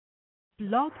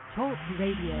Blog Talk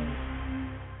Radio.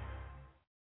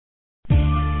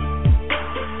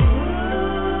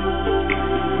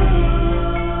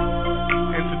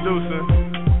 Introducing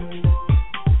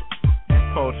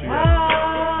Poetry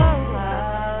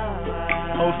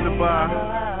hosted by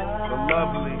the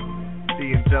lovely, the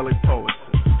angelic poetess.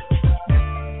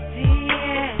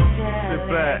 Sit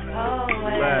back,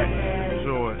 relax,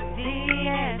 enjoy.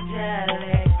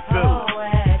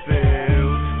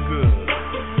 Feels good.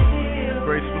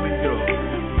 Gracefully yours.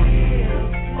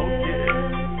 Oh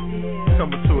yeah.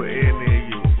 Coming to an end near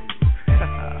you.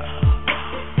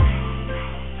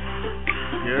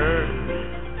 Yeah.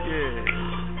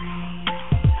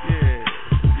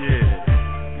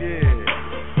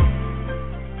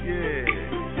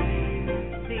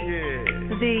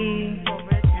 The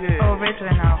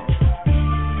oRiGiNaL.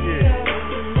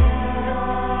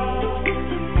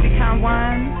 Become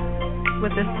one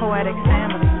with this poetic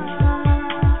family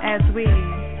as we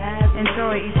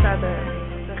enjoy each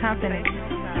other's company.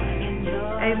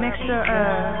 A mixture of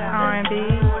R&B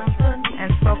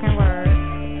and spoken word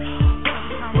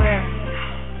with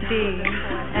the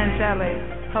angelic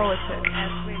poetess.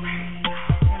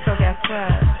 So guess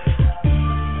what?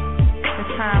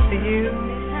 It's time for you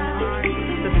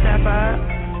to step up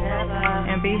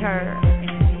and be heard.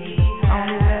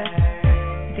 Only with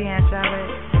the angelic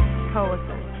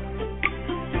poetess.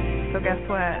 So guess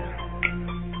what?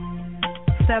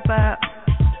 Step up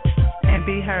and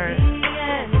be heard. The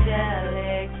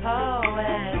angelic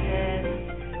poetess.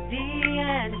 The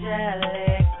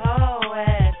angelic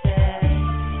poetess.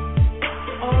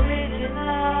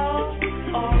 oRiGiNaL,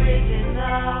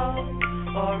 oRiGiNaL,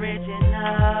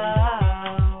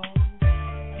 oRiGiNaL.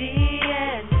 The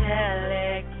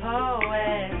angelic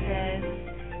poetess.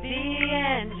 The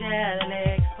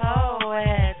angelic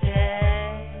poetess.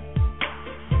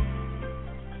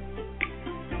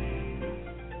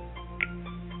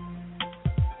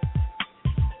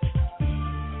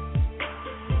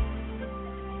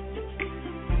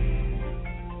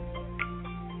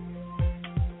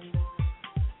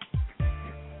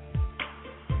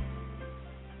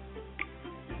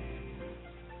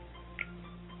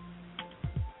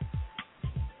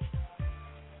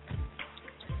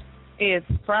 It's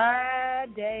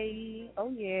Friday.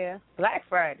 Oh, yeah. Black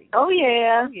Friday. Oh,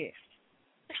 yeah. Oh, yeah.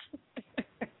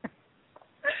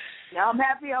 Now I'm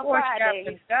happy on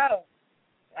Friday. Go.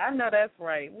 I know that's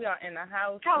right. We are in the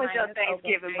house. How was your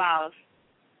Thanksgiving, boss?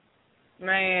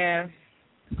 Man,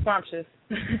 scrumptious.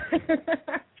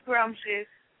 Scrumptious.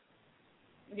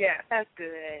 Yeah. That's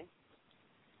good.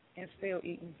 And still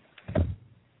eating.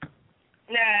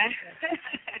 Nah.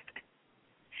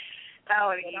 I don't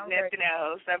want to eat nothing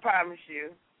else. I promise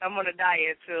you. I'm on a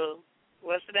diet till,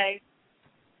 what's today?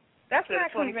 That's till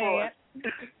not the 24th. convenient.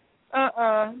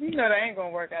 You know that ain't going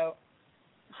to work out.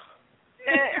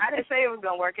 I didn't say it was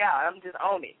going to work out. I'm just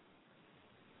on it.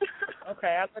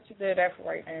 Okay, I'll let you do that for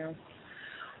right now.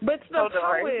 But the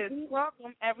poets,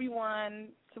 welcome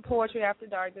everyone to Poetry After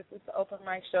Dark. This is the open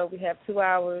mic show. We have 2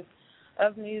 hours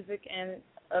of music and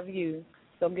of you.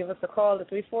 So give us a call at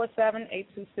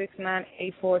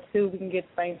 347-826-9842. We can get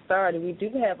things started. We do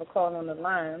have a call on the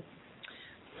line.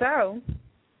 So,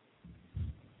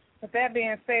 with that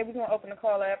being said, we're going to open the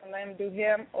call up and let him do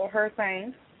him or her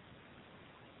thing.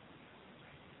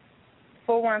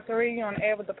 413, you're on the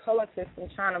air with the poetess from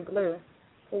China Blue.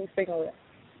 Who are we speaking with?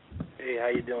 Hey, how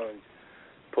you doing,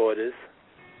 poetess?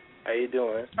 How you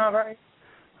doing? All right.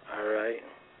 All right.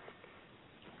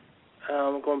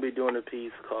 I'm going to be doing a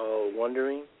piece called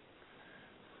Wondering.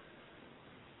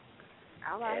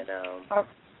 All right. And,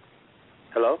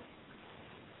 hello?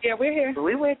 Yeah, we're here.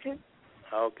 We with you.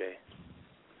 Okay.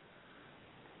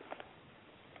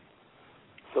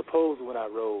 Suppose when I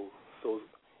rose, so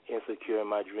insecure in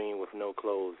my dream with no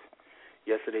clothes,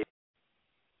 yesterday,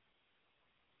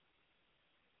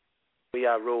 the way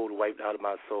I rode wiped out of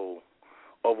my soul,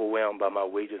 overwhelmed by my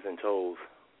wages and tolls.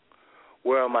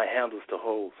 Where are my handles to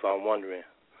hold? So I'm wondering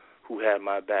who had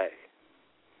my back.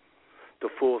 The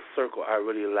full circle I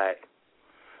really lack.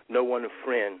 No one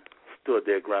friend stood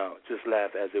their ground, just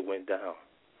laughed as it went down.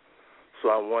 So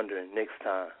I'm wondering next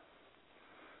time.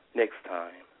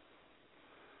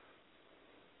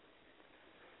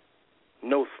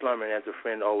 No slumbering as a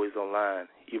friend always online,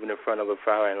 even in front of a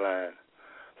firing line.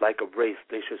 Like a brace,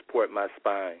 they should support my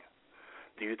spine.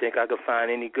 Do you think I could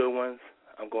find any good ones?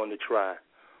 I'm going to try.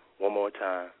 One more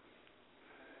time.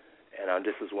 And I'm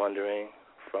just wondering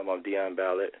from Dion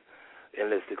Ballard,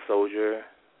 Enlisted Soldier,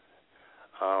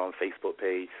 Facebook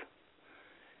page.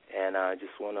 And I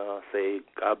just want to say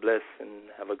God bless and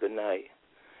have a good night.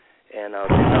 And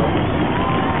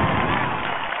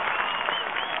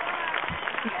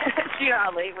You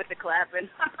all late with the clapping.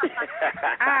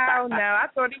 I don't know. I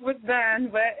thought he was done,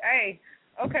 but hey.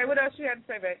 Okay, what else you had to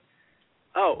say, babe?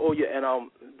 Oh yeah, and I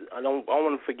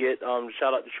want to forget.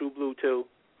 Shout out to True Blue too.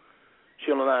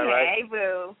 She on the line, right? Hey,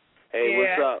 boo. Hey,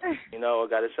 yeah. What's up? I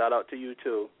got a shout out to you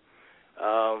too.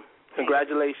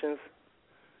 Congratulations.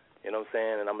 You know what I'm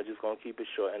saying? And I'm just gonna keep it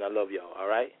short. And I love y'all. All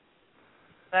right.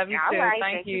 Love you too. All right.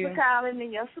 Thank you for calling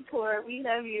and your support. We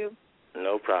love you.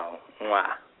 No problem.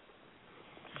 Mwah.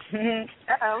 We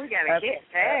got a kiss.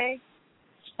 Hey.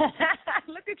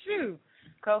 Look at you.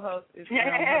 Co-host is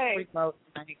on freak mode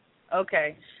tonight.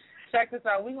 Okay. Check this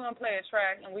out. We're going to play a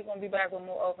track, and we're going to be back with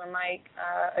more open mic.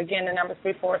 Again, the number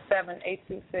is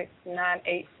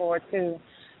 347-826-9842.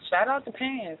 Shout out to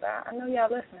Pans. I know y'all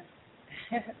listening.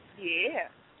 Yeah.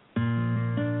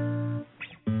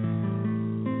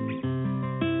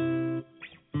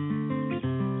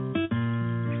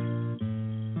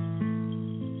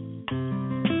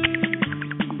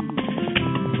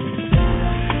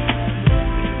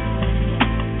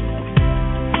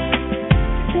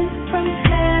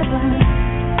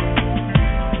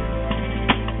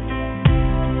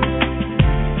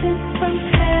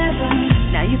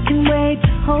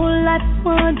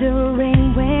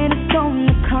 Wondering when it's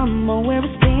gonna come or where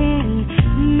it's been.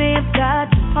 You may have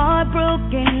got your heart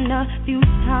broken a few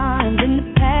times in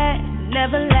the past.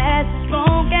 Never lasts as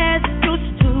strong as it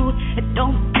used to. It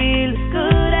don't feel as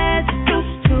good as it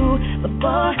used to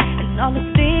before. And all the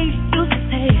things you used to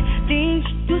say, things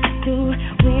you used to do,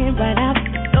 went right out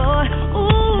the door.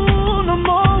 Ooh, no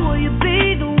more will you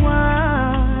be the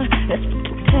one that's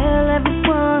to tell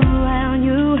everyone around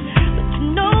you. But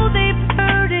you know they've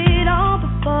heard it all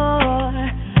before.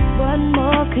 What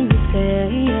more can you say?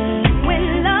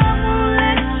 When love won't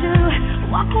let you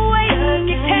walk away and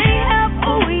you can't help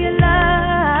who you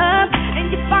love, and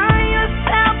you find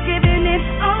yourself giving it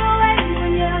all away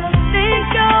when you think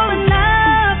you're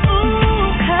enough.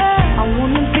 Ooh, 'cause I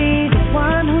wanna be the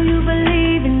one who you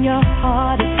believe in your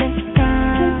heart is sent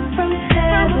from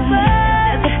heaven.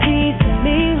 There's a piece of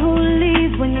me who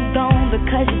leaves when you're gone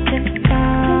because you're sent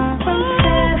from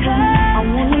heaven. I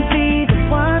wanna be the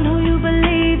one who you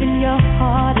believe in your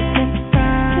heart is sent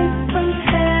from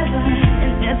heaven.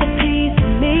 And there's a piece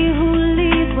of me who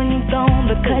leaves when you're gone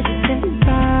because you're sent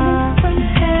from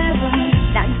heaven.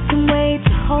 Now you can wait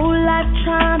your whole life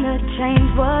trying to change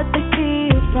what they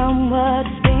feel from what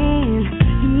it's been.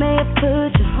 You may have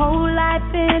put your whole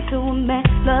life into a man,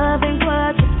 loving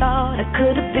what you thought it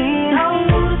could have been. Oh,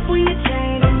 what if we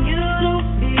change and you don't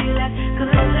feel as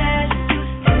good as you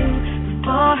used to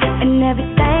before? And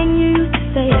everything you used to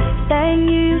say, everything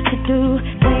you used to do,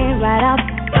 went right out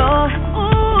the door.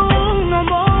 Ooh, no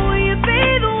more will you be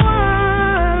the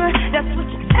one. That's what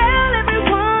you tell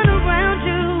everyone around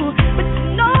you. But you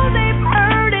know they've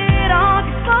heard it all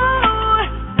before.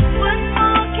 What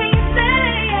more can you say?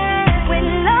 When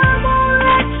love won't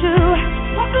let you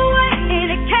walk away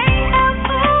and it can't help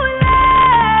who you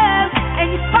love, and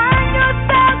you find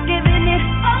yourself giving it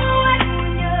all away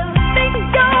when you think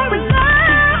you're in love.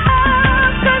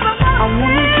 'Cause I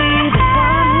wanna be the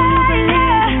one who you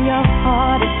believe in your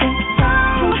heart is sent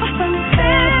from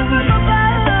heaven. There's a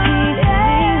piece of me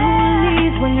who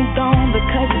leaves when you're gone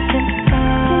because you're sent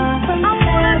from heaven. I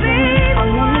wanna be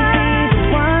the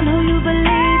one who you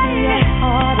believe in your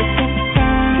heart is sent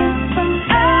from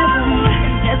heaven.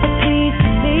 And there's a piece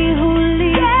of me who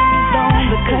leaves when you're gone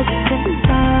because you're sent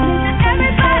from.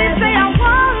 Everybody say I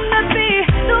wanna be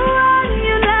the one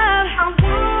you love. I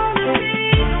wanna be.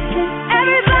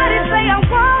 Everybody say I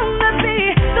wanna be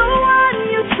the one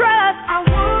you trust. I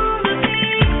wanna be.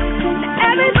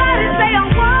 Everybody say I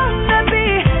wanna be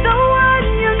the one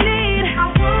you need. I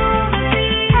wanna be.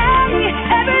 Hey,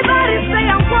 everybody say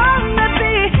I wanna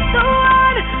be the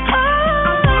one. Oh,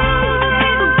 yeah, I wanna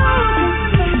be the one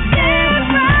who you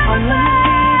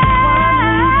believe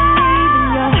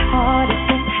in your heart is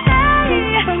sent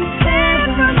from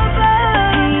heaven. There's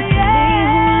a piece of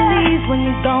me who leaves when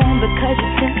you're gone because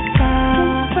you're sent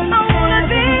from heaven. I wanna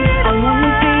be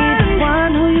the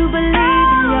one who you believe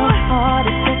in your heart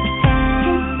is sent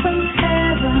from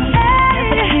heaven.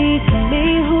 There's a piece of me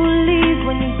who leaves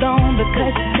when you're gone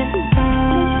because you're sent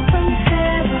from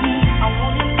heaven. I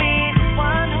wanna be the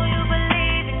one who you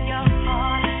believe in your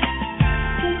heart is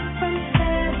sent from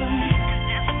heaven.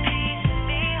 There's a piece of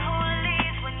me who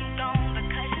leaves when you're gone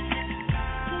because you're sent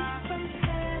from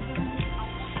heaven.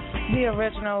 The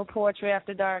original Poetry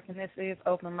After Dark, and this is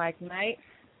Open Mic Night.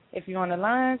 If you're on the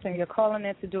lines and you're calling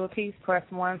in to do a piece, press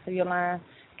 1 so your line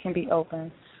can be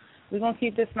open. We're going to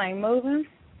keep this thing moving.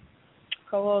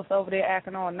 Co-host over there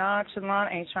acting all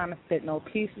nonchalant, ain't trying to spit no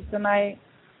pieces tonight.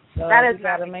 So That is we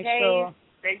got to not make the sure.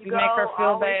 There you You go. make her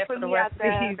feel Always bad put for the me rest out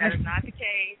there. of the evening. That is not the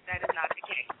case. That is not the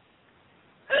case.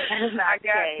 That is not I the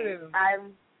got case.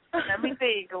 to. Let me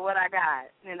think of what I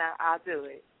got, and I'll do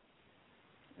it.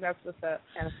 That's what's up.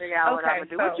 And figure out what I'm going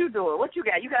to do. So, what you doing? What you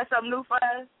got? You got something new for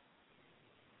us?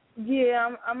 Yeah,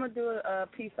 I'm going to do a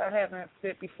piece I haven't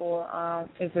spit before.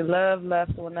 Is it Love,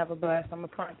 Lust, or Never Blessed? I'm going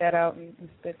to print that out and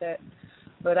spit that.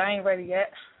 But I ain't ready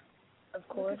yet, of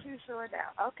course. You sure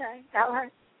now? Okay. All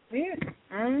right. Yeah.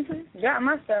 Mm-hmm. Got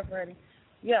my stuff ready.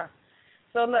 Yeah.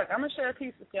 So, look, I'm going to share a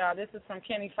piece with y'all. This is from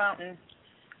Kenny Fountain,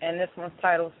 and this one's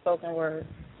titled Spoken Word.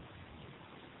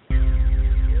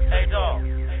 Hey, dog.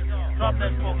 Drop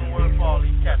that spoken word for all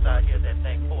these cats out here that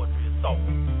think poetry is soul.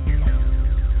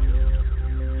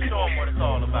 Show them what it's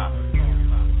all about.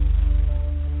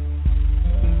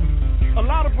 A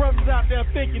lot of brothers out there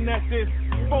thinking that this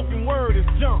spoken word is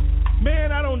junk.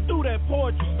 Man, I don't do that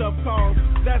poetry stuff cause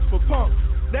that's for punks.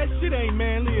 That shit ain't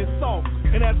manly, it's soft.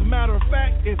 And as a matter of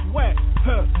fact, it's whack.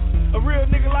 A real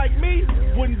nigga like me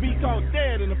wouldn't be caught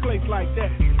dead in a place like that.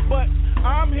 But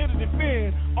I'm here to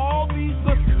defend all these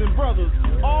sisters and brothers,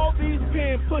 all these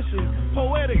pen-pushing,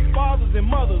 poetic fathers and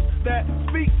mothers that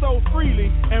speak so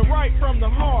freely and write from the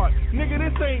heart. Nigga,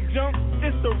 this ain't junk,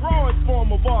 it's the rawest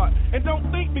form of art. And don't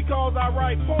think because I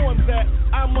write poems that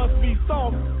I must be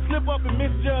soft. Slip up and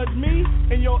misjudge me,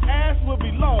 and your ass will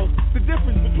be lost. The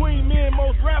difference between me and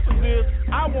most rappers is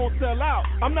I won't sell out.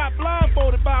 I'm not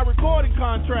blindfolded by a recording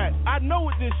contract. I know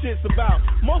what this shit's about.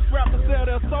 Most rappers sell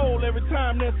their soul every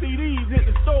time their CDs hit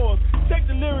the stores. Check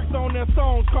the lyrics on their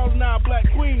songs calling out black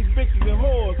queens, bitches, and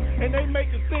whores. And they make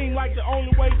it seem like the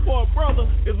only way for a brother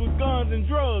is with guns and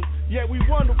drugs. Yet we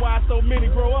wonder why so many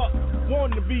grow up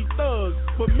wanting to be thugs.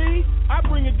 For me, I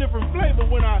bring a different flavor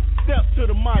when I step to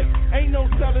the mic. Ain't no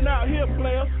selling out here,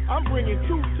 player. I'm bringing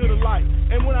truth to the light.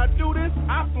 And when I do this,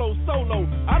 I flow solo.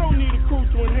 I don't need a crew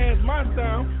to enhance my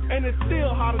sound. And it's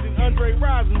still hotter than Andre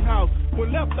Rison's house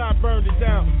when Left Eye burned it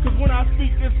down. Cause when I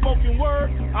speak this spoken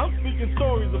word, I'm speaking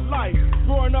stories of life.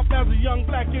 Growing up as a young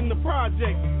black in the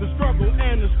project, the struggle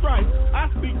and the strife.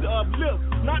 I speak to uplift,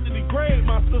 not to degrade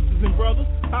my sisters and brothers.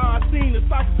 How I seen the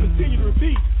cycle continue to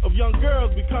repeat of young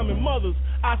girls becoming mothers.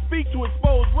 I speak to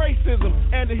expose racism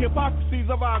and the hypocrisies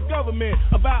of our government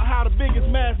about how the biggest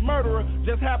mass murderer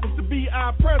just happens to be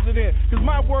our president. Cause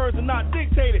my words are not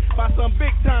dictated by some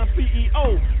big time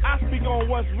CEO. I speak on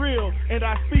what's real and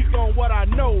I speak on what I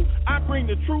know. I bring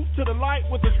the truth to the light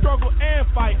with the struggle and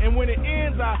fight. And when it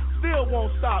ends, I still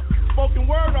won't stop. Spoken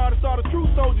word artists are the true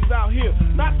soldiers out here,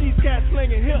 not these cats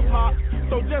slinging hip hop.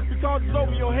 So just because it's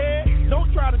over your head,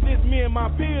 don't try to diss me and my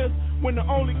peers when the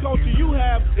only culture you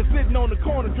have is sitting on the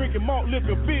corner drinking malt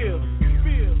liquor beers.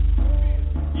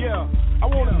 Yeah, I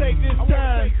want to take this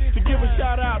time to give a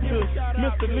shout out to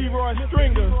Mr. Leroy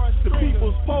Stringer, the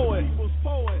people's poet,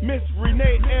 Miss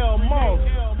Renee L. Moss,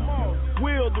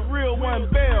 Will the Real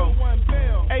One Bell,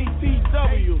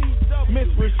 ATW, Miss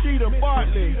Rashida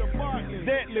Bartley,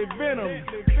 Deadly Venom,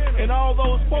 and all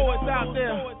those poets out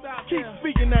there, keep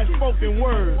speaking that spoken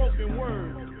word.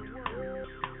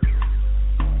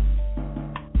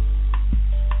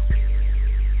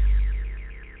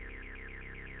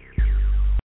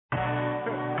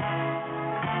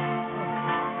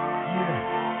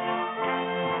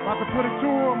 About to put it to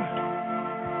him.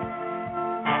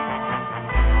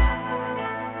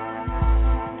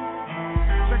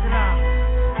 Check it out.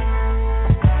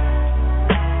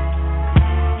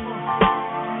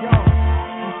 Yo,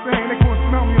 I'm saying they're going to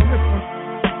smell me on this one.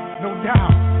 No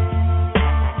doubt.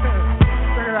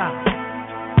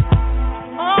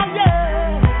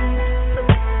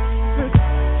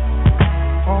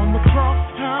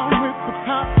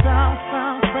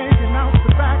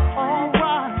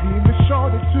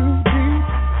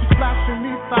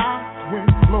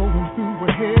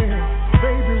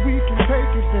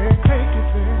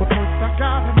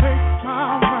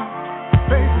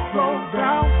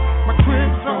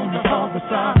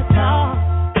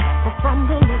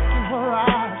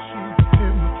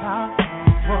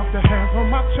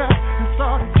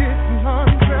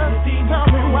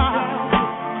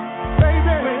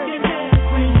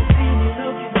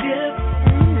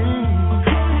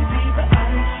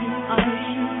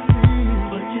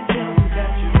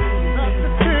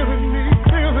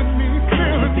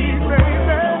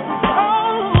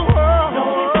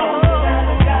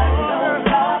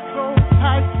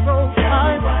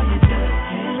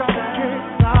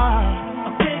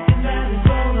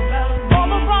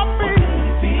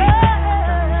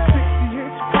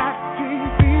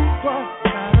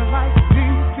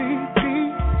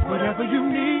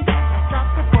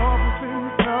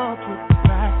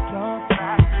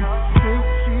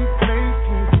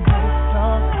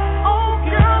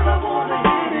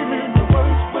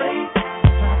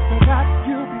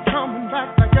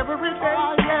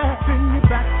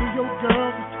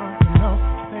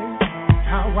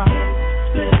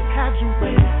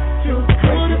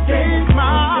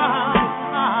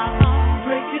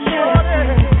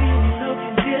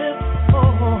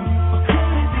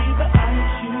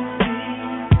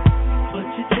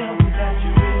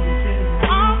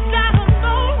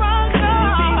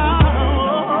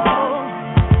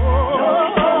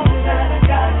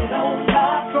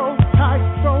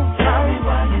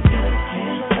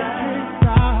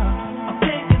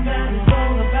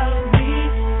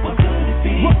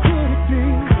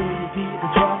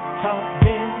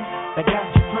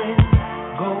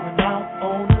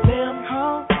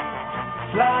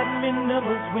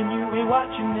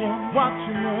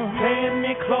 watching them, playing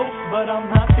me close, but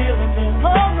I'm not feeling them.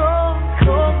 Oh no,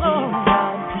 oh no.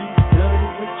 Timepiece dirty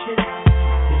with chips.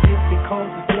 Is it because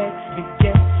the flex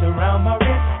begets around my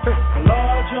wrist? A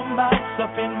large amounts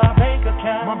up in my bank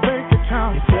account. My bank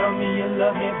account. You tell me you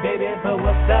love me, baby, but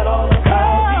what's that all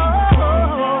about?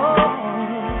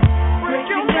 Break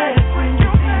your neck when you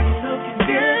see me looking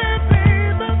good.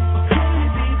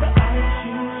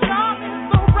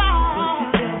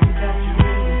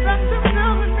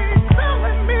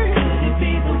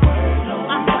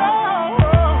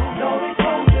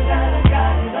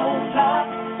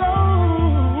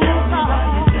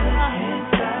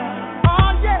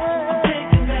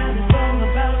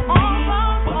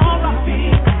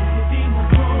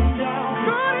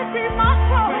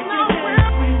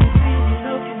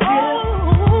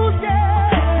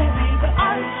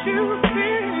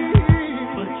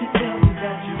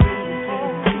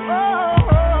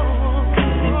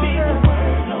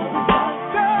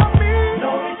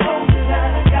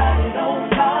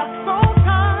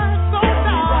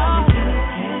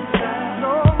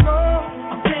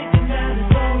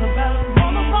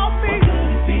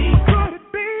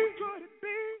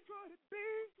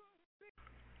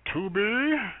 To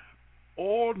be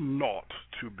or not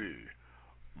to be?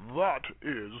 That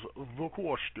is the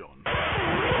question.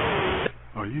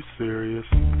 Are you serious?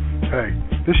 Hey,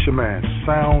 this your man,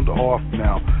 Sound Off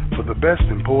Now. For the best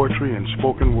in poetry and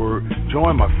spoken word,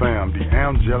 join my fam, the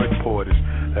Angelic Poetess.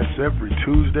 That's every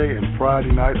Tuesday and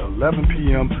Friday night, 11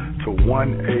 p.m. to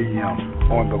 1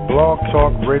 a.m. on the Blog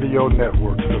Talk Radio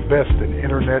Network, the best in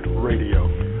internet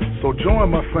radio. So join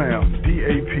my fam,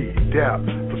 DAP,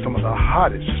 for some of the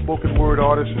hottest spoken word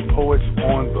artists and poets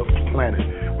on the planet,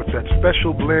 with that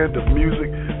special blend of music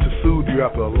to soothe you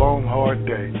after a long, hard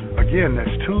day. Again,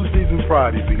 that's Tuesdays and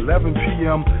Fridays, 11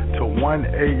 p.m. to 1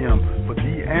 a.m. for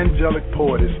the Angelic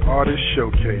Poetess Artist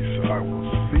Showcase. I will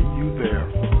see you there.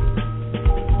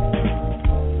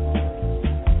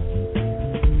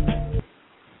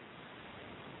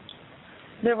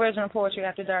 The original Poetry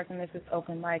After Dark, and this is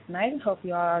Open Mic Night. Hope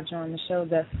you all are enjoying the show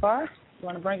thus far. You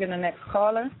want to bring in the next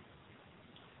caller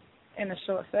in a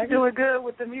short second? Doing good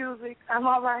with the music. I'm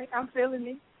all right. I'm feeling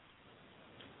it.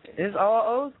 It's all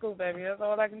old school, baby. That's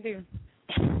all I can do.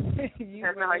 That's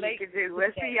all you can do. Well,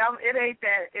 see, it ain't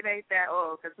that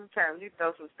old, because sometimes you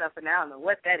throw some stuff and I don't know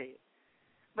what that is.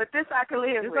 But this I can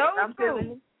live with. I'm feeling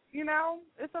it. You know,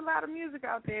 it's a lot of music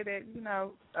out there that, you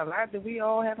know, a lot that we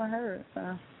all haven't heard.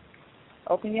 So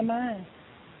open your mind.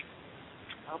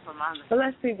 Open my mind. But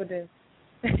let's see what this.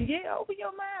 Yeah, open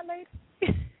your mind, lady.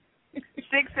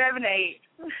 678.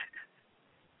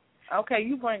 Okay,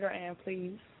 you bring her in,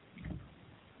 please.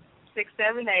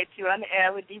 678. You on the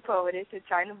air with D Poetess at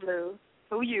China Blue.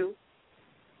 Who you?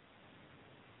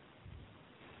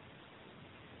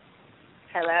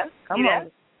 Hello? Come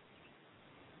on.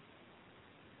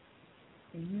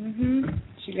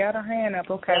 She got her hand up.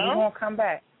 Okay, hello? We won't come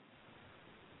back.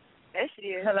 There she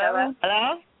is. Hello?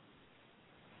 Hello?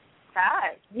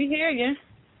 Hi. We hear you.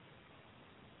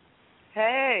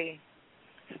 Hey.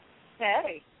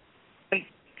 Hey.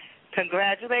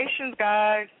 Congratulations,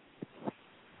 guys.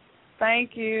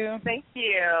 Thank you. Thank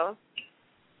you.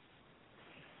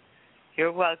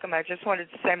 You're welcome. I just wanted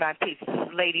to say my piece. This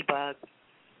is Ladybug.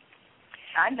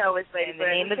 I know it's Ladybug.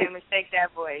 You can't mistake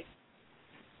that voice.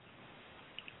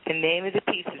 The name of the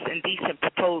piece is Indecent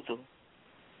Proposal.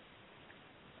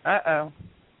 Uh-oh.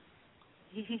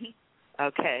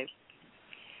 Okay.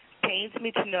 Pains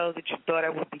me to know that you thought I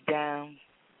would be down.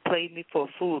 Played me for a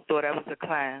fool, thought I was a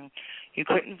clown. You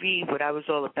couldn't read what I was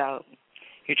all about.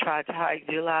 You tried to hide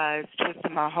your lies,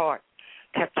 twisted my heart,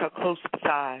 kept her close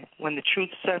beside. When the truth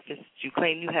surfaced, you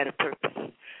claimed you had a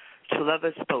purpose. To love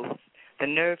us both. The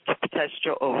nerve to protest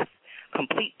your oath.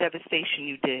 Complete devastation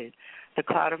you did. The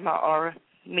cloud of my aura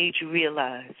made you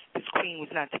realize this queen was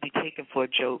not to be taken for a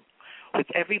joke. With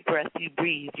every breath you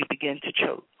breathe, you begin to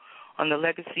choke on the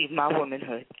legacy of my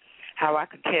womanhood. How I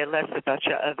could care less about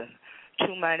your other.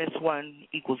 2 minus 1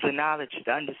 equals the knowledge,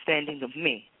 the understanding of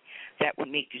me. That would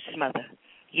make you smother.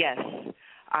 Yes,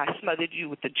 I smothered you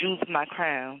with the jewels of my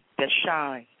crown that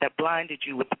shine, that blinded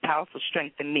you with the powerful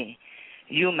strength in me.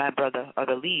 You, my brother, are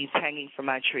the leaves hanging from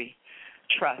my tree.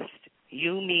 Trust,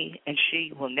 you, me, and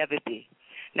she will never be.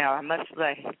 Now I must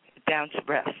lay down to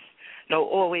rest. Know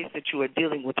always that you are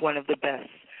dealing with one of the best.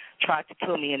 Try to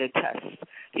kill me in a test.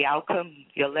 The outcome,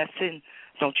 your lesson,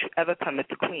 don't you ever come at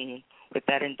the queen with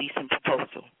that indecent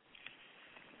proposal.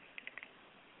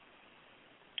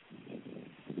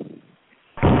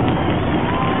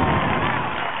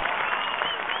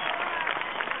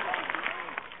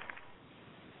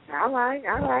 All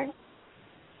right.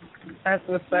 That's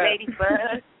what's up.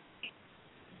 Ladybug.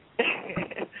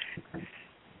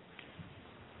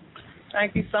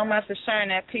 Thank you so much for sharing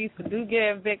that piece. But do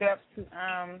give big ups to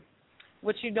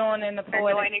what you're doing in the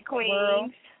poetic world.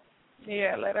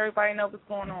 Yeah, let everybody know what's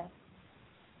going on.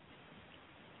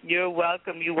 You're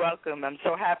welcome. You're welcome. I'm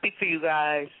so happy for you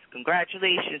guys.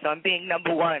 Congratulations on being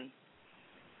number one.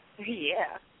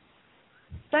 Yeah.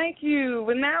 Thank you.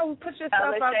 But now put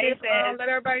yourself out there. Let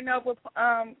everybody know what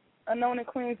Unknown in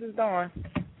Queens is doing.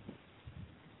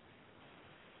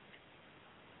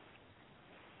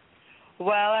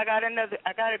 Well, I got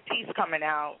a piece coming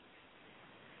out.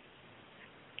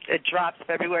 It drops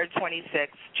February 26th,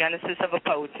 Genesis of a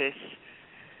Poetess.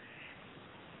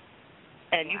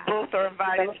 And you both are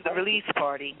invited to the release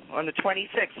party on the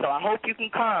 26th, so I hope you can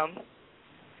come.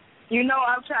 You know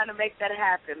I'm trying to make that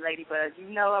happen, Ladybug. You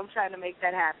know I'm trying to make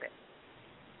that happen.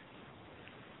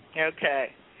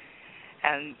 Okay.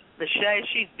 And Lachey,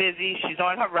 she's busy. She's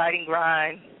on her writing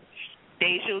grind.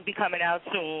 Deja will be coming out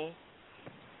soon.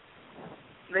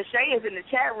 Lachey is in the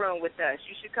chat room with us.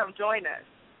 You should come join us.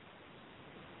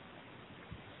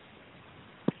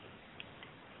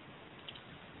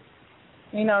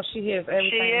 You know, she hears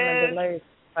everything in the delay.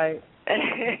 Like.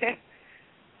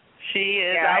 She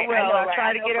is. Yeah, I will. I'll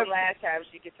try to get her. Last time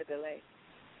she gets a delay.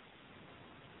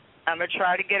 I'm going to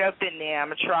try to get up in there. I'm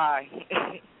going to try.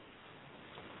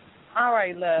 All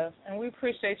right, love. And we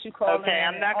appreciate you calling. Okay,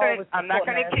 I'm not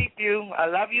going to keep you. I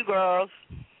love you, girls.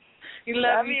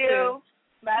 Love you. Too.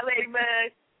 Bye,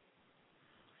 Ladybug.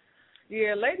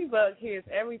 Yeah, Ladybug hears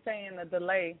everything in the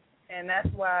delay, and that's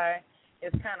why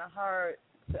it's kind of hard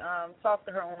to talk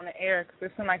to her on the air, because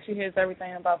it seems like she hears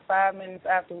everything about 5 seconds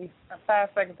after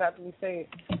we say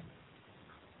it.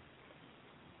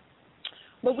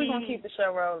 But we're going to keep the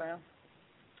show rolling.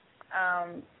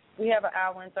 We have an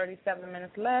hour and 37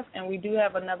 minutes left, and we do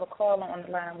have another caller on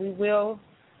the line. We will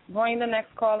bring the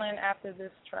next call in after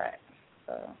this track.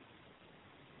 So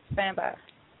stand by.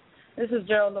 This is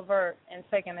Gerald Levert and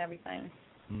Taking Everything.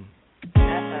 To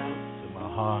my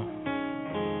heart,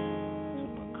 to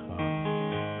my car,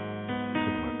 to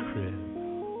my crib,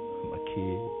 to my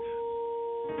kids,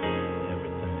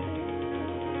 everything.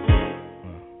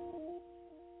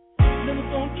 Never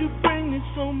thought you bring me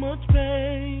so much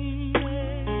pain.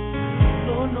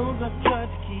 Lord knows I've tried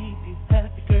to keep you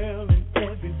happy, girl, in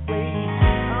every way.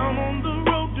 I'm on the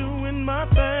road doing my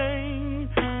thing,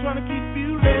 trying to keep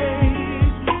you late,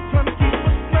 trying to keep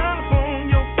a smile upon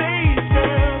your face,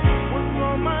 girl. Was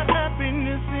all my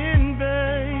happiness in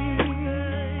vain?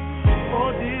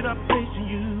 Or did I place in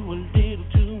you a little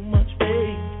too much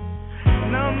faith?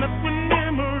 Now I'm left with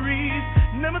memories.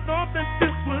 Never thought that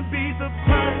this would be the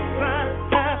price I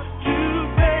have to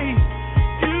pay.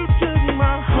 You took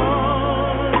my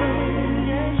heart,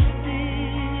 yes you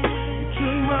did. You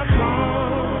took my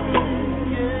heart,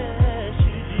 yes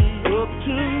you did. Up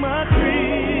to my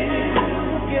crib,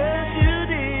 yes you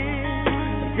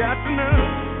did. Got the nerve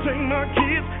to take my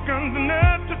kids, got the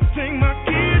nerve to take my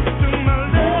kids to my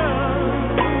love,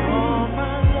 all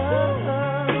my love,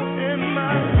 and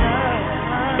my life,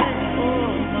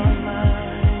 all my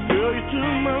life. Girl, you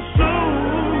took my soul,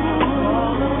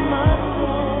 all of my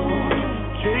soul,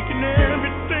 taking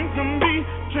everything from me,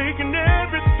 taking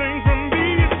everything from me.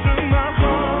 You took my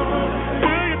heart,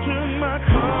 girl, you took my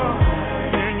car,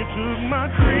 and you took my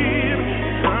crib,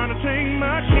 trying to take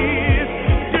my kids.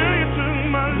 Girl, you took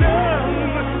my love,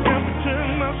 and you took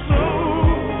my soul,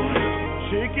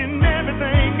 taking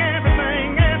everything,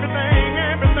 everything, everything,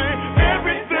 everything,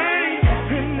 everything.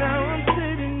 And now I'm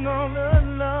sitting all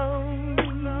alone,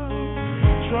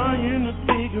 trying to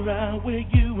figure out where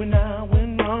you and I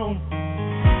went wrong.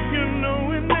 You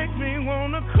know it makes me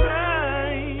wanna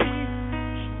cry.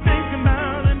 Just thinking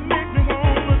about it makes me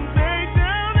wanna lay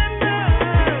down and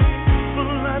die. But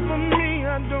life for me,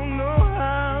 I don't know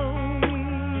how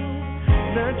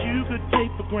that you could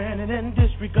take for granted and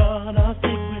disregard our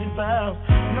sacred vows.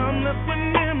 Now I'm left with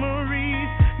memories.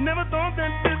 Never thought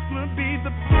that this would be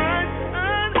the price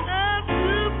I'd have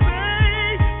to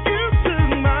pay. You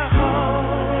took my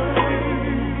heart,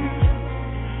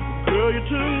 girl, you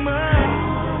took my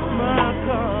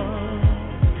car,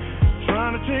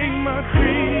 trying to take my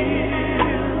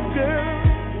crib, girl.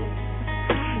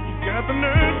 You got the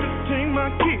nerve to take my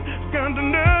kids, got the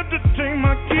nerve to take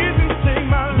my kids and take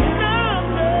my love,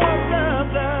 love, love,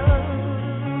 love,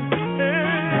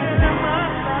 and my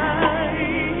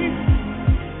life.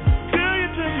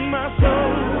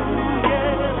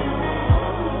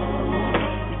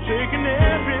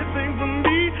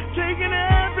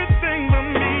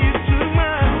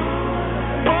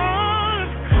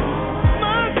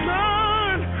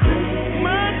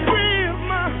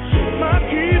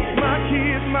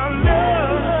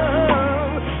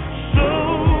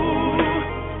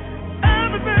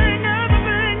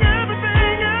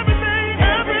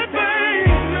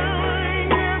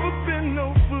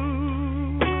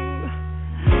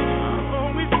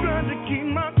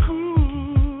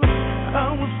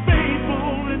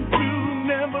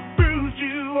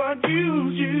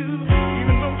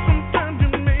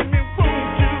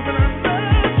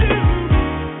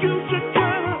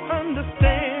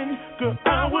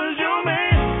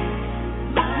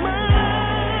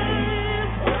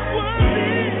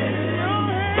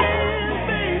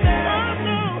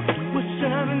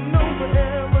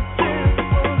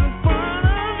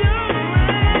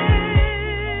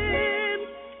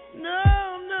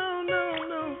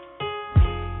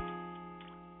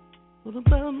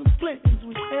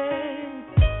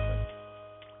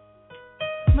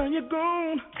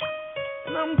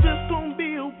 and I'm just gonna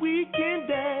be a weekend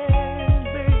dad,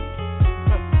 baby.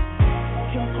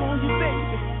 Can I call you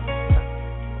baby?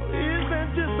 Or is that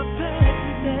just a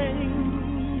passing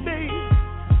name, baby?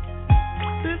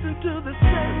 Listen to the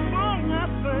sad song I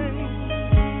sing,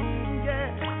 yeah.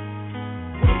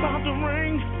 What about the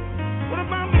ring? What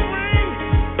about the ring?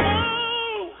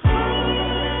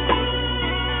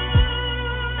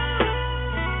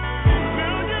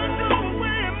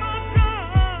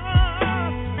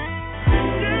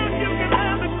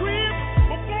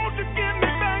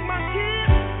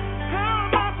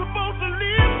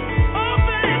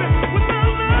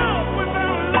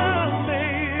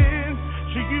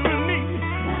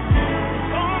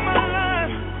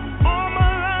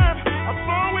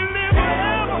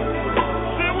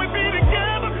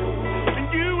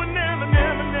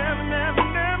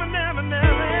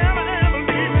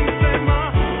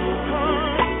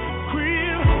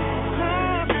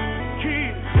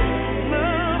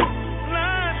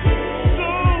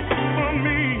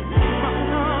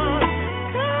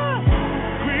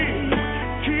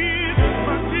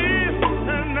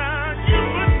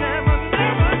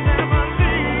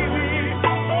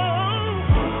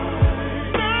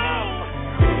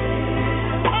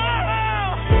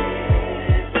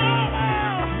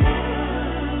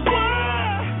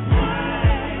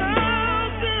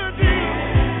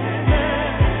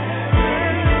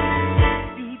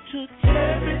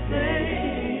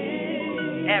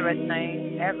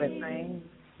 Everything.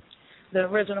 The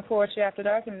original Poetry After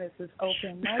Dark, and this is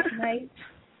Open Mic Night.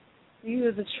 You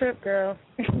is a trip, girl.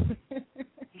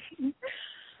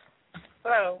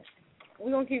 So,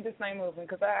 we're going to keep this thing moving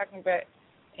because I can bet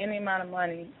any amount of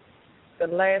money the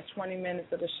last 20 minutes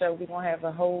of the show, we're going to have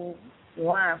a whole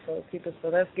line full of people, so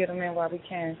let's get them in while we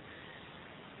can.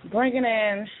 Bringing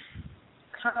in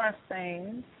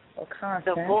Constantine, or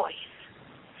Constant. The voice.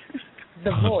 The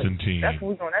Constantine. voice. That's what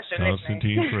we're going. That's your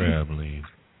Constantine nickname. for Abilene.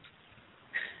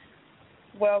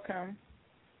 Welcome.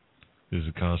 This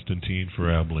is Constantine for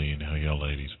Abilene. How y'all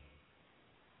ladies?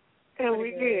 Hey,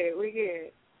 we good. We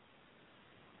good.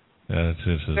 Girl,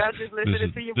 just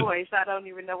listening to your voice. I don't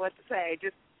even know what to say.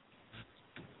 This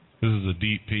is a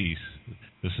deep piece.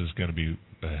 This is going to be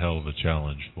a hell of a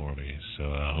challenge for me, so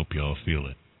I hope y'all feel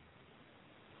it.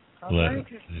 Let's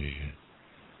see.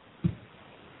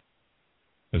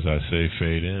 As I say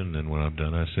fade in, and when I'm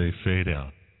done I say fade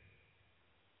out.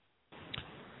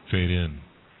 Fade in.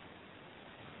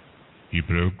 He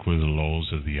broke with the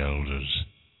laws of the elders,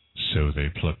 so they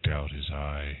plucked out his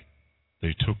eye.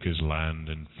 They took his land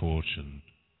and fortune,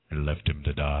 and left him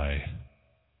to die.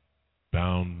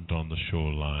 Bound on the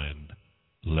shoreline,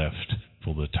 left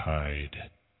for the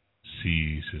tide,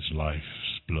 sees his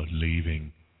life's blood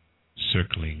leaving,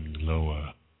 circling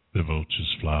lower, the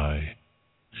vultures fly.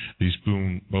 These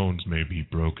bones may be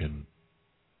broken,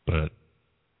 but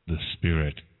the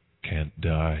spirit can't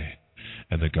die,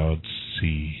 and the gods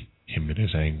see him in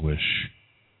his anguish,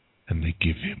 and they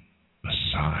give him a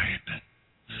sign.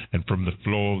 And from the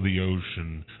floor of the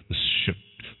ocean, the ship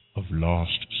of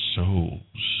lost souls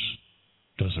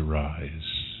does arise,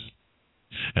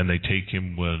 and they take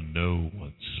him where no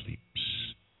one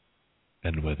sleeps,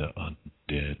 and where the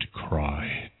undead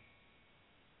cry,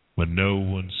 where no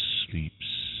one sleeps,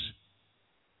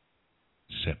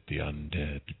 except the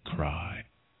undead cry.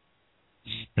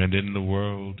 And in the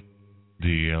world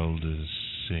the elders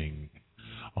sing,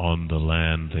 on the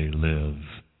land they live,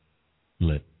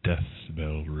 let death's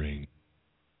bell ring.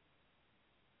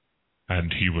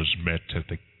 And he was met at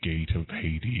the gate of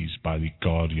Hades by the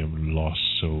guardian of lost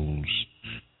souls,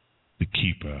 the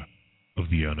keeper of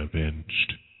the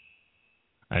unavenged.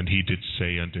 And he did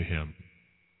say unto him,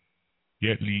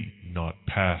 Yet leave not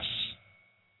pass,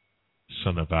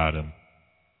 son of Adam,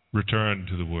 return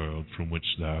to the world from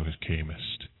which thou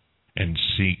camest, and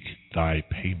seek thy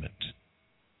payment,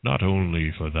 not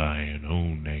only for thine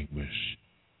own anguish,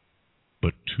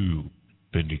 but to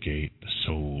vindicate the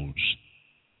souls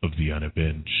of the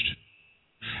unavenged.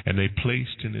 And they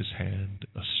placed in his hand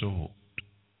a sword,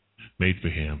 made for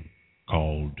him,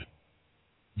 called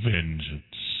Vengeance.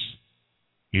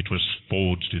 It was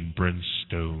forged in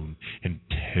brimstone and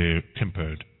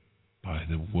tempered by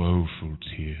the woeful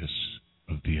tears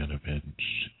of the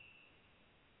unavenged.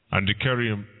 And to carry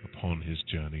him upon his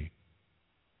journey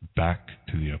back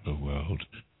to the upper world,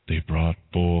 they brought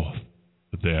forth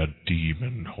their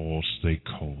demon horse they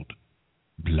called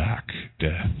Black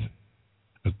Death,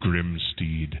 a grim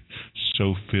steed,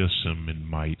 so fearsome in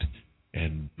might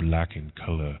and black in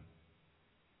color,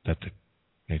 that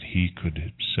he could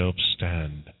himself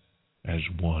stand as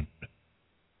one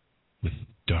with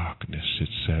darkness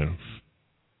itself.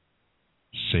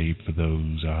 save for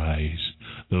those eyes,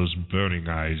 those burning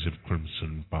eyes of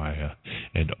crimson fire.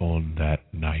 And on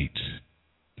that night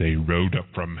they rode up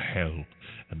from hell,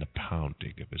 and the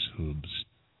pounding of his hooves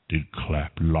did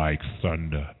clap like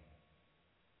thunder.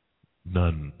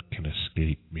 None can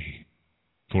escape me,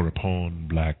 for upon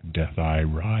black death I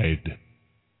ride.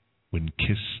 When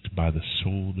kissed by the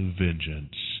sword of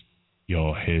vengeance,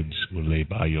 your heads will lay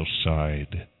by your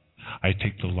side. I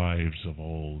take the lives of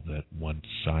all that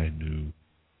once I knew.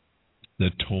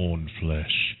 The torn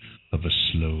flesh of a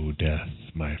slow death,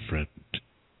 my friend,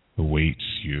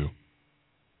 awaits you.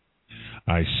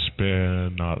 I spare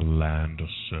not land or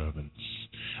servants.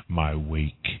 My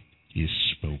wake is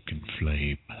smoke and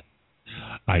flame.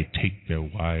 I take their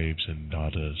wives and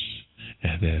daughters,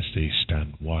 and as they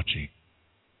stand watching,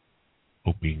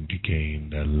 hoping to gain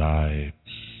their lives,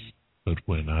 but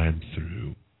when I'm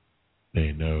through,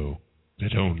 they know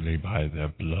that only by their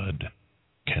blood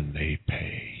can they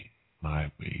pay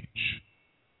my wage.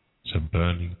 So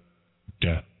burning,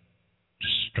 death,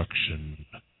 destruction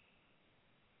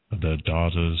of their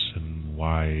daughters and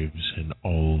wives and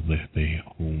all that they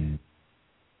own.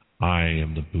 I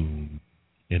am the boon.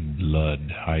 In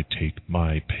blood I take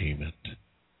my payment,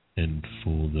 and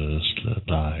for those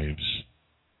lives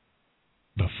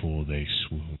before they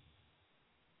swoon.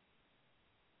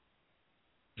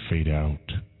 Fade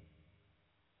out.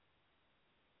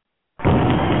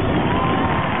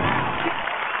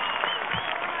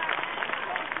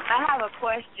 I have a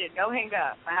question. Don't hang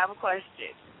up. I have a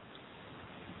question.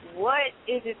 What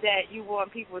is it that you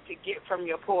want people to get from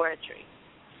your poetry?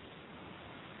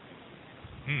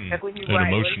 Like when you An write,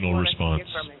 emotional what do you response. want to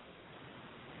get from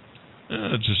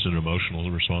it? Just an emotional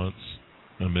response,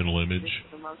 a mental image.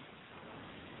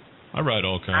 I write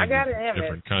all kinds of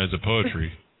different kinds of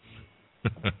poetry.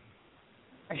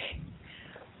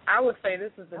 I would say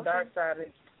this is the dark side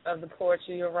of the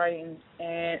poetry you're writing,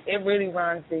 and it really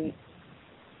runs deep.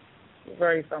 It's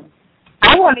very something.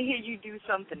 I want to hear you do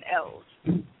something else,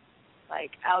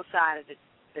 like outside of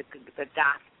the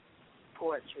doc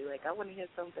poetry. Like I want to hear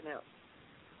something else.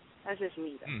 That's just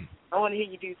me, though. I want to hear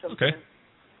you do something else.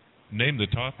 Name the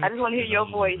topic. I just want to hear your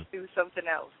voice do something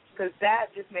else, because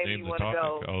that just made me want to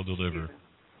go. I'll deliver.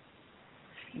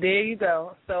 There you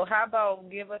go. So how about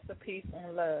give us a piece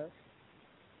on love?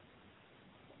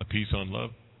 A piece on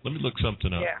love? Let me look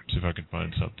something up, see if I can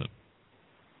find something.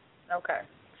 Okay.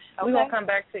 We're going to come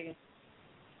back to you.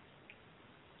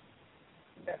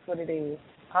 That's what it is.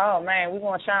 Oh, man, we're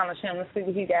going to challenge him. Let's see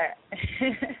what he got.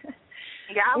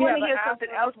 Yeah, I want to hear something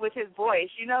else with his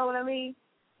voice. You know what I mean?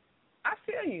 I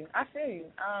feel you.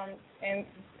 And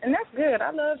that's good.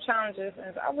 I love challenges,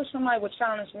 and I wish somebody would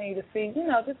challenge me to see,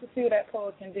 just to see what that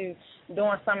poet can do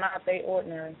doing something out there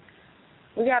ordinary.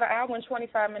 We got an hour and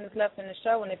 25 minutes left in the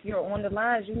show, and if you're on the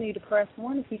lines, you need to press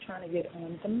 1 if you're trying to get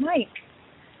on the mic.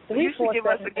 You should give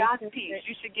us a gospel piece.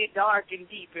 You should get dark and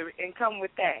deep and come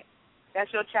with that.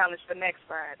 That's your challenge for next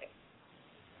Friday.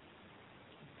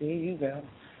 There you go.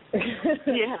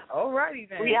 Yeah. All righty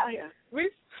then. We out here.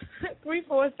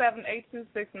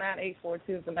 347-826-9842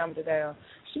 is the number to dial.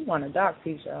 She won a dark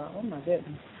piece, y'all. Oh, my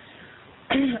goodness.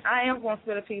 I am going to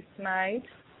spit a piece tonight,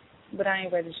 but I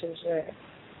ain't ready to shoot yet.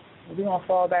 We're going to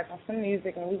fall back on some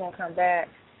music, and we're going to come back,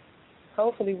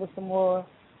 hopefully, with some more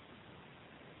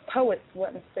poets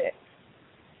wasn't spit.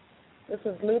 This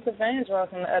is Luther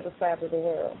Vandross on the other side of the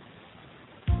world.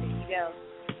 There you go.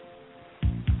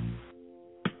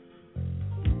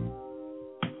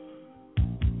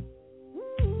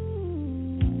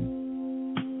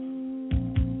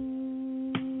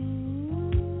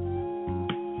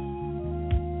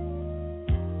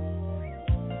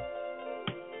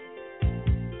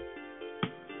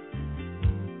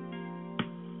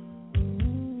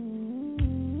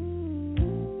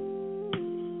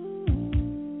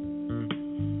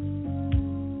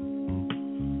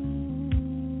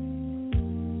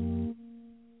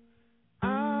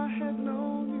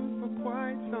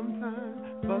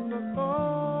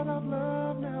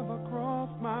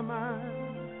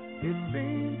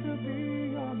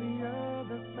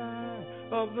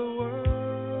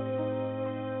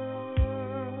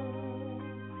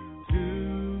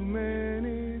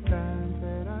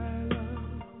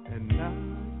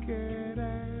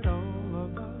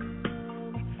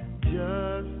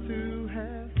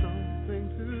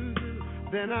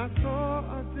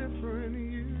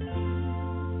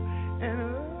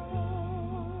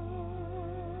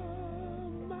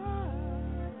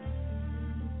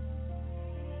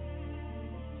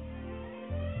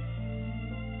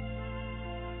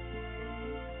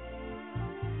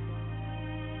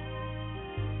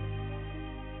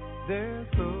 There's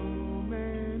so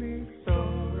many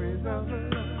stories of love.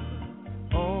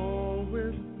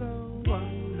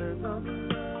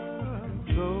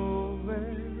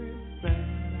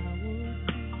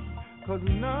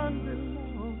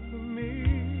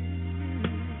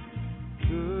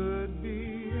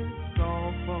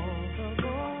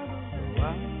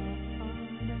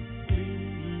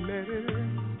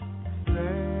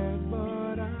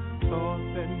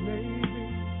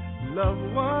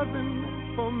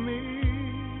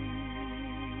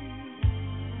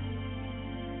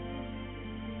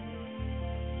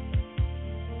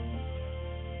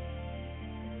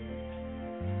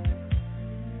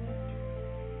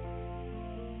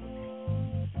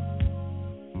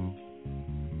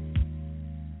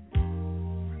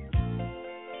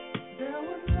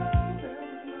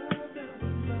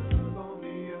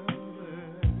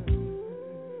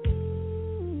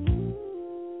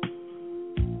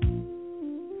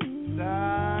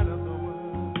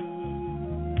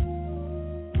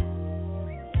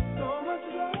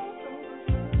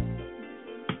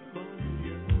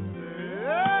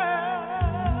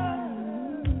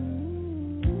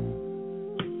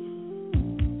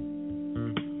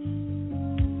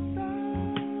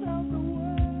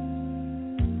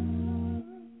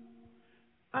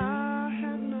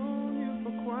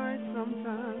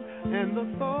 and the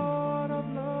thought of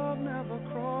love never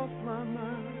crossed my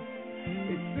mind.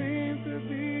 It seemed to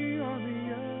be on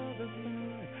the other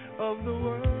side of the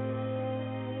world.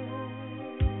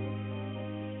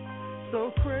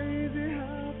 So crazy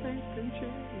how things can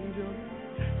change your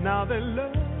life. Now that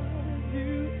love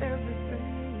you,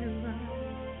 everything is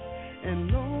right, and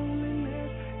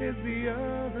loneliness is the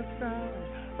other side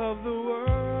of the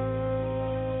world.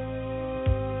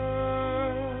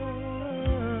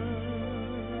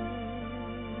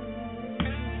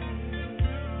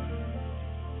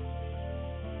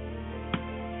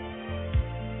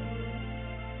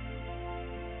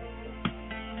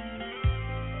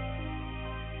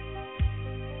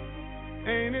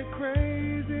 Ain't it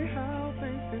crazy how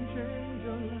things can change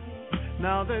your life?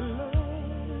 Now that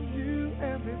love you,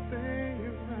 everything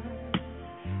is right,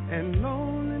 and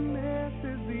loneliness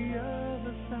is the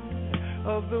other side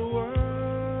of the world.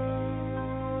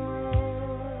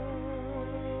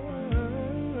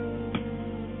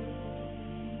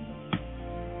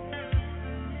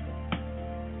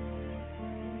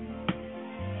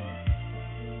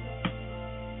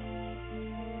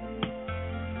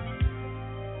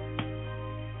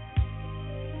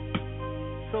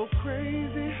 So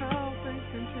crazy how things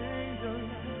can change your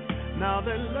life. Now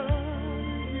that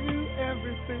love you,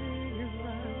 everything is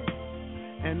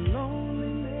right, and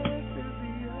loneliness is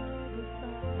the other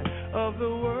side of the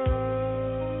world.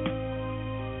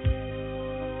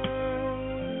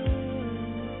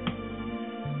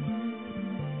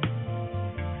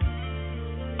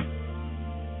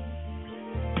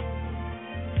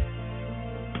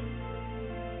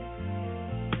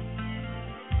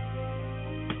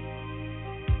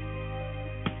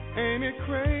 Ain't it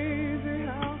crazy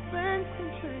how things can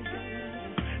change your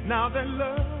life? Now that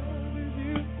love is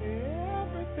you,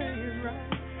 everything is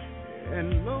right, and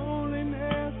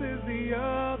loneliness is the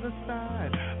other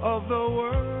side of the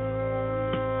world.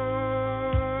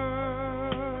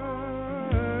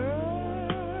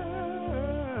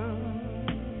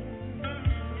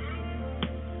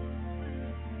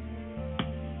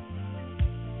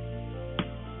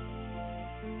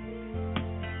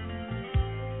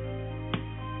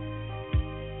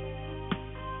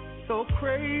 So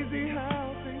crazy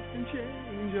how things can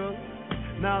change your life.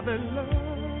 Now that love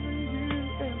in you,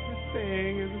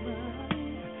 everything is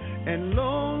right, and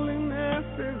loneliness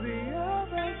is the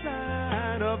other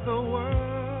side of the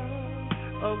world,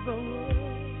 of the world,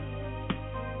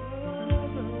 of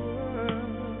the world.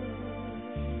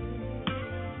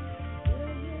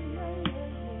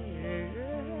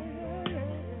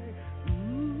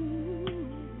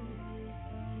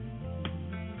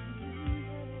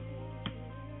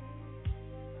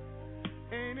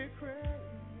 Ain't it crazy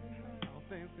how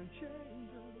things can change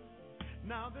your life?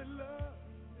 Now that love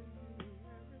is you,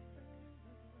 everything is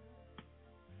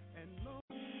right, and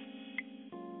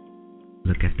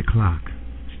Look at the clock.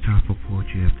 It's time for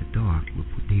Poetry After Dark with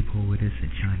the poetess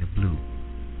and China Blue,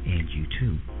 and you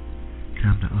too.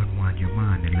 Time to unwind your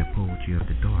mind and let Poetry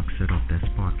After Dark set off that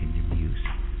spark in your muse.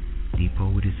 The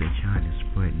poetess and China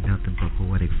spread nothing but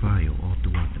poetic fire all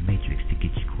throughout the matrix to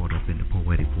get you caught up in the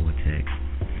poetic vortex.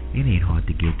 It ain't hard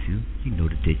to get to, you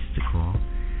know the digits to call.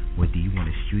 Whether you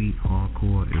want it street,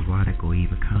 hardcore, erotic, or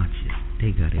even conscious,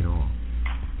 they got it all.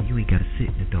 You ain't gotta sit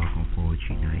in the dark on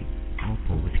poetry night. All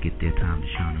poets get their time to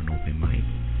shine on open mic.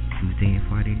 Tuesday and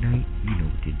Friday night, you know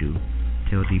what to do.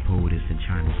 Tell the poetess in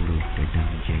China Blue that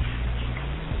Diamond Jason.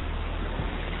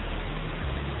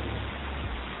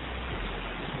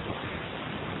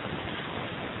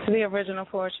 The original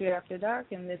Poetry After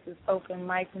Dark, and this is Open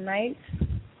Mic Night.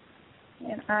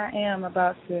 And I am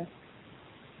about to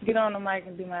get on the mic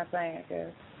and do my thing, I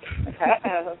guess.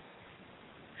 Uh-oh.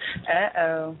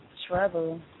 Uh-oh.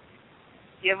 Trouble.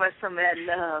 Give us some of that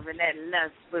love and that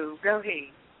lust, boo. Go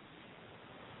ahead.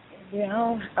 You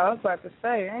know, I was about to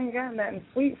say, I ain't got nothing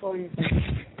sweet for you.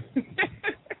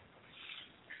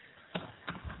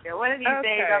 Yeah, one of these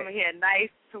days I'm going to hear a nice,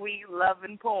 sweet,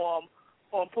 loving poem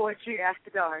on Poetry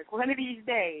After Dark. One of these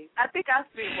days. I think I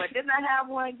spit one. Didn't I have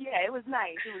one? Yeah, it was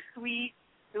nice. It was sweet.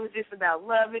 It was just about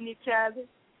loving each other.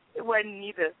 It wasn't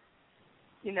either,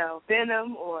 you know,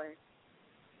 venom or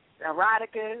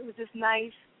erotica. It was just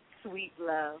nice, sweet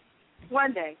love.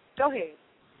 One day. Go ahead.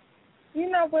 You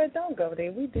know what? Don't go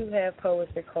there. We do have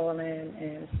poets that call in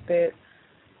and spit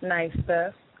nice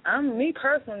stuff. Me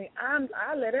personally,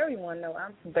 I let everyone know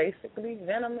I'm basically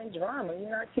venom and drama. You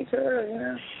know, I keep it real, you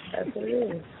know. That's what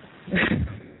it is.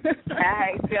 All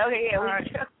right, go ahead. All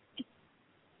right.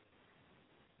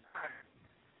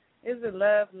 Is it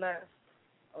love, lust,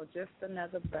 or just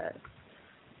another bust?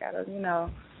 Gotta, you know,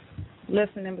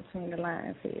 listen in between the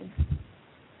lines here.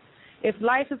 If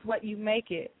life is what you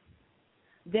make it,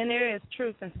 then there is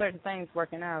truth in certain things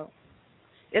working out.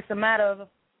 It's a matter of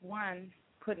one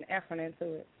putting effort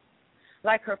into it.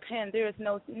 Like her pen, there is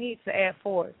no need to add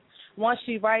force. Once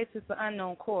she writes, it's an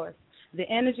unknown course. The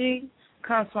energy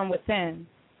comes from within.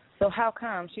 So how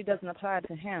come she doesn't apply it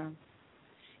to him?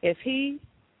 If he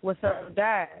was her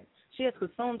guide, she has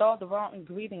consumed all the wrong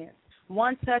ingredients.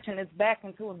 One touch and it's back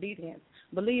into obedience,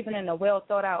 believing in a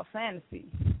well-thought-out fantasy.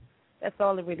 That's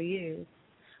all it really is.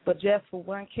 But just for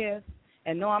one kiss,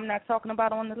 and no, I'm not talking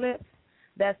about on the lips,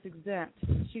 that's exempt.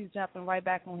 She's jumping right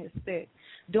back on his stick,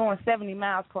 doing 70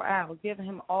 miles per hour, giving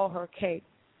him all her cake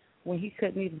when he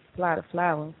couldn't even supply the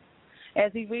flowers.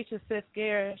 As he reaches fifth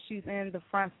gear, she's in the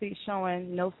front seat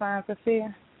showing no signs of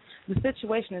fear. The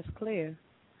situation is clear.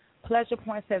 Pleasure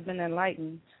points have been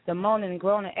enlightened. The moaning and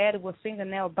groaning added with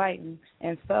fingernail biting.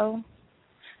 And so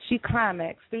she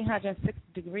climaxed 360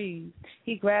 degrees.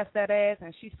 He grabs that ass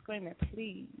and she's screaming,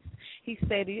 please. He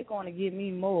said, you're going to give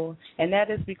me more. And at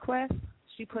his request,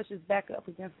 she pushes back up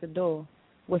against the door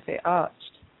with it arched.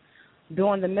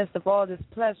 During the midst of all this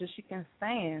pleasure she can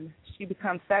stand, she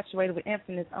becomes saturated with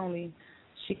emptiness only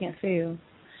she can feel.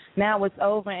 Now it's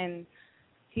over and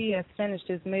he has finished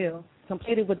his meal,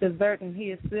 completed with dessert, and he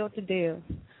is sealed to deal.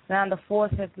 Now the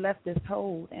force has left his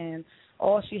hold, and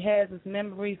all she has is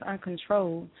memories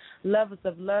uncontrolled, lovers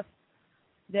of lust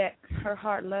that her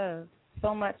heart loves,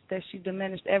 so much that she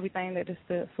diminished everything that it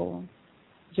stood for,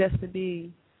 just to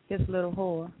be his little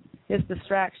whore, his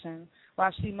distraction.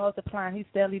 While she multiplying, he's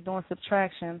steadily doing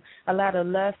subtraction. A lot of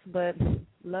lust, but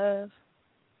love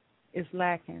is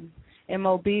lacking.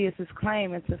 MOB is his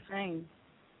claim into fame.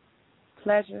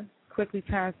 Pleasure quickly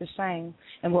turns to shame.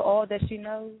 And with all that she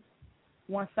knows,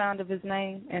 one sound of his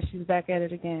name, and she's back at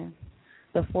it again.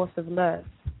 The force of lust,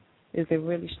 is it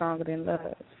really stronger than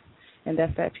love? And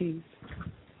that's that piece.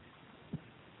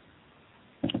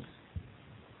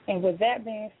 And with that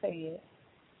being said,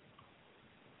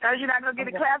 oh, you're not going to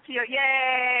get a clap to your,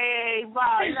 yay,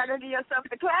 wow, you're not going to give yourself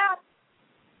the clap?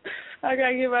 I got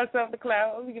to give myself the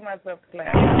clap. Let me give myself the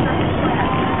clap.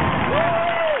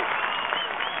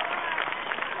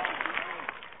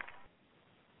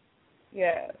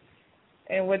 Yes.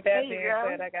 And with that being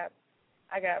said,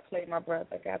 I got to play my brother.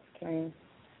 I got to clean.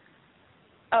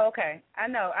 Oh, okay. I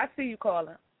know. I see you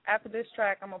calling. After this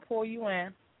track, I'm going to pull you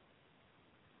in,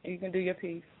 and you can do your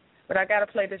piece. But I got to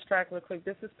play this track real quick.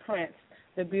 This is Prince,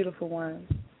 The Beautiful Ones.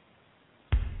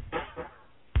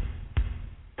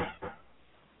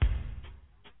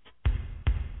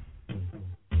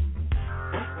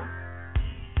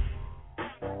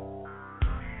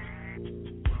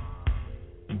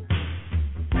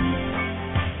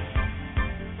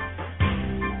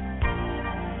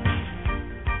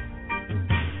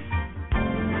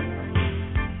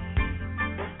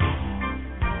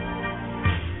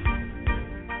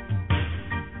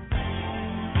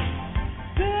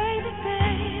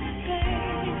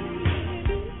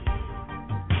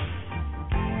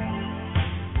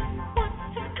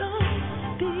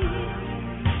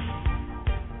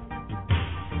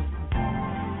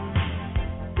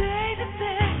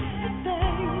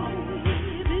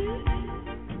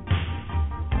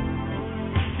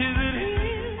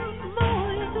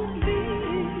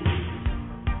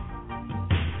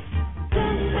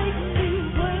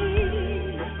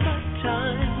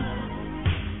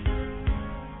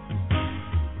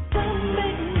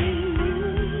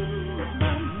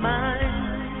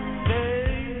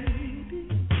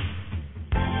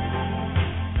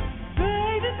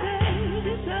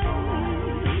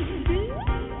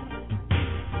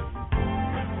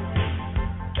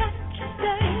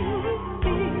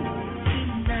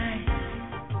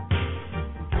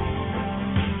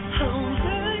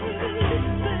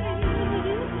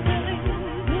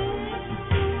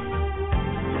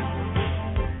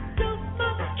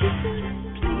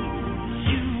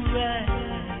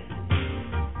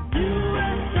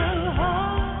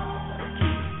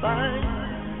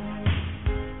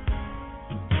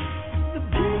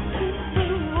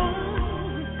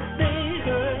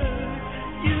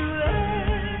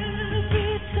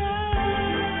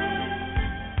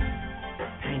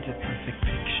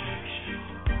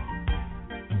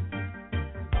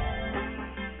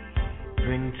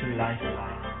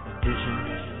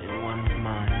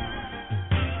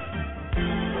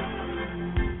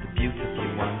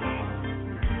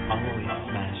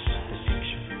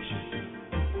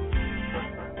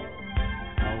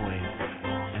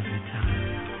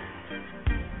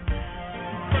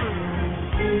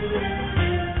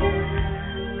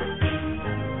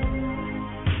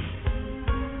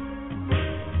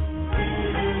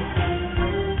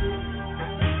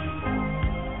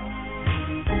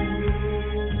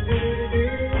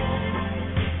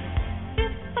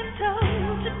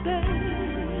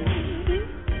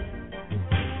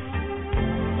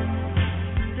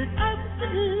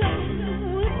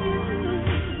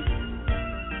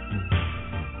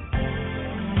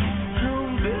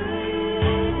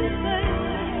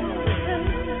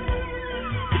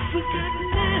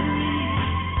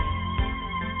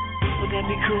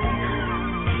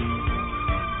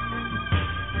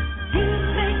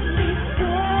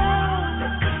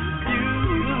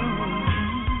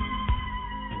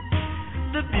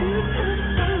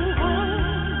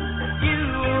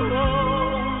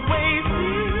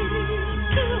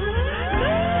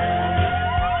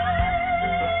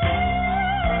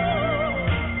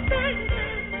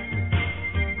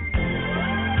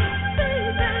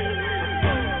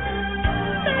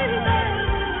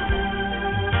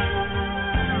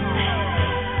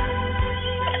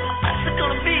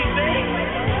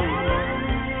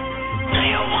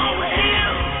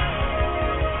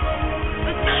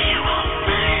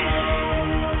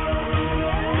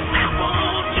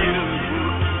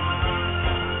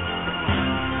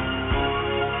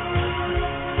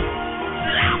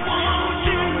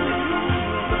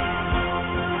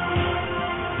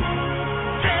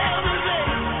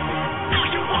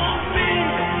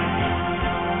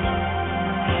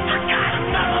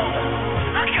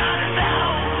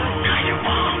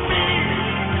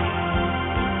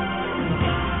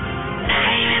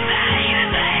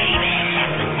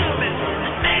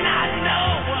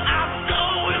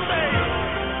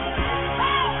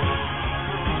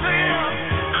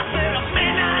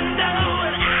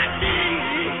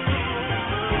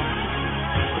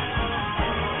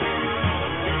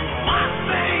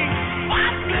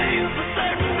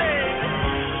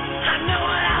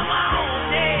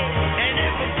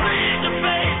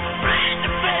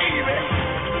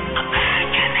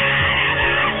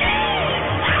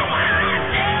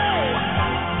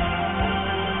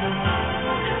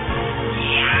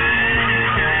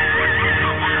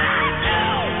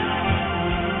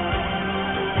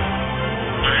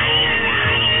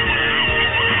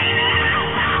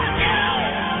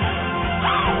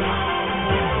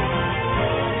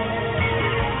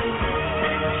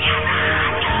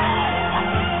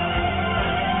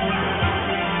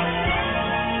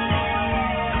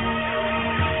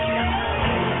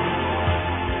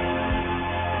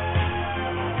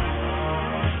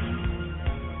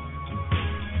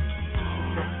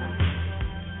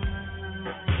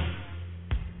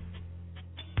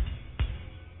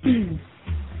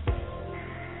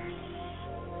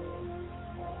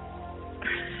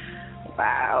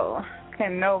 Wow.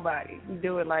 Can nobody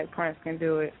do it like Prince can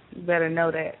do it. You better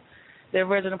know that. The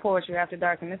original Poetry After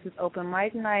Dark, and this is open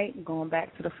mic night. Going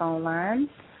back to the phone lines.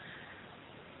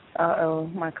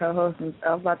 My co-host,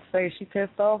 I was about to say, she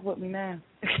pissed off with me now.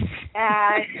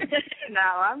 No,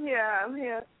 I'm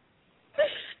here.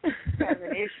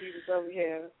 Having issues over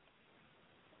here.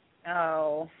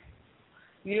 Oh,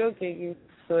 you'll get used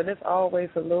to it. It's always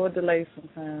a little delay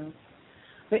sometimes.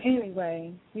 But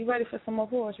anyway, you ready for some more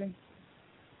poetry?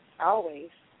 Always.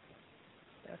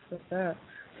 That's what's up.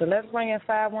 So let's bring in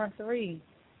 513.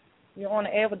 You're on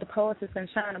the air with the Poetess in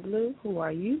China Blue. Who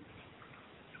are you?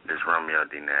 This Romeo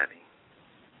D. Natty.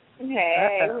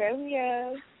 Hey,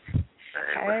 Romeo.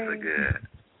 Hey, what's good?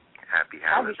 Happy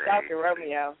holidays. I'll be stalking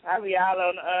Romeo. I'll be all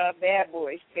on Bad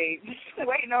Boys page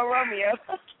waiting on Romeo.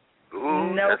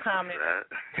 Ooh, no comment.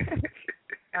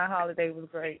 Our holiday was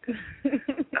great.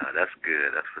 That's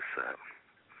good. That's what's up.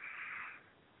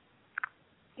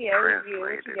 Yeah, Prince it was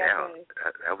laid good. it out.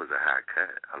 That was a high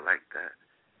cut. I like that.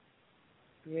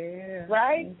 Yeah.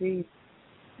 Right? Indeed.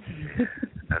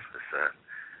 That's what's up.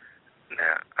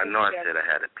 Now, I know I said I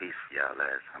had a piece for y'all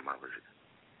last time I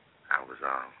was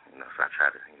on, so I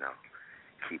try to,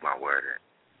 keep my word in.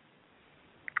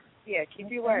 Yeah,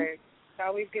 keep your word. It's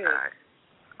always good. All right.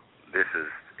 This is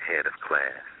Head of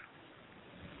Class.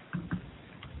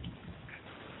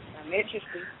 I'm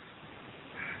interested.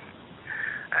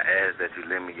 I ask that you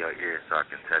lend me your ear so I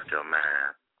can touch your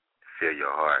mind, feel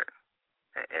your heart,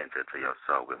 and enter to your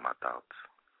soul with my thoughts.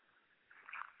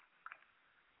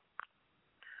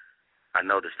 I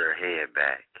noticed her head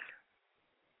back,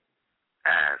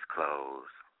 eyes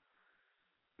closed,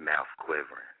 mouth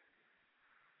quivering.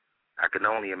 I could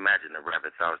only imagine the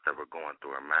rapid thoughts that were going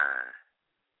through her mind.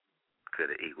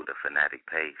 Could have equaled the fanatic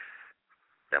pace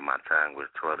that my tongue was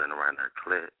twirling around her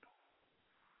clit.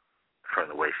 From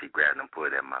the way she grabbed and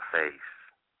put it in my face,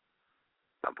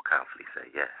 I would confidently say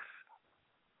yes.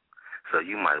 So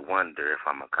you might wonder if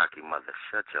I'm a cocky mother.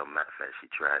 Shut your mouth as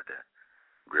she tried to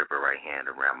grip her right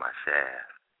hand around my shaft.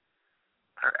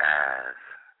 Her eyes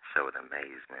showed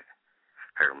amazement.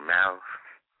 Her mouth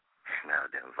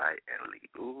smelled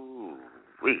invitingly.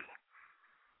 Ooh-wee.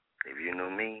 If you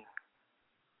knew me,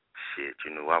 shit,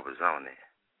 you knew I was on it.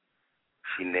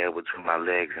 She nailed between my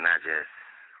legs and I just...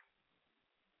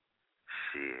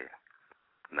 Shit,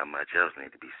 not much else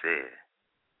need to be said.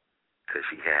 'Cause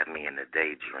she had me in a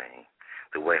daydream.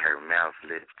 The way her mouth,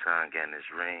 lips, tongue, and this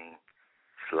ring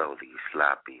slowly,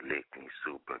 sloppy, licked me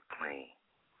super clean.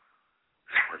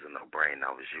 This wasn't no brain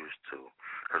I was used to.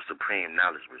 Her supreme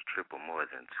knowledge was triple more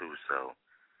than two, so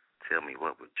tell me,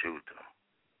 what would you do?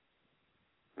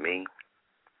 Me?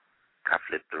 I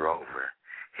flipped her over,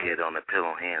 head on the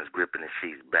pillow, hands gripping the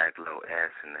sheets, back low,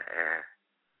 ass in the air.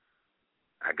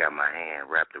 I got my hand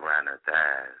wrapped around her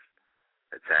thighs,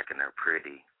 attacking her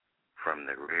pretty from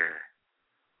the rear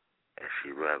as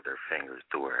she rubbed her fingers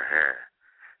through her hair,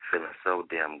 feeling so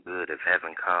damn good. If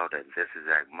heaven called at this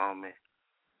exact moment,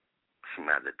 she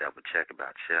might have to double check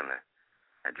about chilling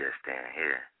and just stand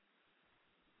here.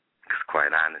 Because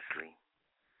quite honestly,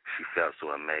 she felt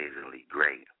so amazingly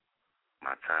great.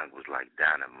 My tongue was like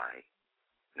dynamite,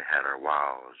 and it had her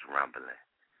walls rumbling,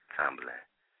 tumbling,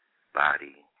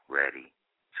 body ready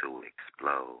to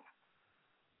explode.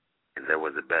 If there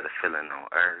was a better feeling on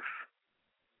earth,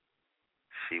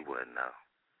 she wouldn't know.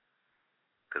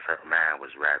 Because her mind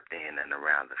was wrapped in and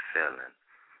around the feeling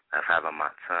of having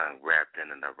my tongue wrapped in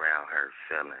and around her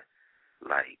feeling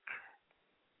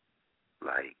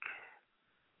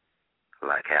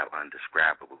like how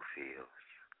undescribable feels.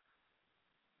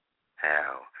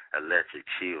 How electric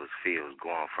chills feels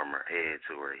going from her head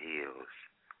to her heels.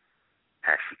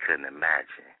 How she couldn't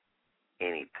imagine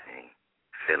anything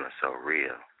feeling so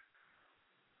real.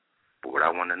 But what I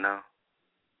want to know,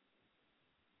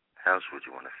 how else would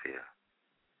you want to feel?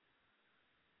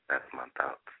 That's my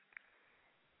thoughts.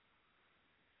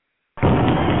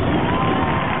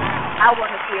 I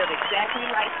want to feel exactly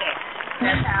like that.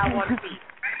 That's how I want to be.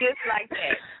 Just like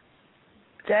that.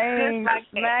 Dang, like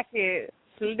smack it,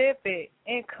 slip it,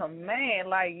 in command.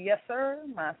 Like, yes, sir,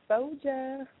 my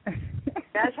soldier.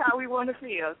 That's how we want to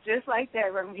feel. Just like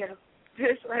that, Romeo.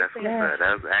 Just like that.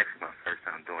 That was actually my first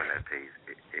time doing that piece.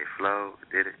 It flowed.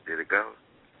 Did it go?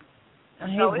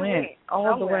 He went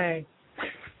all the way.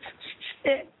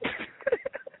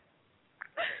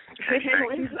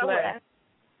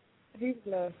 He's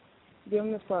blessed. Give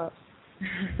him the props.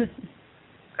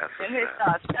 And his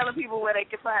thoughts. Tell the people where they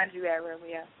can find you at,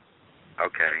 Romeo.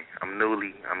 Okay. I'm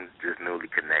just newly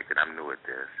connected. I'm new at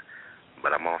this.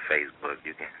 But I'm on Facebook.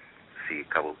 You can see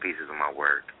a couple pieces of my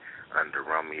work under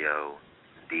Romeo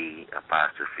D''Nati.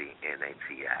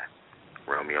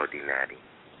 Romeo D Natty.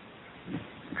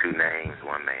 2 names,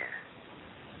 1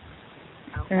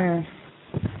 man.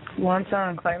 One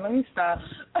tongue, Clay. Let me stop.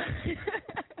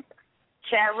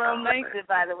 Chat room links it,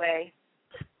 by the way.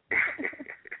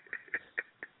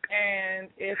 And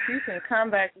if you can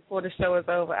come back before the show is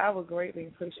over, I would greatly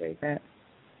appreciate that.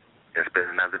 That's been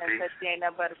another piece. Because she ain't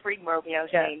nothing but a freak, Romeo.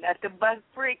 She ain't nothing but a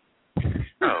freak.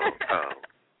 Oh.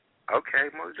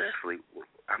 Okay, most definitely.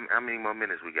 How many more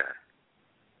minutes we got?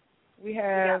 We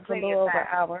have a little over an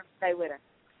hour. Stay with her.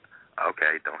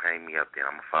 Okay, don't hang me up then.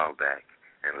 I'm going to fall back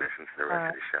and listen to the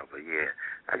rest of the show. But, yeah,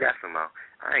 I got some more.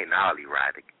 I ain't all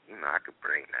erotic. You know, I could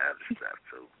bring the other stuff,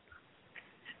 too.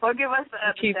 Well, give us the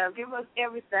other stuff. Give us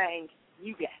everything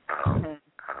you got.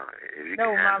 You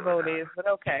know what my vote is, but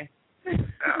okay. I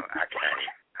can't.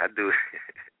 I do.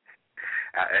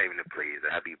 I aim to please.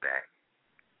 I'll be back.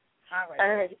 All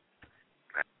right.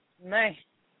 Man.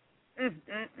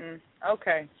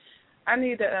 Okay. I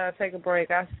need to take a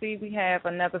break. I see we have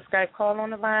another Skype call on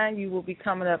the line. You will be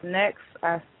coming up next.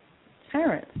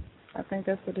 Terrence. I think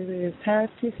that's what it is.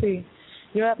 Terrence TC.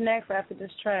 You're up next after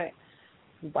this track.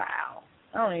 Wow.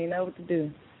 I don't even know what to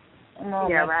do. I'm all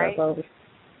messed up over.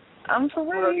 I'm for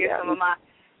real.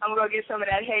 I'm gonna get some of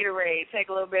that haterade. Take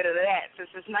a little bit of that since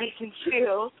it's nice and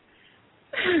chill.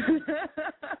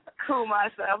 Cool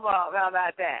myself off. How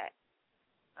about that?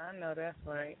 I know that's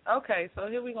right. Okay, so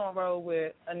here we gonna roll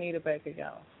with Anita Baker,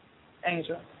 y'all.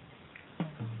 Angel.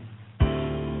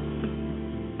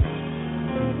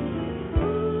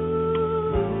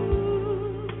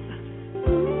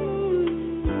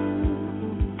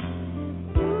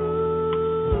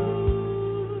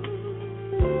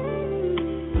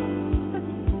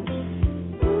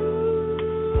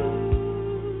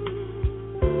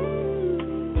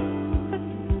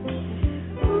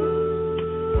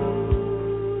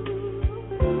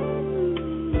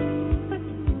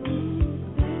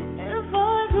 If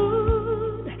I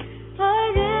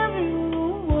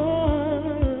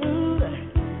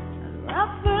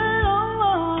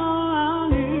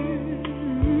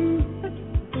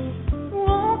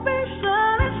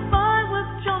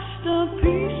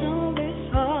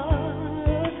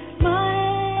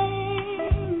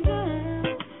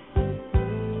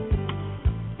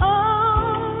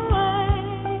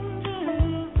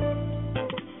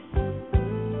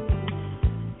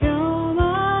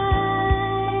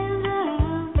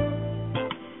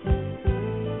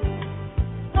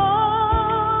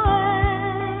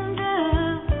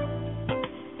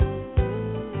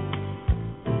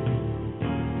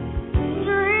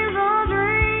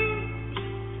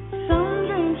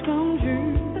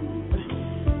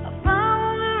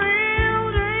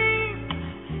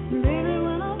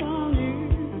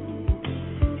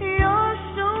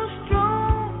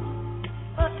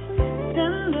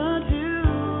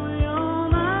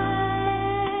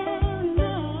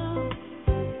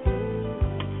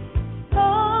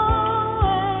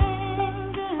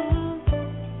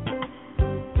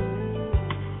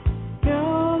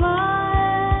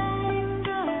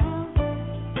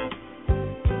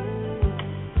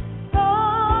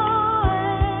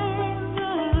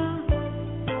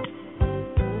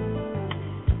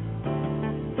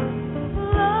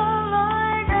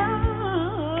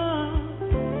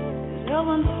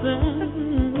heaven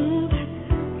sent.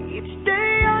 Each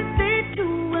day I need to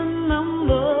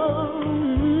remember.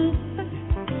 I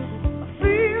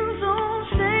feel so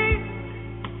safe,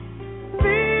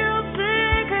 feel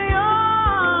secure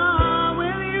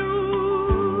with you.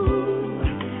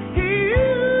 You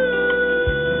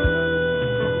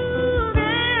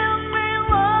give me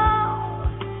love,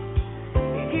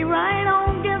 you keep right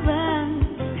on giving.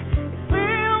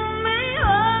 Fill me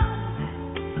up,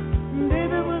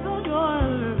 baby, with your joy.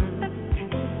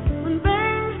 When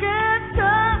things get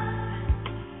tough,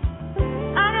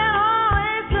 I can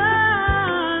always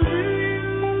turn to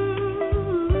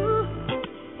you.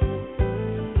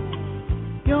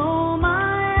 You're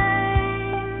my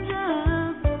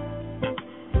angel,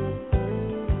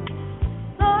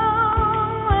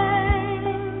 oh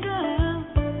angel.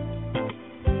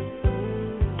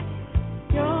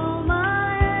 You're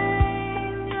my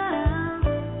angel.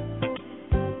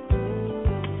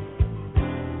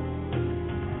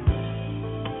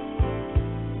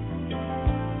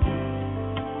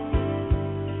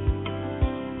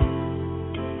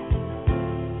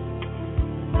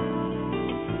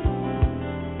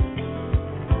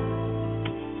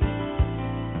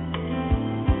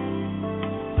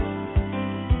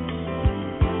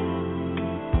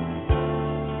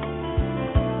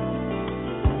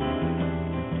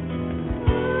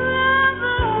 Love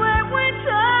the way we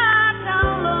touch, I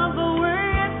love the way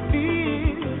it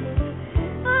feels.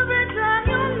 Every time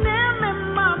you're near me,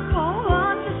 my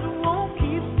heart just won't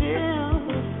keep still.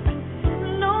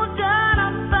 No doubt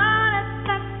about it,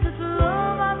 that this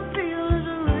love I feel is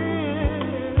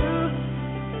real.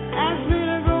 Ask me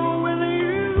to go with you,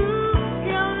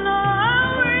 you know I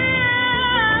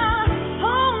will.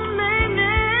 Hold me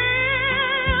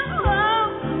near,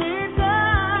 hold me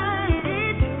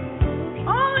tight.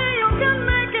 Only you can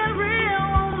make it real,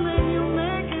 only you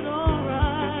make it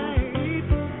alright.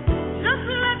 Just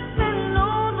let me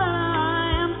know that I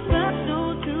am special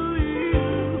to you,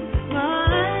 my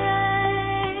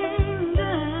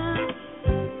angel.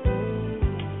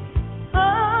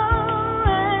 Oh,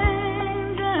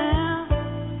 angel.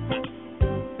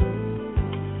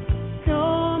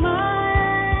 You're my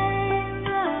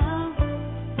angel.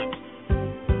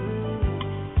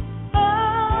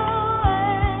 Oh,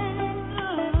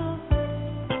 angel.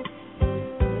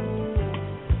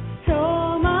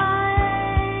 You're my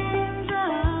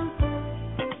angel.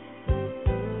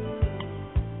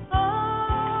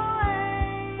 Oh,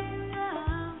 angel.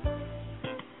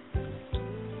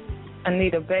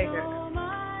 Anita Baker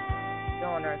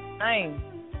doing her thing.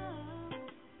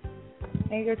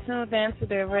 And you're tuned in to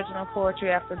the original Poetry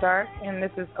After Dark, and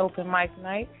this is Open Mic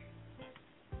Night.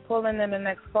 Pulling in the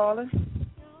next caller.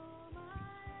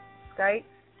 Skype.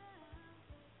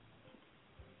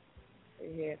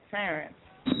 See here, Terrence.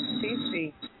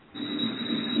 TC.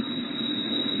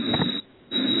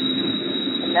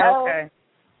 Hello? Okay.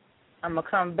 I'm going to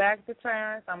come back to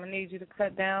Terrence. I'm going to need you to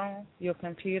cut down your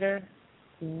computer.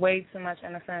 Way too much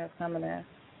interference coming in.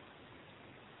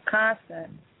 Constant.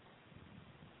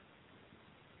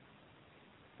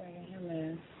 Bringing him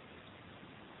in.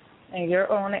 And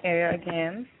you're on the air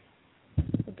again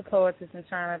with the Poetess in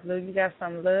China Blue. You got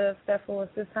some love stuff for us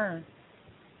this time.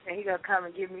 And he gonna come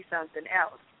and give me something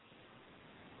else.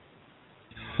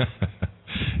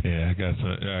 Yeah, I got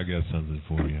something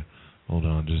for you. Hold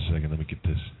on just a second. Let me get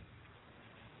this.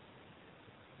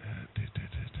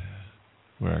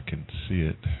 Where I can see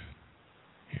it.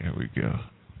 Here we go.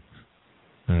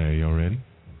 All right, y'all ready?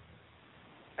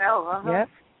 Oh, Yep.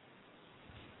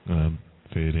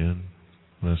 Fade in.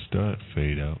 Let's start.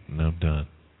 Fade out. And I'm done.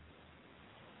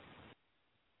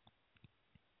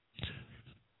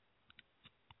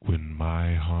 When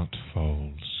my heart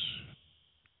falls,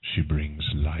 she brings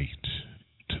light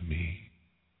to me.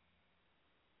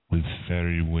 With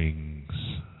fairy wings,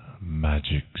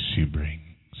 magic she brings.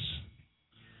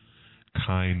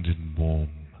 Kind and warm,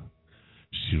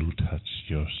 she'll touch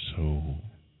your soul.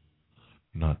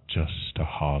 Not just a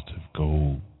heart of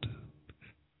gold.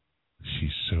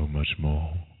 She's so much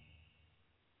more.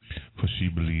 For she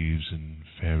believes in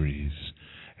fairies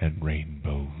and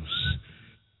rainbows,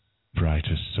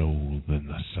 brighter soul than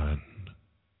the sun.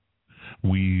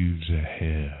 Weaves her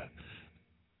hair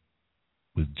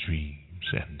with dreams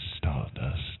and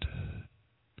stardust,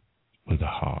 with a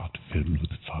heart filled with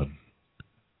fun.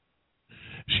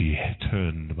 She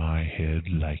turned my head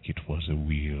like it was a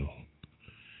wheel.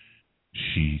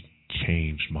 She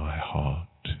changed my heart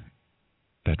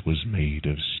that was made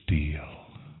of steel.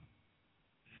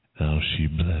 Now she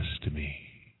blessed me,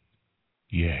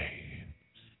 yea,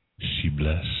 she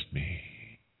blessed me,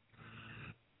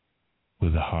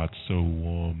 with a heart so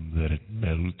warm that it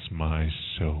melts melts my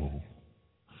soul,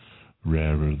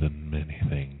 rarer than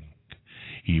anything,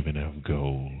 even of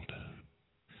gold.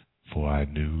 For I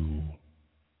knew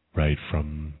right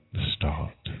from the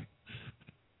start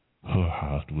her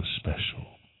heart was special.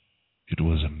 It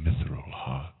was a mithril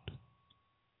heart.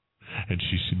 And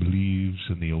she believes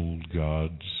in the old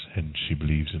gods, and she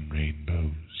believes in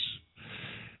rainbows,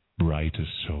 brighter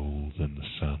soul than the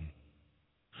sun.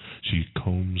 She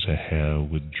combs her hair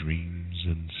with dreams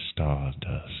and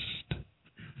stardust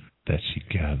that she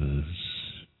gathers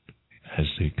as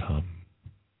they come.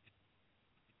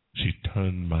 She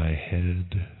turned my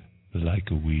head like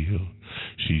a wheel.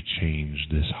 She changed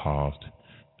this heart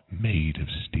made of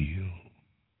steel.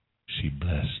 She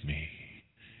blessed me.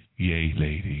 Yea,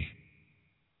 lady,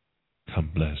 come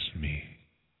bless me.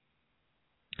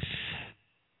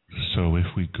 So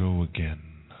if we go again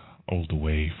all the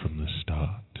way from the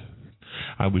start,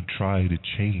 I would try to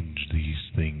change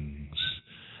these things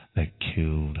that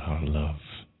killed our love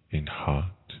in heart.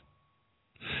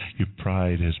 Your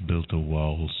pride has built a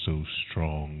wall so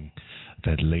strong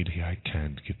that, lady, I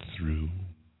can't get through.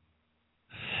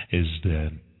 Is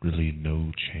there really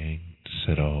no chance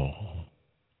at all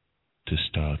to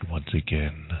start once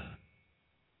again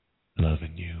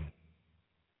loving you?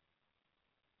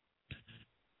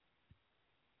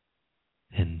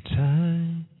 And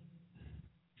time,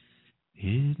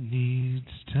 it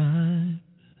needs time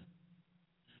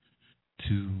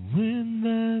to win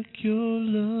back your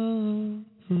love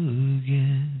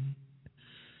again.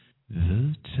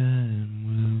 The time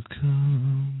will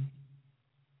come.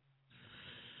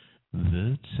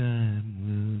 The time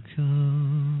will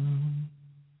come.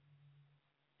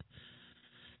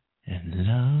 And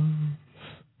love,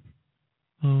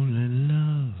 only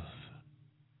love,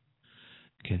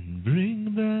 can bring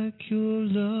back your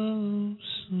love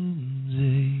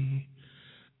someday.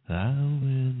 I'll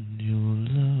win your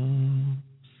love.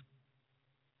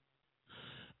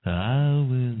 I'll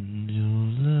win your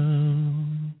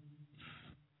love.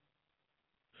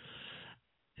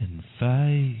 And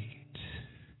fight,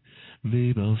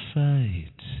 babe, I'll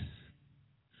fight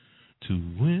to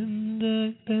win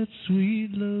back that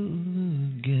sweet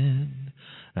love again.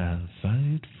 I'll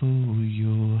fight for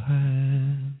your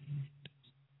hand.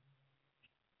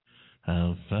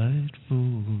 I'll fight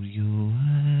for your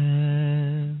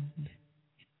hand.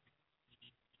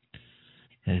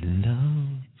 And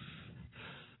love,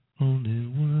 only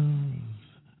love,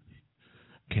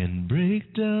 can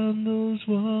break down those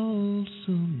walls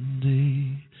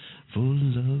someday. For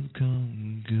love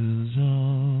conquers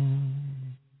all.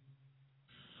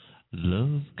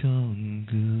 Love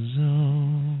conquers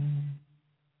all.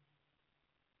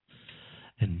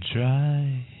 And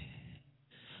try,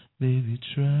 baby,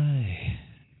 try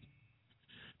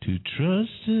to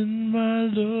trust in my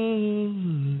love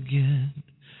again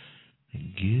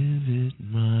and give it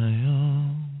my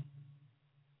all.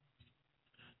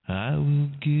 I will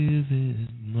give it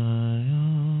my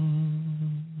all.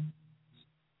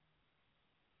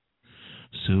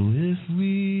 So if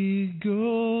we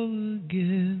go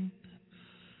again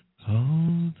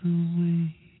all the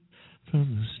way from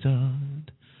the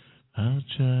start, I'll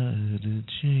try to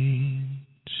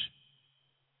change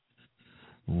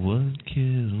what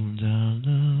killed our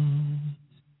love.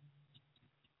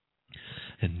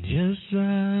 And yes,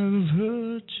 I've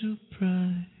hurt your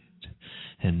pride,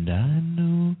 and I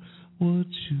know what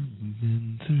you've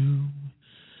been through.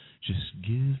 Just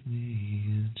give me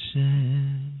a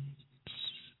chance,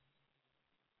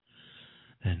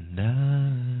 and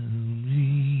I'll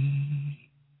be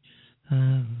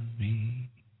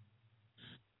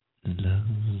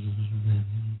loving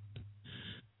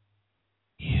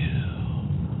you.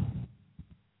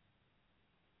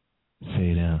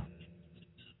 Fade out.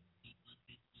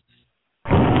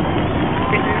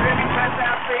 Did you really bust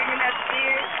out singing at the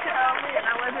end? Tell me, and I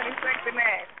wasn't expecting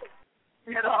that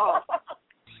at all.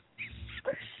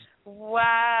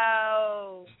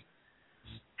 Wow.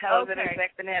 I wasn't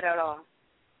expecting that at all.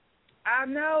 I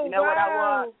know. You know what I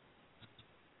want?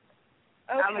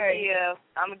 Okay.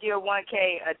 I'm gonna give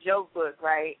 1K a joke book,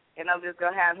 right? And I'm just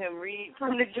gonna have him read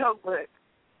from the joke book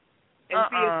and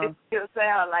see if it still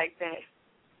sound like that.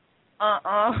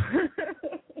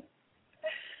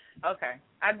 Okay.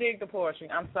 I dig the poetry.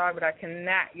 I'm sorry, but I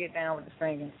cannot get down with the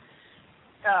singing.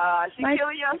 She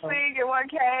killing your singing,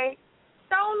 1K.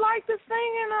 Don't like the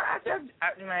singing.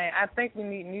 I think we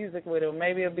need music with it.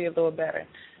 Maybe it'll be a little better,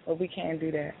 but we can't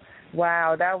do that.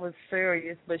 Wow, that was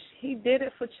serious. But he did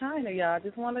it for China, y'all.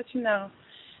 Just want to let you know.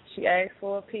 She asked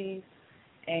for a piece,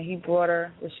 and he brought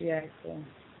her what she asked for.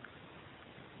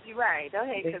 You're right. Don't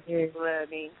hate because people love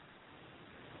me.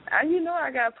 You know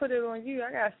I got to put it on you.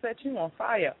 I got to set you on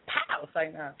fire. Pow!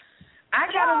 Right now. I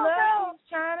got a love piece,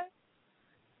 China.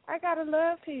 I got a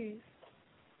love piece.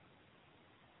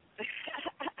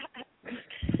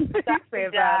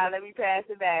 Let me pass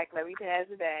it back.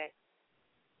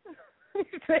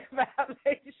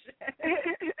 Violation.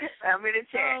 I'm in the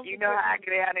chat. You know how I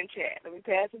get out in chat. Let me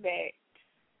pass it back.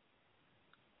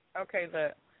 Okay,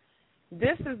 look.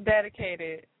 This is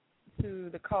dedicated to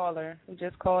the caller who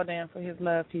just called in for his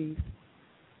love piece.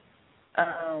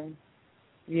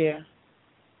 Yeah.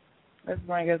 Let's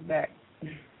bring us back.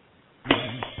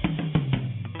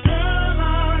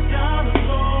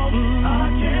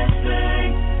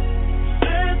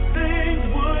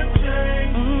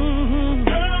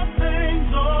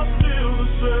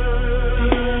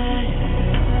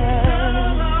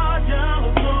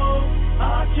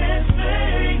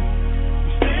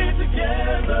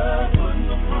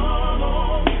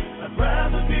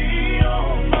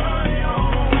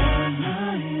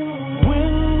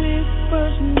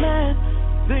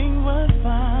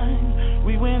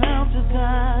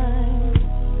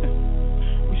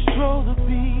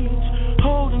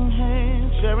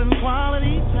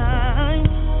 Quality time.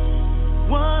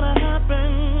 What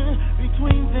happened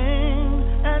between then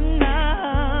and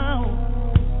now?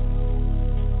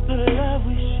 The love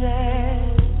we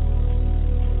shared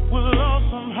was lost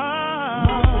somehow.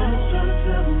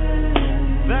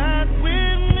 That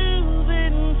we're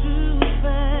moving too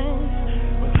fast.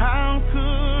 But how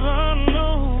could I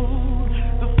know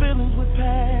the feelings would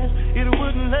pass? It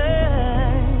wouldn't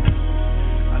last.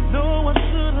 I know I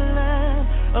should have left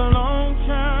a long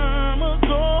time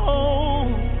ago,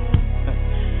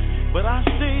 but I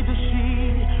stayed to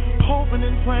see, hoping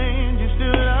and praying you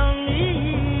still love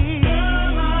me.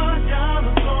 Girl, I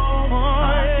gotta go.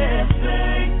 I can't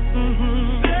stay.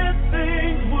 Said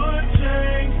things would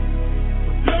change,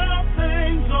 but girl,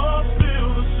 things are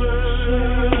still the same.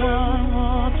 Say it one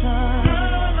more time.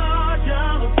 Girl, I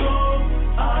gotta go.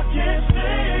 I can't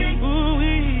stay. Ooh,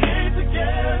 we ain't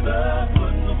together,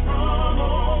 putting the front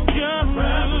on.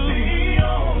 Rather be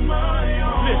on my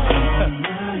own. Listen,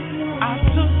 I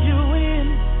took you in,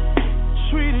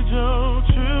 treated your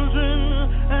children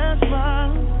as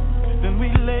mine. Then we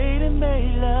laid and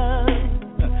made love,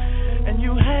 and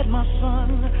you had my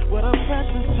son. What a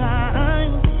precious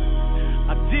time.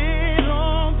 I did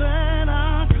all that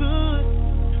I could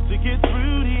to get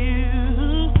through to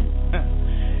you,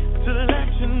 to let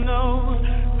you know,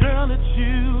 girl, it's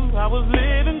you I was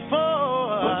living for.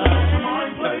 But now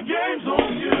somebody play games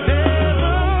on you.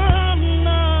 Never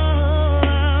know.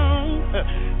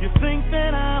 You think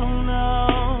that I don't know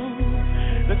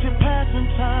that you're passing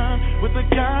time with the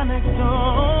guy next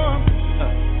door.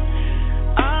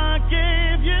 I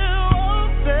gave you all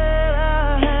that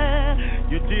I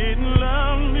had. You didn't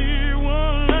love me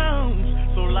one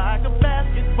ounce. So like a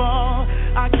basketball,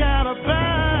 I gotta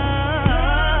bounce.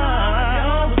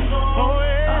 Oh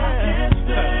yeah. I can't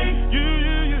stay. You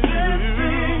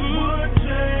things would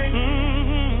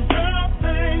change. Girl,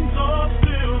 things are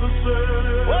still the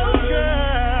same. Oh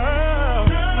girl,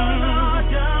 I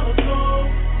gotta go.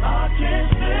 I can't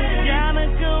stay. Gotta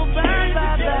go bye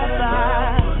bye bye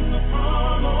bye. Putting the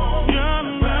front on.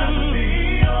 I'd rather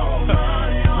be on my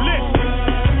own. Listen,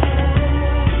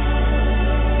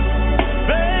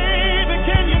 baby,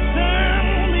 can you tell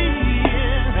me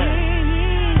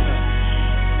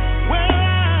where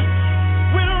I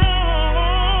went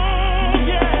wrong?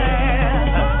 Yeah.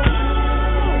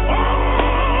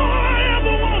 All I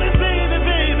ever wanted, baby,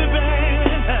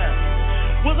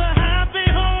 was a happy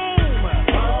home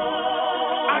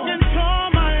I can call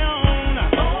my own.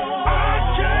 I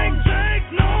can't take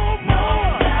no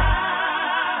more,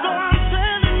 so I'm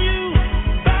telling you,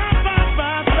 bye, bye,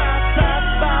 bye, bye, bye,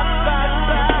 bye, bye,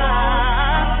 bye.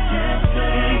 I can't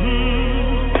stay.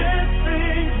 If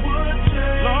things would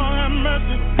change, Lord have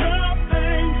mercy, girl,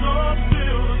 things are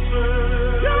still the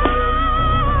same.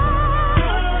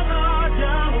 Girl, I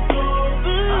gotta go.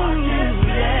 I can't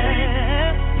stay.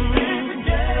 Stay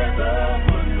together,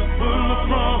 putting the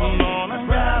front on. I'd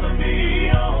rather be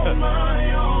on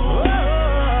my own.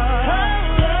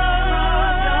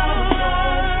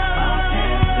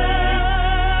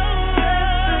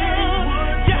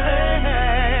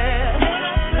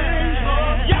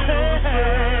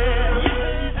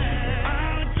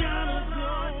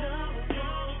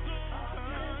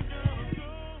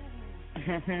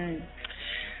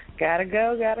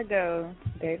 Gotta go.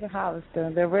 David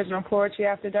Hollister, the original Poetry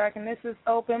After Dark, and this is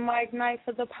open mic night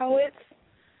for the poets.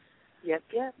 Yep.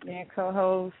 Me and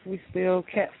co-host, we still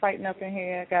kept fighting up in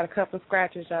here. Got a couple of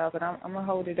scratches, y'all, but I'm gonna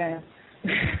hold it down.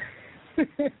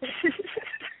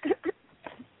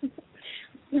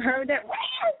 You heard that?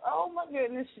 Oh, my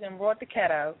goodness. She done brought the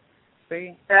cat out.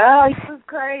 See? Oh, this is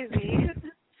crazy.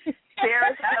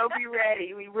 Sarah said, "Oh, be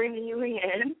ready. We bringing you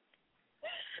in."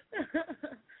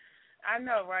 I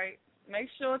know, right? Make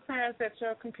sure, Terrence, that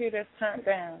your computer is turned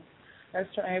down.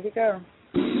 Let's try. Here we go.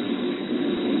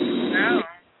 No,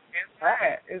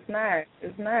 it's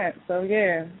not. So,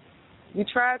 yeah. We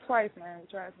tried twice, man. We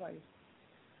tried twice.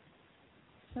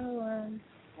 So,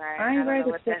 right. I ain't ready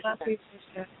to put my piece of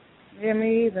shit. Yeah,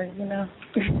 me either, you know.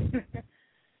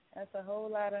 That's a whole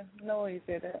lot of noise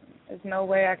there. There's no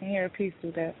way I can hear a piece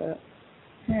through that, but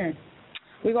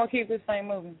we're going to keep this thing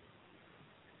moving.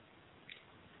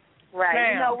 Right.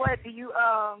 Now, you know what? Do you,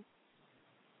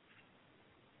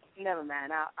 never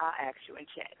mind. I'll ask you in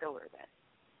chat. Don't worry about it.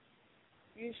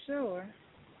 You sure?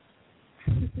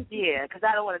 Yeah, because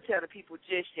I don't want to tell the people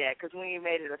just yet, because we ain't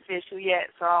made it official yet,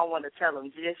 so I don't want to tell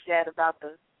them just yet about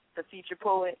the feature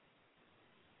poet.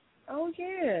 Oh,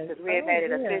 yeah. Because we ain't made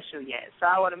it official yet. So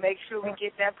I want to make sure we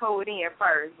get that poet in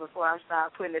first before I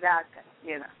start putting it out there,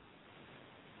 you know.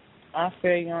 I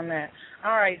feel you on that.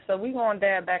 All right, so we're going to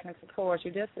dab back into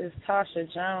poetry. This is Tasha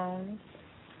Jones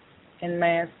and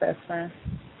Man's Best Friend.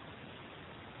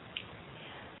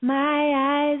 My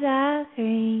eyes are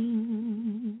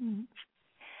green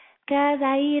 'cause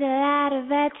I eat a lot of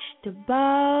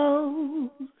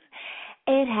vegetables.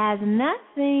 It has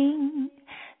nothing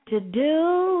to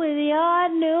do with your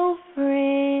new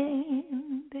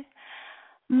friend.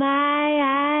 My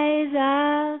eyes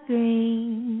are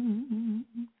green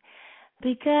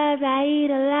because I eat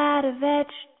a lot of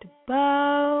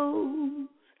vegetables.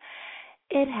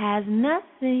 It has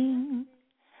nothing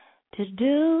to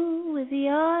do with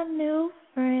your new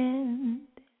friend.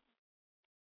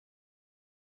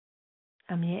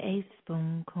 I'm your eighth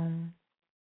spoon coon.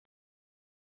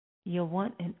 Your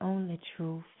one and only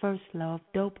true first love,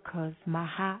 dope 'cause my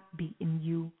heart beating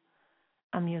you.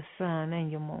 I'm your sun and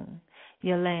your moon,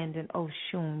 your land and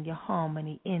ocean, your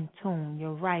harmony in tune,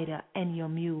 your writer and your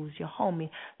muse, your homie,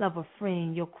 lover,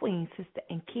 friend, your queen, sister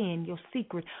and kin, your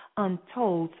secret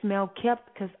untold, smell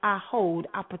kept 'cause I hold,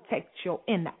 I protect your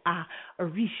inner eye,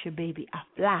 Orisha baby, I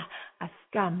fly, I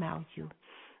sky mouth you.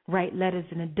 Write letters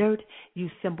in the dirt,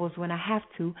 use symbols when I have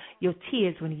to, your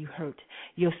tears when you hurt,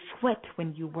 your sweat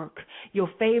when you work, your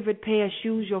favorite pair of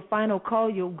shoes, your final call,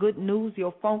 your good news,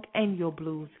 your funk and your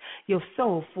blues, your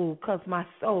soul food 'cause my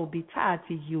soul be tied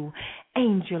to you,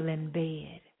 angel in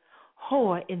bed,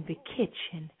 whore in the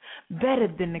kitchen, better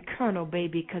than the Colonel,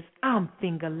 baby, 'cause I'm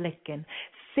finger licking,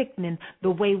 sickening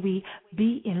the way we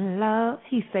be in love.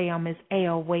 He say I'm his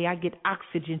airway, I get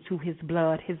oxygen to his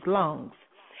blood, his lungs.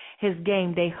 His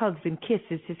game day hugs and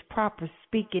kisses, his proper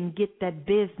speaking, get that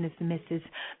business, missus.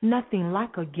 Nothing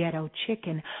like a ghetto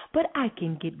chicken, but I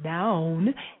can get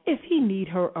down if he need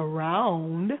her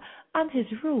around. I'm his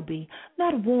ruby,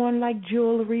 not worn like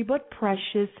jewelry, but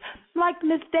precious, like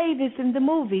Miss Davis in the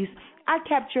movies. I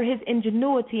capture his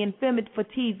ingenuity and film it for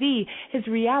TV, his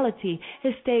reality,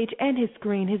 his stage and his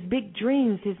screen, his big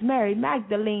dreams, his Mary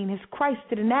Magdalene, his Christ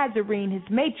to the Nazarene, his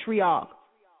matriarch.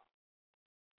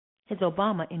 His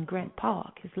Obama in Grant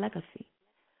Park, his legacy.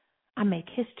 I make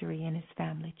history in his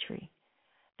family tree.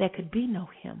 There could be no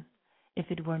him if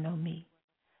it were no me.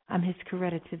 I'm his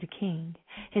Coretta to the king,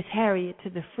 his Harriet to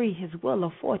the free, his Wheel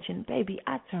of Fortune, baby,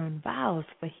 I turn vows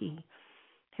for he.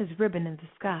 His ribbon in the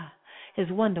sky, his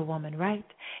Wonder Woman,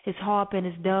 right? His harp and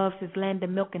his doves, his land of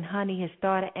milk and honey, his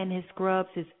starter and his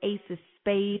scrubs, his ace, his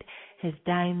spade, his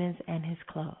diamonds and his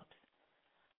clubs.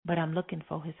 But I'm looking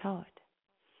for his heart.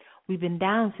 We've been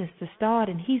down since the start,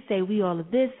 and he say we all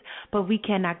of this, but we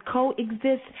cannot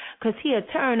coexist, 'cause he'll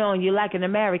turn on you like an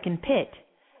American pit.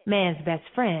 Man's best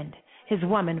friend, his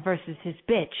woman versus his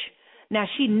bitch. Now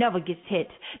she never gets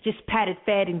hit, just patted,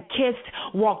 fed, and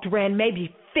kissed, walked, ran,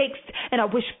 maybe fixed, and I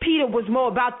wish Peter was more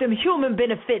about them human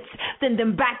benefits than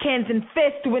them backhands and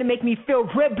fists would make me feel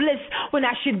ribless when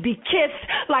I should be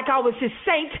kissed like I was his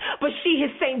saint, but she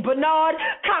his Saint Bernard,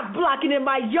 cock blocking in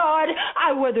my yard.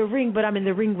 I wear the ring, but I'm in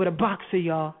the ring with a boxer,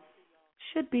 y'all.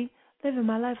 Should be living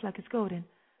my life like it's golden,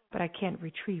 but I can't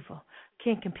retrieve her.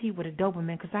 Can't compete with a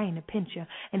Doberman 'cause I ain't a pincher,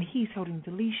 and he's holding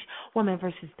the leash. Woman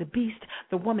versus the beast.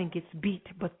 The woman gets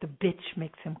beat, but the bitch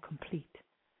makes him complete.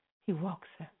 He walks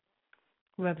her,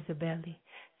 rubs her belly,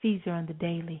 feeds her on the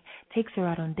daily, takes her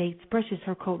out on dates, brushes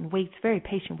her coat and waits, very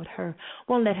patient with her,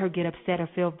 won't let her get upset or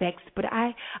feel vexed, but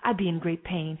I be in great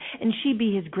pain, and she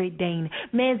be his great Dane,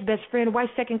 man's best friend,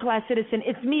 white second-class citizen,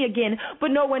 it's me again,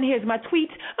 but no one hears my tweet,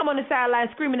 I'm on the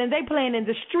sideline screaming and they playing in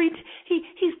the street,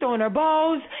 he's throwing her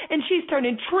balls, and she's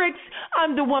turning tricks,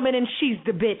 I'm the woman and she's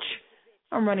the bitch.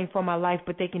 I'm running for my life,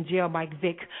 but they can jail Mike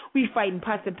Vick. We fighting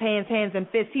pots and pans, hands and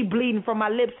fists. He bleeding from my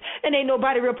lips, and ain't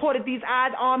nobody reported these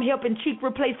eyes, arm, hip, and cheek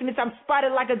replacements. I'm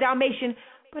spotted like a Dalmatian,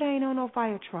 but I ain't on no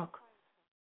fire truck.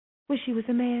 Wish he was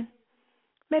a man.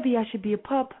 Maybe I should be a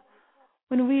pup.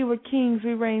 When we were kings,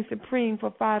 we reigned supreme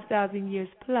for 5,000 years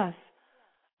plus.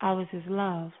 I was his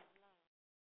love,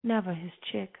 never his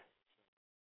chick.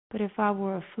 But if I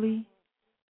were a flea,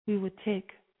 we would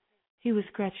tick. He would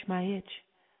scratch my itch.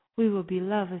 We would be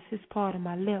lovers, his part of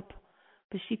my lip.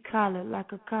 But she collared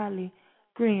like a collie,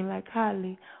 green like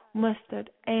holly, mustard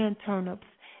and turnips.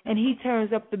 And he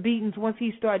turns up the beatings once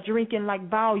he start drinking like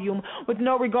volume, with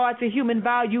no regard to human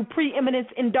value, preeminence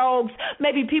in dogs.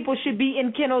 Maybe people should be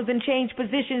in kennels and change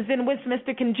positions. Then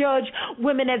Westminster can judge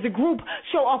women as a group,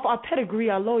 show off our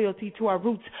pedigree, our loyalty to our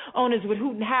roots. Owners would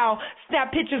hoot and howl,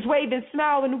 snap pictures, wave and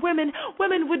smile. And women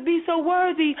would be so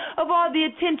worthy of all the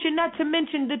attention, not to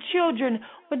mention the children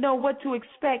would know what to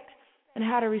expect and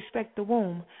how to respect the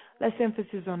womb. Less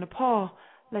emphasis on the paw,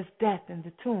 less death in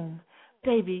the tomb.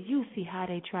 Baby, you see how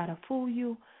they try to fool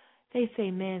you? They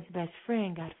say man's best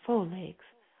friend got 4 legs,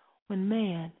 when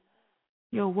man,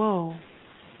 your woe,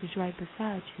 is right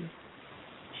beside you.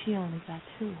 She only got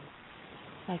 2,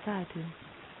 like I do.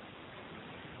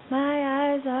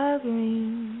 My eyes are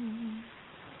green,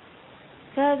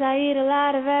 'cause I eat a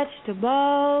lot of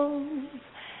vegetables.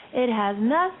 It has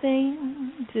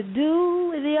nothing to do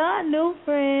with your new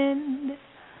friend.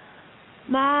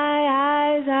 My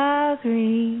eyes are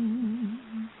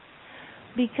green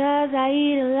because I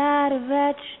eat a lot of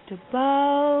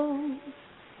vegetables.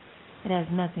 It has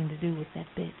nothing to do with that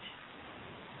bitch.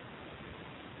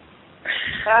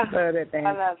 I love that thing.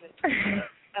 I love it.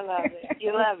 I love it.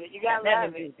 You love it. You gotta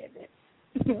love it.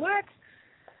 What?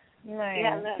 Man. You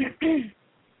gotta love it.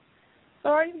 So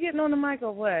are you getting on the mic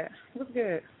or what? What's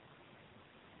good?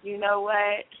 You know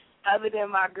what? Other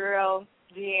than my girl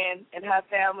Jen and her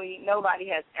family, nobody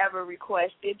has ever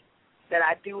requested that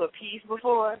I do a piece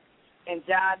before, and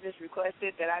John just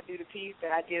requested that I do the piece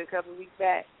that I did a couple of weeks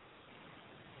back.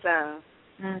 So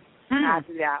I'll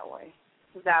do that one.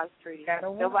 That was pretty.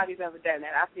 Nobody's ever done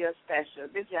that. I feel special.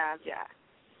 Good job, John.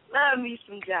 Love me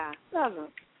some John. Love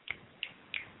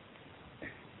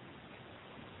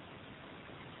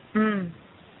him.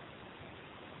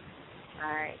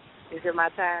 All right. Is it my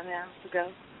time now to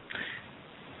go?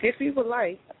 If you would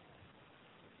like.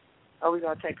 Or we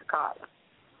going to take a caller?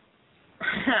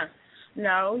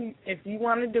 No, if you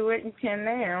want to do it, you can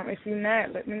now. If you're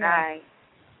not, let me know. All right.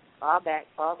 Fall back.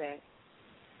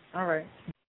 All right.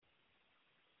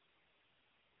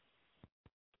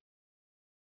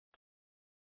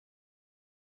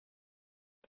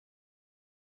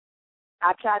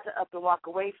 I tried to up and walk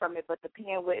away from it, but the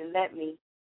pen wouldn't let me.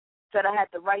 Said I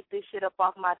had to write this shit up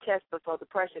off my chest before the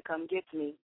pressure come gets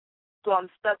me. So I'm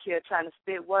stuck here trying to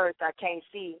spit words I can't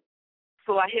see.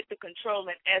 So I hit the Control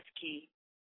and S key,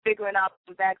 figuring out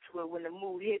back to it when the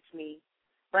mood hits me.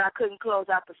 But I couldn't close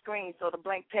out the screen, so the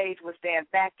blank page was staring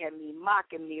back at me,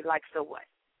 mocking me like, so what?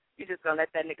 You just gonna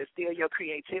let that nigga steal your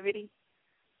creativity?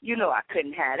 You know I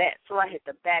couldn't have that, so I hit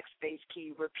the backspace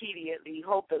key repeatedly,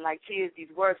 hoping like tears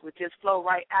these words would just flow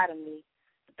right out of me.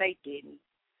 But they didn't.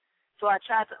 So I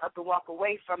tried to up and walk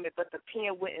away from it, but the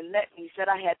pen wouldn't let me. Said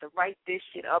I had to write this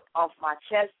shit up off my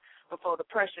chest before the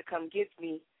pressure come gets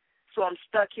me. So I'm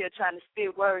stuck here trying to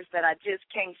spit words that I just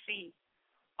can't see.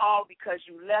 All because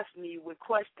you left me with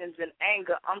questions and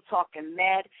anger. I'm talking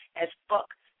mad as fuck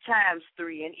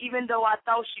 ×3. And even though I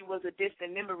thought she was a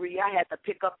distant memory, I had to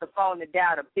pick up the phone and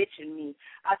dial the bitch in me.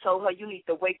 I told her, you need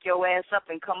to wake your ass up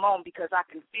and come on because I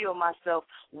can feel myself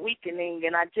weakening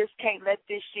and I just can't let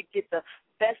this shit get the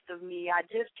best of me. I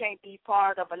just can't be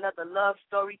part of another love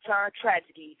story turned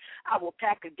tragedy. I will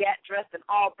pack a gat dressed in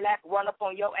all black, run up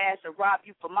on your ass and rob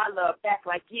you for my love back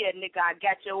like, yeah, nigga, I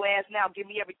got your ass now. Give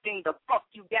me everything the fuck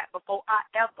you got before I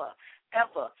ever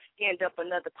end up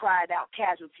another cried out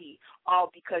casualty, all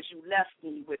because you left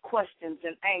me with questions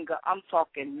and anger. I'm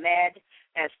talking mad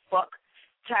as fuck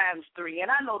 ×3.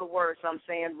 And I know the words I'm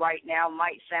saying right now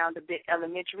might sound a bit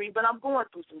elementary, but I'm going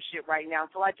through some shit right now,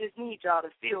 so I just need y'all to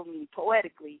feel me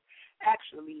poetically.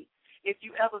 Actually, if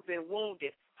you ever been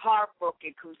wounded,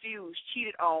 heartbroken, confused,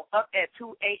 cheated on, up at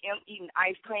 2 a.m. eating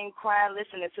ice cream, crying,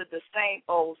 listening to the same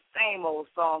old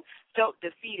song, felt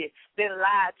defeated, been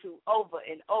lied to over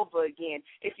and over again.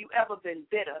 If you ever been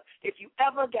bitter, if you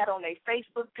ever got on a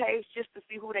Facebook page just to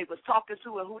see who they was talking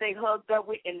to and who they hugged up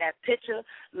with in that picture,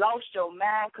 lost your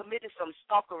mind, committed some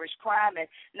stalkerish crime, and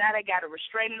now they got a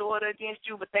restraining order against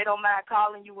you, but they don't mind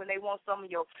calling you when they want some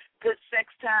of your good sex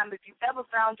time. If you ever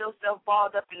found yourself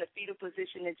balled up in the fetal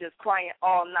position and just crying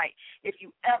all night. If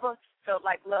you ever felt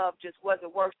like love just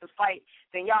wasn't worth the fight,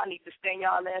 then y'all need to stand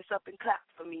y'all ass up and clap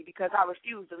for me, because I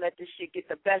refuse to let this shit get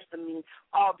the best of me,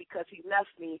 all because he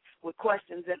left me with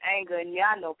questions and anger. And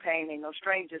yeah, I know pain ain't no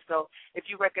stranger, so if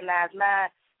you recognize mine,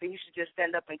 then you should just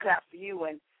stand up and clap for you.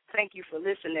 And thank you for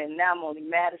listening. Now I'm only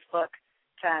mad as fuck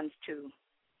times 2.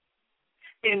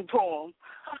 In poem.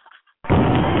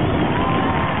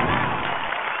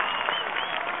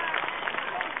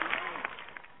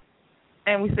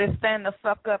 And we said stand the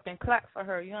fuck up and clap for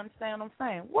her. You understand what I'm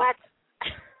saying? What?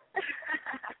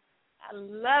 I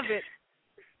love it.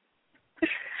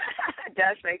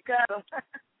 Just say cuddle.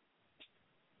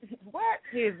 What?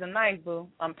 Here's the knife, boo.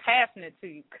 I'm passing it to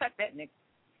you. Cut that nigga.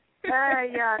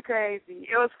 Hey, y'all crazy.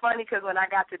 It was funny because when I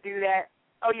got to do that,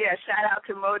 oh, yeah, shout out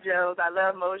to Mojos. I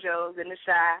love Mojos in the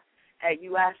Shy at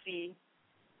UIC.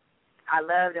 I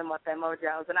love them up at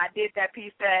Mojos. And I did that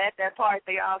piece there at that part.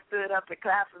 They all stood up and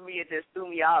clapped for me. It just threw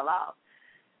me all off.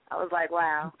 I was like,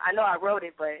 wow. I know I wrote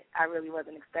it, but I really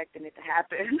wasn't expecting it to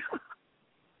happen.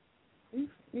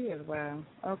 Yeah, wow.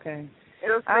 Okay. It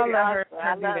was I'll pretty let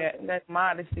awesome. her do that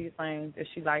modesty thing that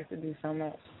she likes to do so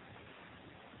much.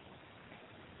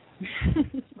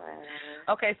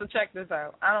 Okay, so check this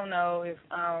out. I don't know if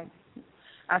I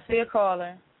see a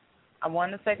caller. I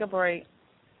want to take a break,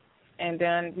 and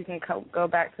then we can go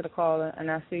back to the caller, and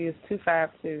I see it's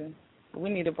 252. We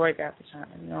need a break after China.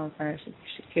 You know what I'm saying?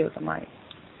 She killed the mic.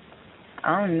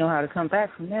 I don't even know how to come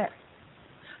back from that.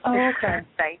 Oh, okay.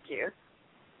 Thank you.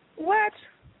 What?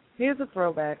 Here's a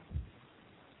throwback.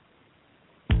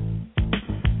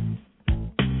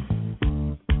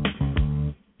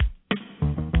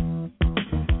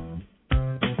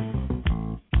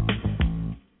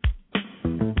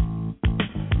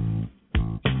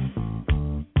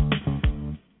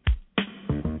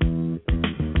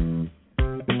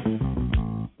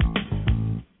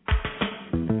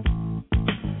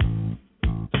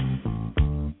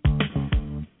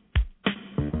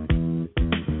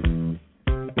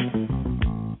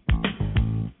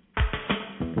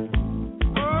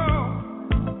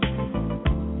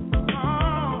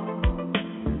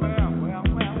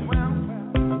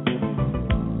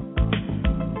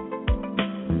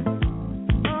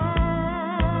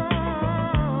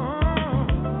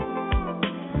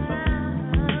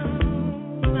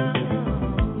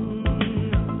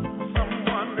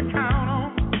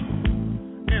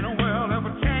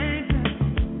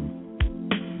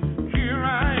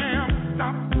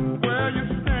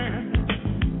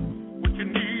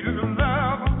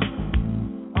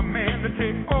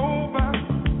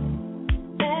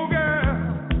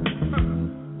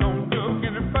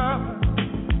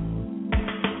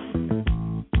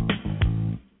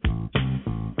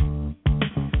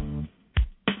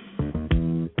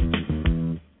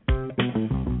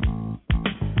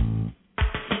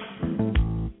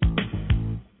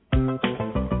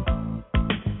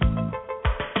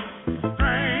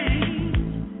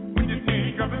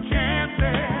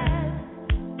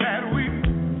 That we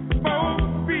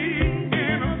both be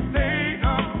in a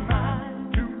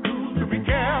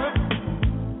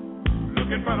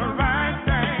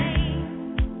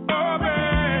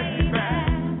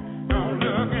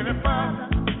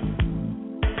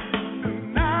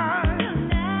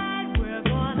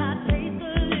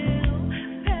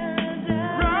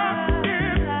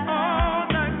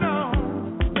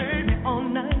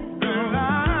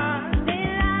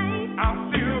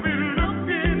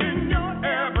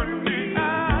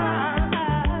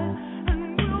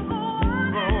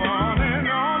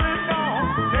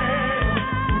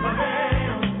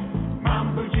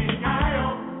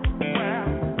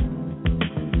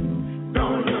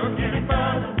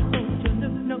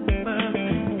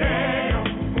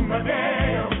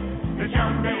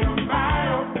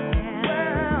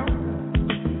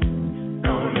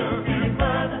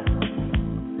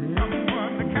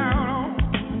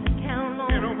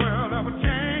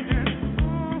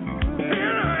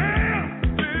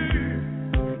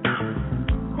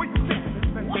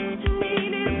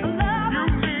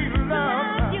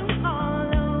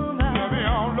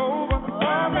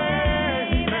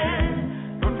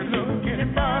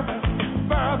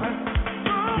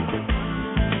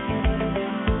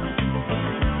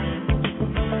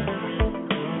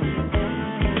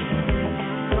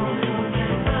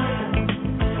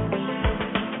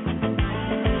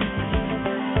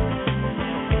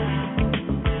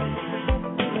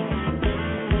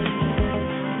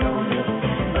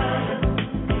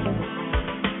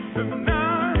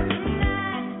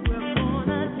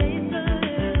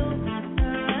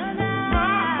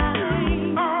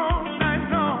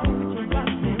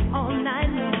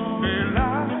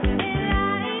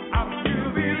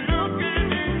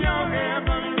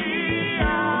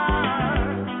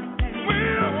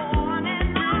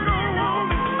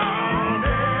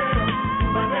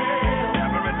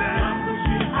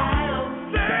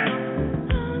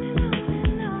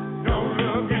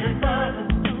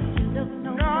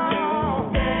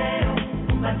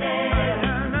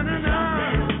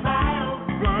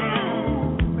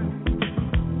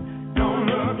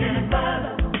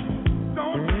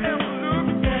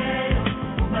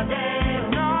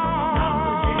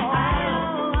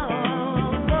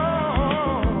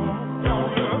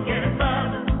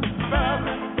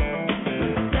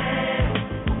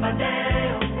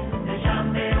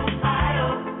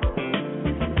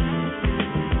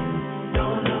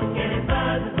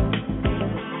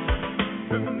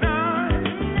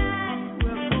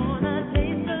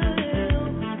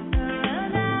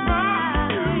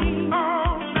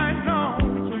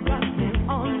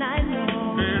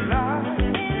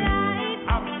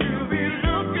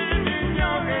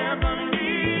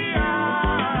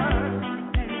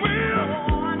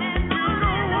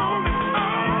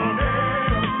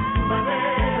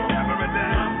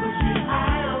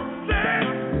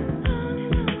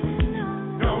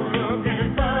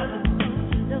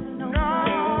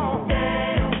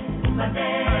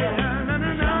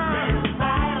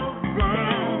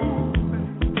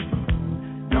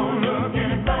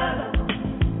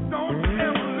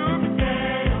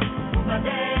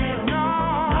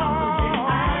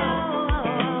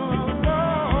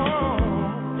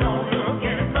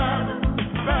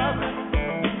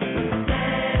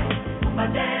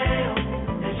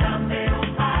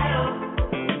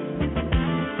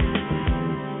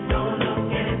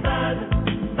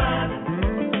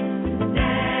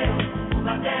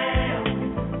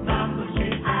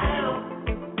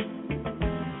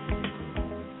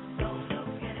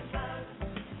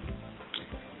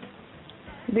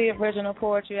The original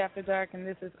Poetry After Dark, and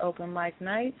this is Open Mic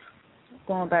Night.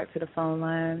 Going back to the phone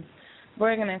lines.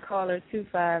 Bringing in caller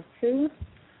 252.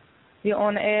 You're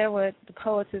on the air with the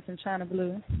poetess in China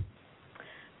Blue.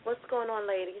 What's going on,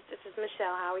 ladies? This is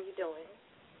Michelle. How are you doing?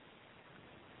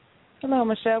 Hello,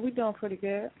 Michelle. We're doing pretty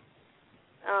good.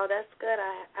 Oh, that's good.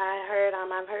 I've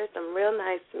heard some real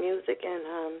nice music,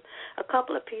 and a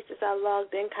couple of pieces I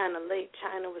logged in kind of late.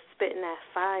 China was spitting that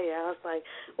fire. I was like,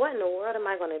 what in the world am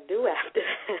I going to do after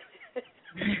that?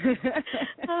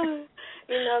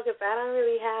 Because I don't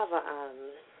really have a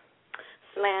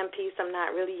slam piece. I'm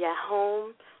not really at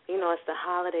home. It's the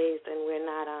holidays, and we're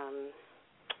not on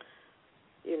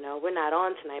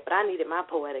tonight. But I needed my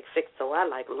poetic fix, so I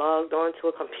logged onto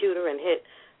a computer and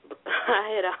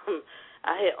I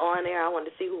hit on air. I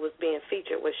wanted to see who was being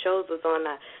featured, what shows was on.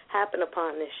 I happened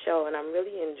upon this show, and I'm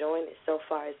really enjoying it so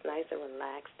far. It's nice and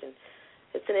relaxed, and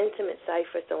it's an intimate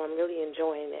cipher, so I'm really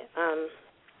enjoying it.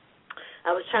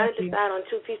 I was trying to decide on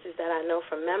two pieces that I know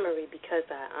from memory because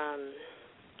I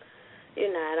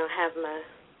don't have my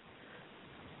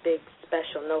big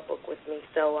special notebook with me.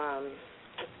 So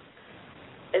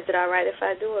is it all right if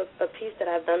I do a piece that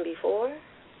I've done before?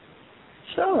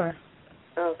 Sure.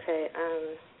 Okay.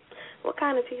 What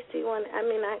kind of piece do you want? I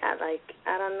mean, I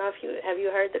don't know if have you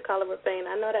heard The Color of Pain?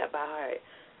 I know that by heart.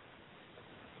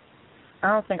 I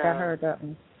don't think I heard that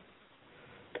one.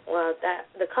 Well,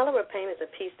 The Color of Pain is a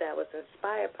piece that was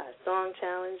inspired by a song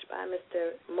challenge by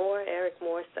Mr. Moore, Eric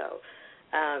Moore. So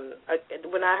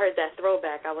when I heard that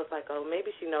throwback, I was like, oh, maybe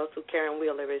she knows who Karen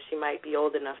Wheeler is. She might be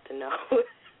old enough to know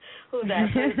who that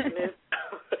person is.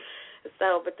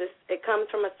 But it comes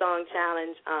from a song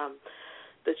challenge.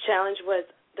 The challenge was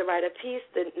to write a piece.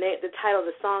 The title of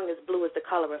the song is Blue is the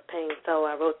Color of Pain. So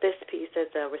I wrote this piece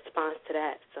as a response to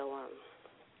that. So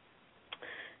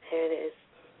here it is.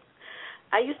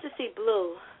 I used to see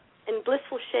blue in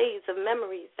blissful shades of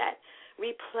memories that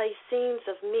replay scenes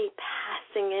of me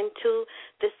passing into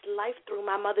this life through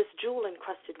my mother's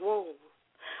jewel-encrusted womb,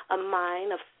 a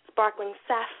mine of sparkling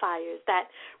sapphires that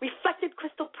reflected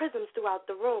crystal prisms throughout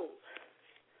the room.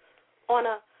 On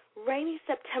a rainy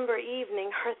September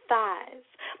evening, her thighs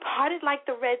parted like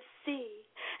the Red Sea,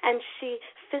 and she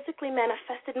physically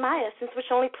manifested my essence,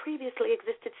 which only previously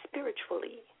existed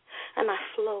spiritually, and I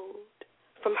flowed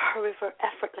from her river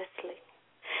effortlessly,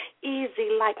 easy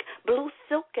like blue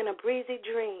silk in a breezy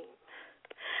dream.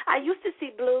 I used to see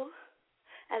blue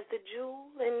as the jewel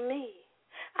in me.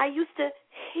 I used to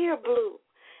hear blue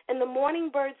in the morning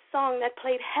bird's song that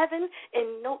played heaven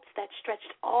in notes that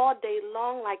stretched all day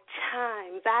long like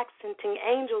chimes, accenting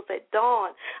angels at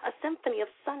dawn, a symphony of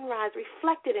sunrise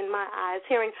reflected in my eyes,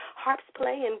 hearing harps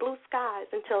play in blue skies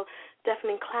until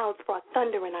deafening clouds brought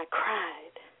thunder and I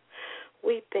cried,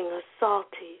 weeping a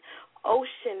salty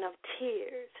ocean of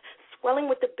tears, swelling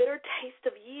with the bitter taste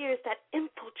of years that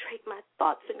infiltrate my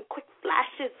thoughts in quick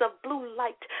flashes of blue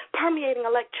light, permeating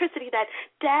electricity that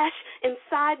dash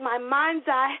inside my mind's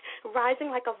eye,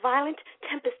 rising like a violent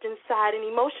tempest inside, an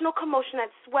emotional commotion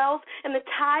that swells in the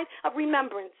tide of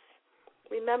remembrance,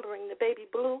 remembering the baby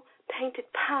blue painted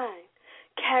pine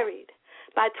carried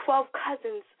by 12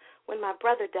 cousins when my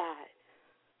brother died.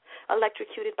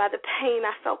 Electrocuted by the pain,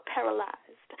 I felt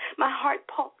paralyzed. My heart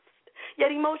pulsed,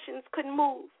 yet emotions couldn't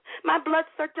move. My blood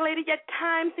circulated, yet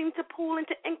time seemed to pool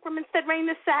into increments that rained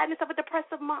the sadness of a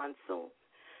depressive monsoon.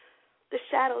 The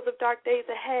shadows of dark days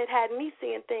ahead had me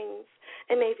seeing things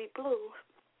in navy blue,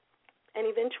 and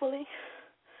eventually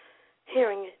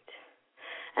hearing it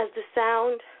as the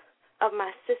sound of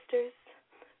my sister's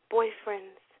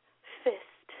boyfriend's fist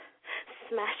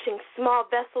smashing small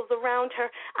vessels around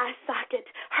her eye socket.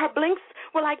 Her blinks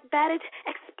were like battered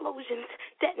explosions,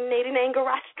 detonating anger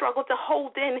I struggled to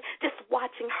hold in, just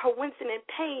watching her wincing in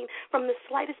pain from the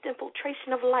slightest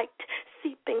infiltration of light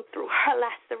seeping through her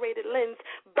lacerated lens,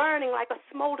 burning like a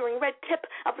smoldering red tip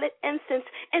of lit incense,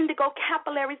 indigo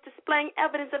capillaries displaying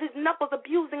evidence of his knuckles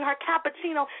abusing her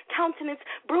cappuccino countenance,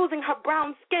 bruising her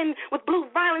brown skin with blue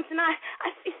violence, and I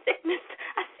see sickness.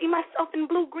 I see myself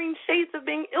in blue-green shades of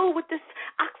being ill with this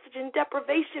oxygen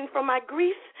deprivation from my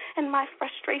grief and my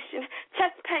frustration,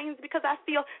 chest pains because I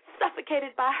feel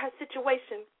suffocated by her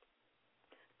situation,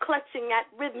 clutching at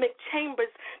rhythmic chambers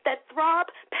that throb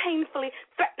painfully,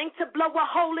 threatening to blow a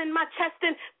hole in my chest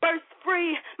and burst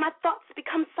free. My thoughts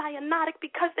become cyanotic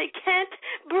because they can't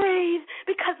breathe,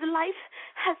 because life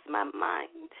has my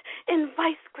mind in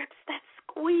vice grips that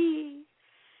squeeze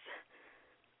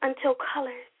until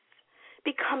colors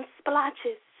become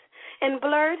splotches and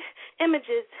blurred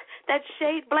images that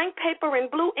shade blank paper and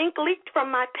blue ink leaked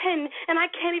from my pen, and I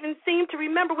can't even seem to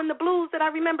remember when the blues that I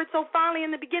remembered so fondly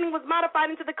in the beginning was modified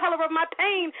into the color of my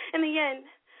pain in the end.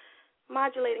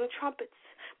 modulating trumpets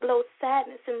blow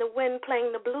sadness in the wind,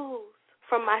 playing the blues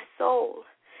from my soul,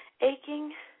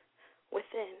 aching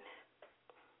within.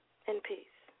 In peace.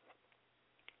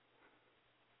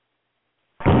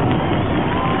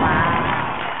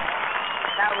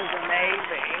 That was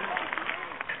amazing.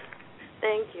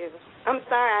 Thank you. I'm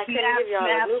sorry I couldn't give y'all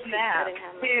a new piece. I didn't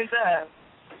have my... Hands up.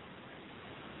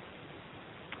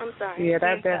 I'm sorry. Yeah,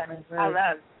 that definitely was. I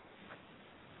love it.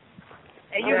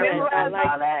 And you memorized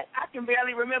all that? I can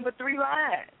barely remember 3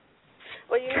 lines.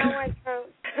 Well, you know what, girl?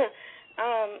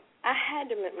 I had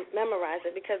to memorize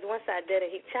it because once I did it,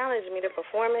 he challenged me to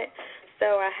perform it,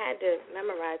 so I had to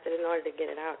memorize it in order to get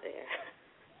it out there.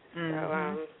 Mm-hmm.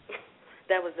 So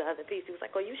that was the other piece. He was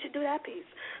like, "Oh, you should do that piece."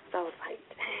 So I was like,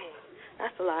 "Dang,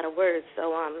 that's a lot of words." So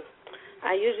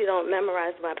I usually don't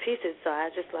memorize my pieces, so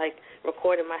I just like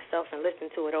recorded myself and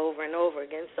listened to it over and over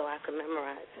again so I could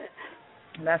memorize it.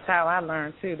 That's how I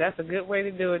learned too. That's a good way to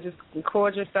do it. Just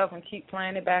record yourself and keep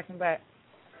playing it back and back.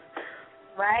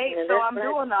 Right? And so I'm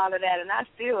doing all of that, and I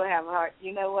still have a heart.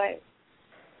 You know what?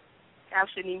 I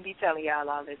shouldn't even be telling y'all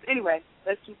all this. Anyway,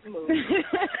 let's keep moving.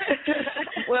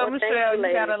 well, Michelle, thank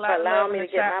you, you got a lot for allowing of me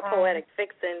to get my poetic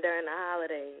fix in during the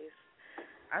holidays.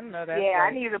 I know that. Yeah,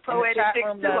 I need a poetic fix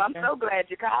too. I'm so glad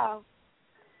you called.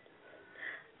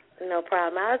 No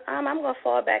problem. I'm going to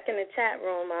fall back in the chat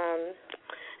room and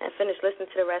finish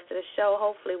listening to the rest of the show.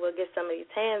 Hopefully we'll get some of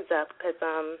these hands up because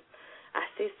I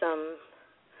see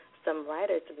some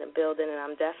writers in the building, and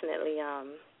I'm definitely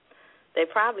they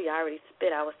probably already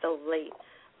spit. I was so late,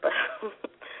 but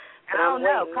I don't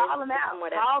know. Call them out.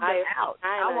 Call them out.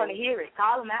 I want to hear it.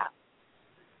 Call them out.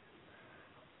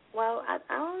 Well, I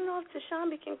don't know if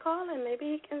Tashambi can call in. Maybe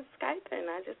he can Skype in.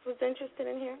 I just was interested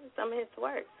in hearing some of his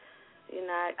work. You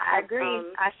know, I agree.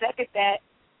 I second that.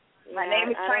 My name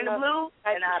is China Blue,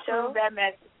 and I approve that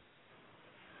message.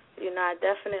 You know, I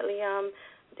definitely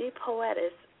the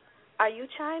poetess. Are you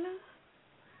China?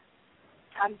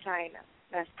 I'm China.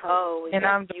 That's poet. Oh, and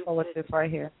I'm the poetess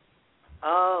right here.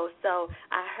 Oh, so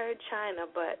I heard China,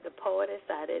 but the poetess,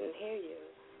 I didn't hear you.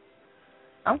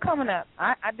 I'm coming up.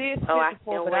 I did spit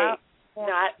before, but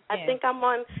I think I'm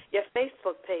on your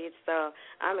Facebook page, so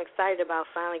I'm excited about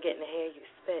finally getting to hear you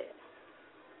spit.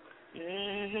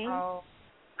 Mm-hmm. Oh,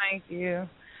 thank you.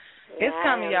 It's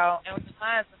coming, y'all, and the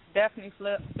lines are definitely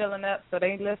filling up, so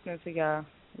they listening to y'all.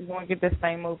 We want to get this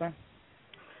thing moving.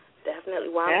 Definitely.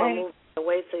 Well, I'm gonna move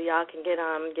away so y'all can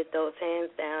get those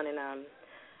hands down and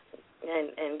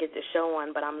get the show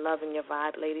on. But I'm loving your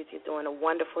vibe, ladies. You're doing a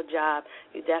wonderful job.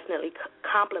 You definitely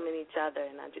complement each other,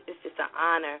 and it's just an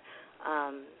honor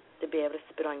to be able to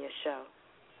spit on your show.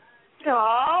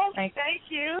 Oh, thank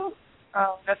you.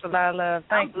 Oh, that's a lot of love.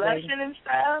 Thank you. I'm blushing and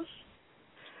stuff.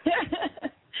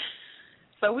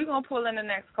 So we're gonna pull in the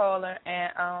next caller,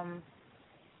 and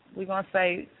we're gonna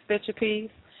say spit your piece.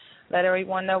 Let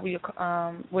everyone know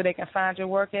where they can find your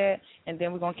work at, and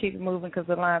then we're gonna keep it moving because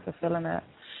the lines are filling up.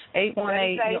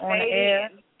 818, you're on the air.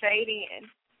 Fade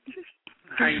in.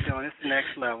 How you doing? It's the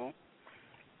next level.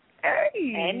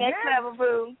 Hey, next level,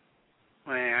 boo.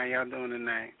 Man, how y'all doing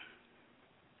tonight?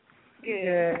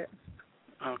 Good.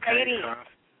 Okay, so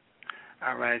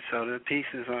all right. So the piece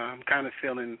is I'm kind of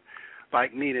feeling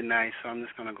like me tonight, so I'm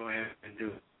just gonna go ahead and do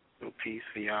a little piece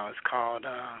for y'all. It's called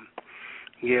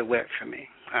 "Get Wet for Me."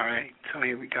 All right. So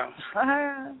here we go.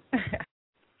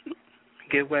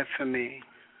 Get wet for me.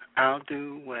 I'll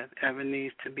do whatever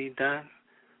needs to be done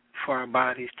for our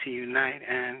bodies to unite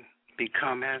and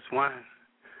become as one.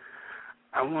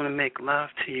 I want to make love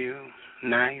to you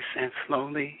nice and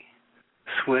slowly,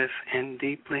 swift and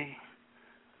deeply.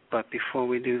 But before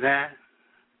we do that,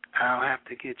 I'll have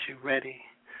to get you ready.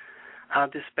 I'll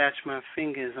dispatch my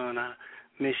fingers on a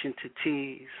mission to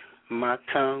tease. My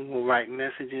tongue will write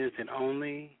messages that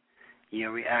only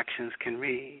your reactions can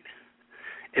read.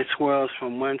 It swirls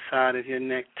from one side of your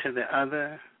neck to the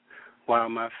other, while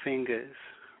my fingers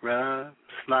rub,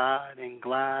 slide, and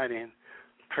glide in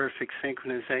perfect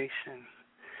synchronization,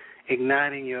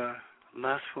 igniting your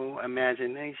lustful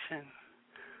imagination,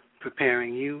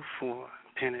 preparing you for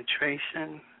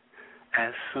penetration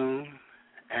as soon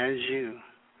as you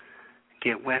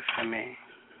get wet for me.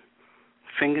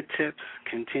 Fingertips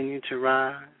continue to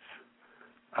rise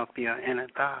up your inner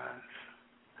thighs.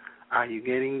 Are you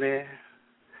getting there?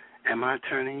 Am I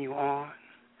turning you on?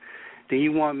 Do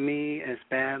you want me as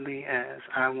badly as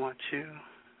I want you?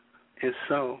 If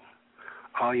so,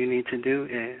 all you need to do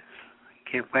is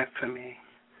get wet for me.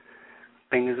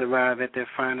 Fingers arrive at their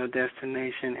final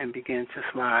destination and begin to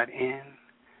slide in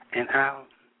and out.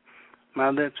 My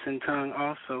lips and tongue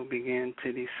also begin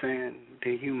to descend. Do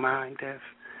you mind if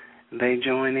they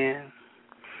join in?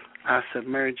 I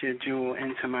submerge your jewel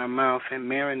into my mouth and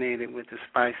marinate it with the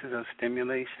spices of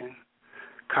stimulation,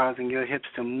 causing your hips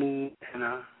to move in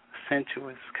a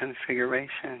sensuous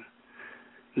configuration.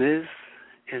 This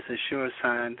is a sure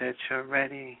sign that you're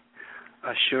ready,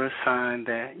 a sure sign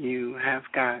that you have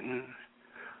gotten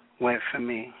wet for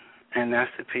me, and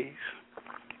that's the piece.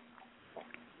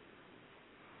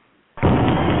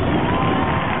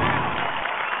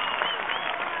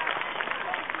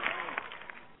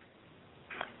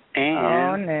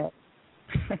 And no.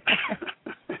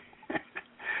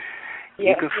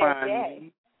 You can find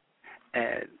me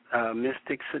at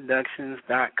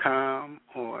mysticseductions.com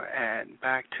or at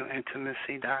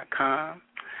backtointimacy.com.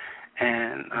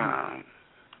 And,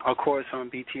 of course,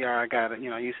 on BTR,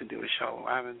 I used to do a show.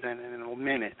 I haven't done it in a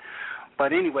minute.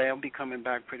 But anyway, I'll be coming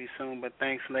back pretty soon. But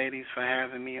thanks, ladies, for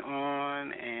having me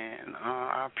on, and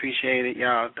I appreciate it.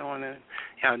 Y'all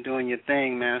doing your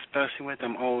thing, man, especially with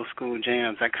them old school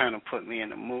jams. That kind of put me in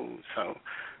the mood. So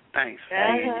thanks for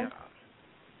y'all.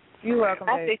 You're welcome,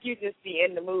 I think you just be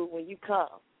in the mood when you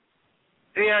come.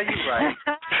 Yeah, you're right.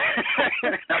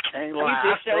 I can't lie.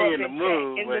 I stay in the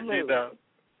mood,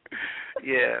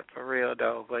 yeah, for real,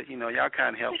 though. But, y'all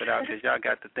kind of help it out because y'all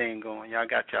got the thing going. Y'all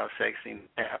got y'all sexy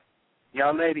tap.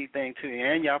 Y'all lady thing, too,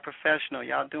 and y'all professional.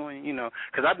 Y'all doing,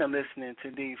 because I've been listening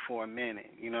to D for a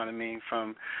minute, you know what I mean,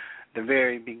 from the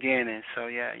very beginning. So,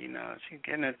 yeah, she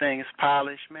getting her thing. It's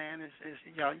polished, man.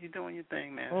 Y'all, you doing your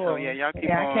thing, man. So, yeah, y'all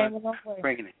keep on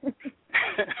bringing it.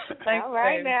 Thanks, all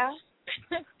right, now.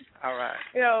 All right.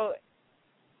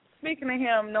 Speaking of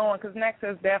him, knowing, because Next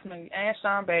is definitely, and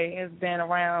Sean Bay has been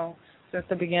around since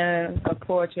the beginning of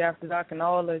Poetry After Dark and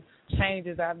all the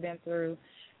changes I've been through.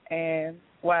 And,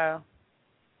 wow.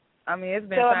 I mean, it's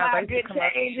been so time. Am I a good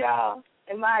change, y'all?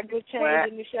 Am I a good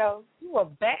change in the show? You a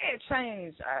bad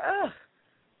change.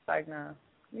 Like, nah.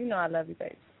 I love you,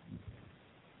 baby.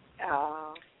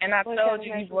 Oh. And I told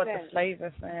you brought the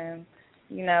flavors, and,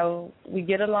 we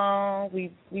get along,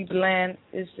 we blend.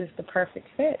 It's just the perfect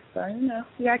fit. So,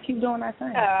 we got to keep doing our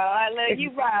thing. Oh, I love you,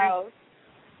 Rose.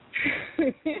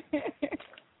 And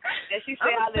she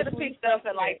said all this sweet stuff,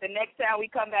 and, the next time we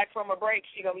come back from a break,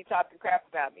 she going to be talking crap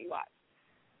about me. Watch.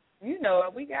 We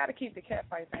got to keep the cat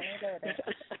fight thing.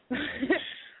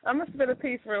 I'm going to spit a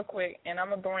piece real quick, and I'm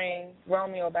going to bring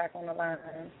Romeo back on the line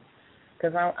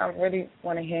because I really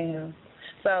want to hear him.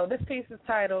 So this piece is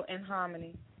titled In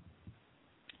Harmony.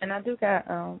 And I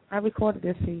recorded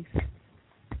this piece.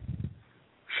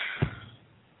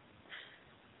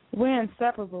 We're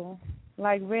inseparable.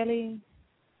 Like, really,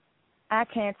 I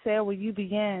can't tell where you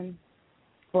begin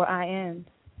or I end.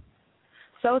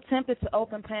 So tempted to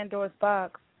open Pandora's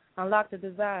box, unlock the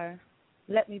desire.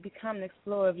 Let me become the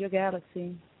explorer of your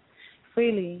galaxy,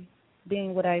 freely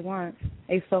being what I want,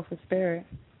 a soulful spirit.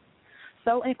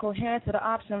 So incoherent to the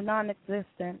option of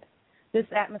non-existent, this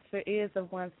atmosphere is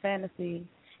of one's fantasy,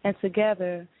 and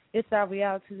together it's our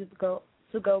reality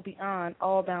to go beyond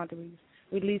all boundaries,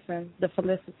 releasing the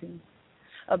felicity.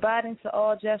 Abiding to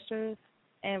all gestures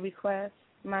and requests,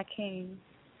 my king,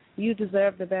 you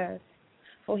deserve the best,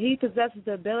 for he possesses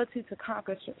the ability to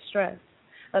conquer stress,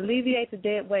 alleviate the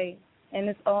dead weight, and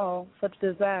it's all for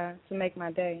the desire to make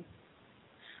my day.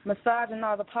 Massaging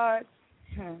all the parts,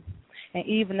 and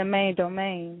even the main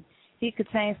domain, he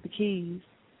contains the keys,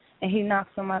 and he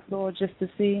knocks on my door just to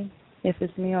see if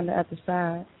it's me on the other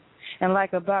side. And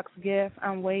like a box gift,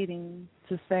 I'm waiting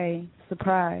to say,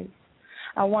 surprise.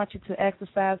 I want you to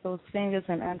exercise those fingers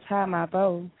and untie my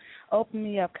bow. Open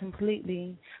me up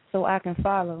completely so I can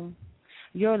follow.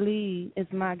 Your lead is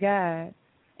my guide,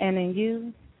 and in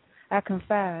you, I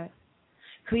confide.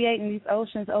 Creating these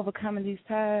oceans, overcoming these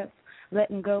tides,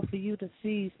 letting go for you to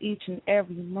seize each and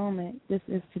every moment this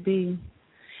is to be.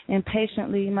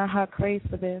 Impatiently, my heart craves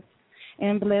for this,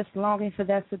 in bliss, longing for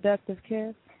that seductive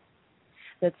kiss,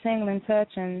 the tingling touch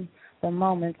and the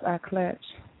moments I clutch.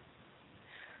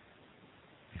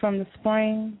 From the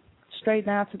spring, straight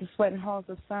down to the sweating halls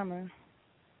of summer,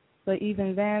 but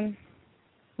even then,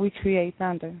 we create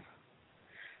thunder.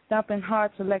 Thumping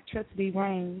hearts, electricity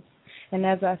rains, and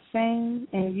as I sing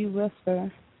and you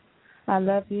whisper, I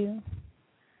love you,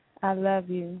 I love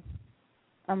you,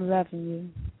 I'm loving you,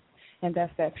 and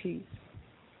that's that piece.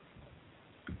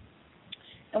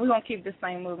 And we're going to keep this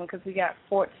thing moving because we got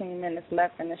 14 minutes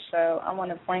left in the show. I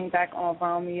want to bring back on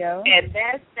Romeo. And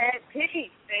that's that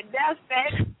piece. That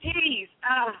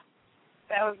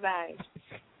was nice.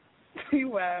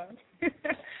 Wow.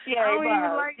 Yeah, you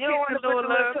don't want to do a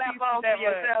little clap on for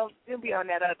yourself. You'll be on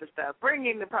that other stuff. Bring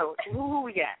in the poetry. Who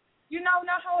we got? Now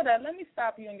hold up. Let me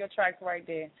stop you in your tracks right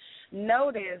there.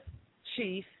 Notice,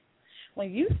 Chief,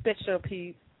 when you spit your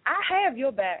piece, I have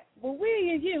your back, but where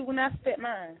are you when I spit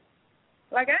mine?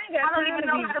 Like, I ain't got I don't even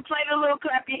know how to play the little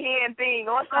clap your hand thing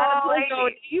or how to play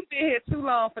it. You've been here too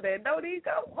long for that. No, these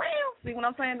go. See what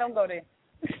I'm saying? Don't go there.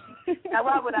 Now,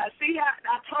 why would I? See,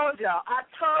 I told y'all.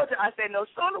 I said, no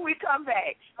sooner we come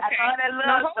back. Okay. I all that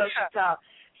love stuff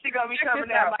she going to be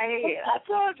coming out my head. I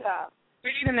told y'all.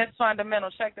 Reading is fundamental.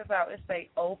 Check this out. It say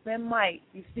open mic.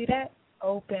 You see that?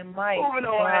 Open mic. Moving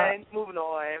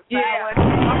on. Yeah.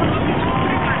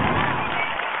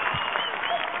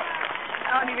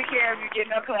 I don't even care if you get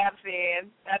no claps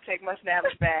in. I take my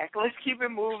snaps back. Let's keep it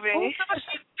moving.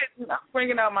 I'm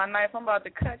bringing out my knife. I'm about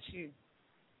to cut you.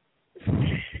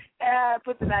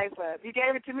 Put the knife up. You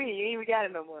gave it to me. You ain't even got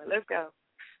it no more. Let's go.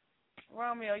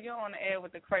 Romeo, you're on the air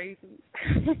with the crazy.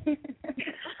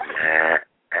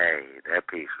 Hey, that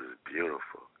piece was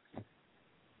beautiful.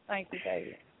 Thank you,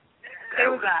 baby. It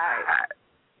was all right.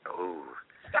 Oh.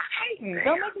 Stop hating.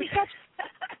 Don't make me touch you.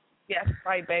 Yes,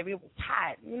 right, baby. It was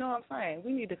hot. You know what I'm saying?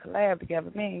 We need to collab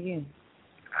together, me and you.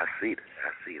 I see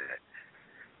that.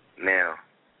 Now,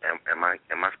 am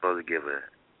I supposed to give a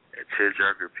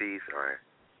tearjerker piece or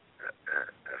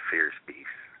a fierce piece?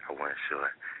 I wasn't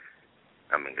sure.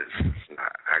 I mean, 'cause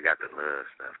I got the love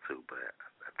stuff too, but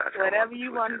I thought whatever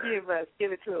you want to give us,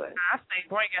 give it to us. I say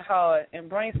bring it hard and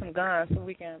bring some guns so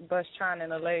we can bust China in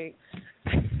the leg.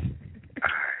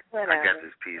 I got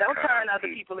this piece. Don't turn other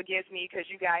people against me because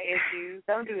you got issues.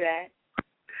 Don't do that.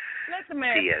 Let the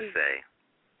man PSA.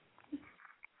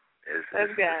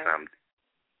 Let's go.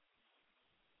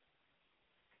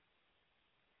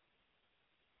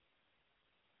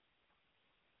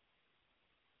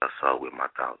 Assault with my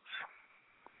thoughts.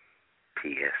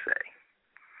 PSA.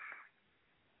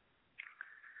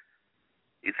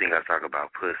 You think I talk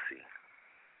about pussy,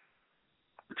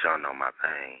 but y'all know my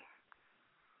pain.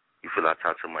 You feel I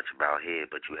talk too much about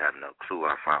head, but you have no clue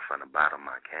how far from the bottom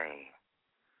I came.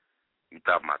 You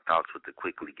thought my thoughts would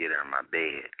quickly get her in my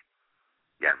bed.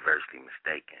 Got versely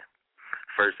mistaken.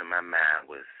 First in my mind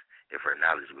was if her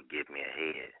knowledge would give me a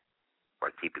head or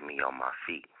keeping me on my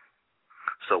feet.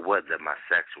 So what that my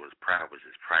sexual prowess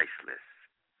is priceless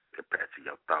compared to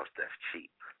your thoughts that's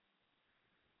cheap.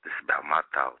 This is about my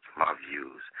thoughts, my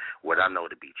views, what I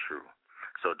know to be true.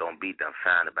 So don't be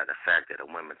dumbfounded by the fact that a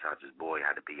woman taught this boy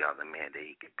how to be all the man that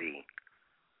he could be.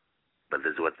 But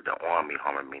this wasn't the army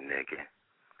harming me, nigga.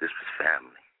 This was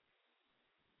family.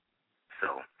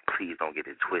 So please don't get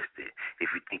it twisted.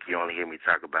 If you think you only hear me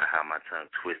talk about how my tongue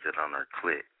twisted on her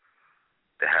clit,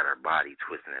 that had her body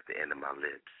twisting at the end of my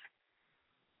lips,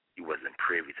 you wasn't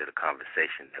privy to the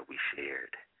conversation that we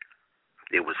shared.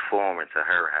 It was foreign to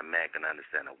her how man can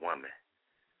understand a woman.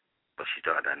 But she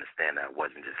started to understand that I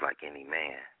wasn't just like any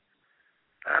man.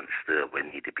 I understood what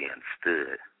needed to be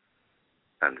understood.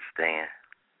 Understand?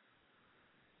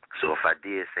 So if I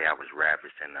did say I was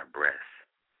ravished in her breast,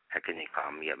 how can you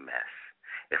call me a mess?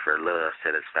 If her love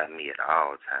satisfied me at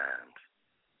all times,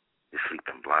 you're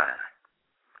sleeping blind.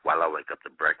 While I wake up to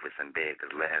breakfast in bed,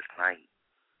 'cause last night,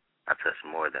 I touched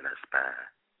more than her spine.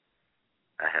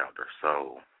 I held her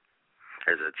soul.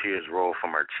 As her tears rolled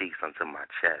from her cheeks onto my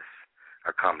chest,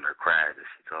 I calmed her cries as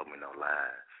she told me no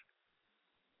lies.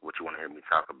 What you want to hear me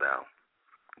talk about?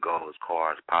 Goals,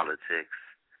 cars, politics,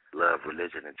 love,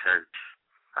 religion, and church.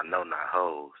 I know not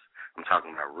hoes. I'm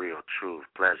talking about real truth,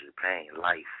 pleasure, pain,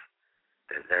 life.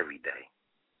 That's every day,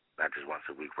 not just once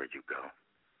a week where you go.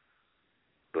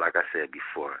 But like I said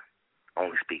before,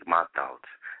 only speak my thoughts,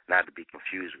 not to be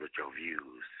confused with your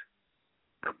views.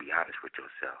 But be honest with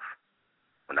yourself.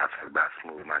 When I talk about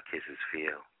smooth my kisses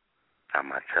feel, how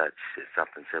my touch is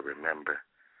something to remember,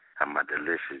 how my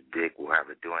delicious dick will have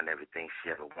her doing everything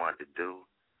she ever wanted to do,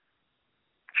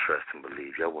 trust and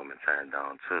believe your woman turned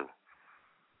on too.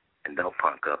 And don't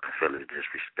punk up and feel it's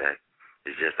disrespect.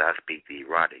 It's just I speak the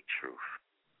erotic truth.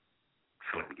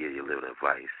 So let me give you a little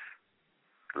advice.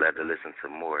 Let her listen to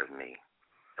more of me.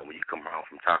 And when you come home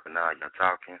from talking all y'all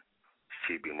talking,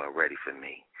 she'd be more ready for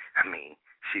me. I mean,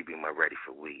 she'd be more ready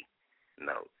for we.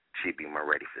 No, she'd be more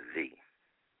ready for thee.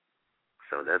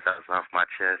 So that's off my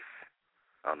chest.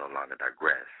 I'll no longer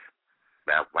digress.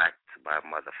 Bad whacked by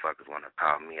motherfuckers want to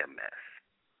call me a mess.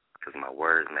 'Cause my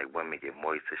words make women get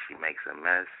moist till she makes a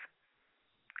mess.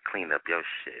 Clean up your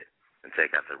shit and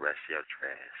take out the rest of your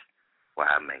trash while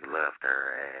I make love to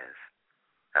her ass.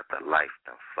 After life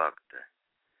done fucked her.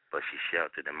 But she's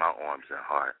sheltered in my arms and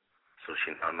heart, so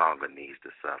she no longer needs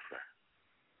to suffer.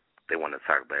 They want to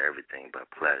talk about everything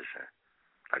but pleasure.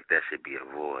 Like that should be a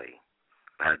void.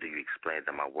 How do you explain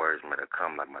that my words made her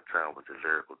come like my tongue was a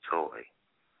lyrical toy?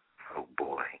 Oh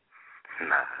boy.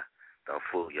 Nah, don't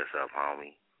fool yourself,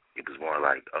 homie. It was more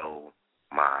like, oh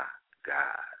my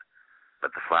God.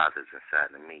 But the Father's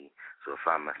inside of me. So if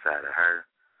I'm inside of her,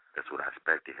 that's what I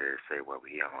expect to hear her say while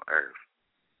we're here on earth.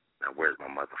 Now where's my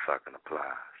motherfucking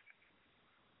applause?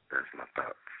 That's my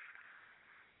thoughts.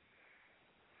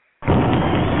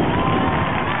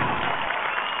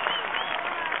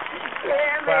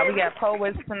 Wow, we got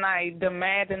poets tonight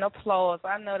demanding applause.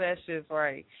 I know that shit's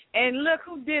right. And look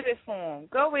who did it for him.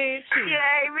 Go ahead, Chief.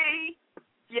 Yay, me.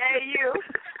 Yay, you.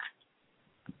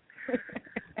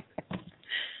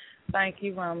 Thank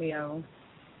you, Romeo.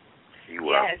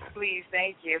 Yes, please.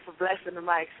 Thank you for blessing the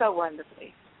mic so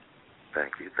wonderfully.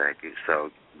 Thank you.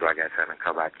 So, do I got time to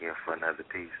come back in for another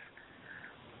piece?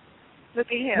 Look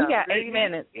at him. We got 8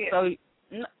 minutes. Yeah. So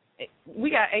we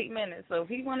got 8 minutes. So if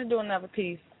he want to do another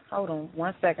piece, hold on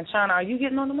 1 second. Shauna, are you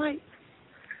getting on the mic?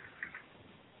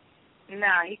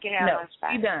 No, he can have my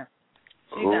spot. She done.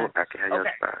 Ooh, I can have your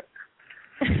spot.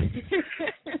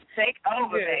 Take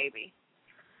over, baby.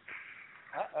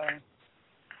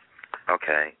 Uh-oh.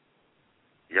 Okay.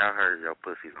 Y'all heard your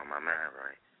pussy's on my mind,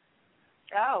 right?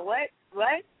 Oh, what?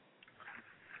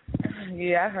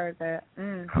 Yeah, I heard that.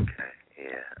 Okay.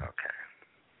 Yeah, okay.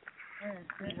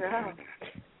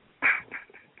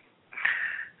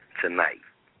 Tonight,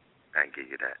 I can give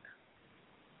you that.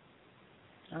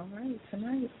 All right,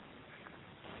 tonight.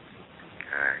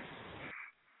 All right.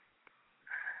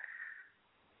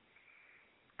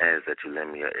 Ask that you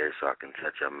lend me your ear so I can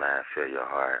touch your mind, feel your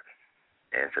heart,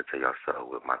 answer to your soul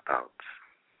with my thoughts.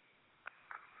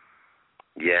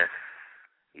 Yes,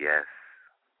 yes,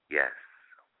 yes.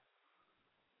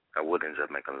 I would enjoy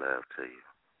making love to you.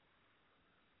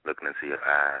 Looking into your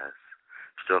eyes,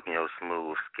 stroking your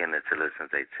smooth skin until it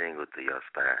sends a tingle through your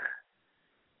spine.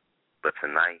 But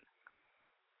tonight,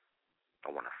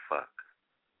 I want to fuck.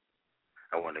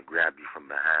 I want to grab you from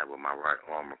behind with my right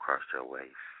arm across your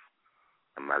waist,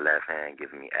 and my left hand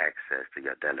giving me access to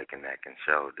your delicate neck and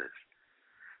shoulders.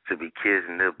 To be kissed,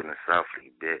 nibbled, and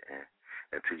softly bitten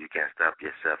until you can't stop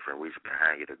yourself and reach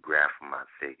behind you to grab for my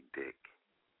thick dick,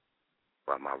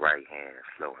 while my right hand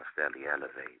slow and steadily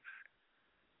elevates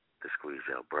to squeeze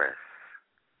your breasts.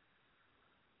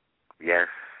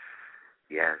 Yes,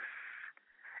 yes,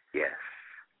 yes.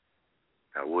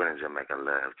 I would enjoy making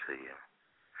love to you.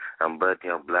 I'm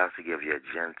buttoning your blouse to give you a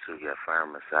gentle yet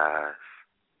firm massage.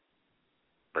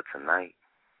 But tonight,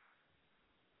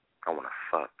 I want to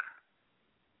fuck.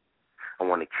 I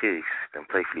want to kiss and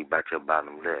playfully bite your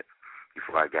bottom lip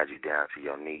before I got you down to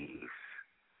your knees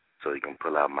so you can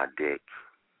pull out my dick,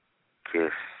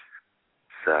 kiss,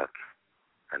 suck,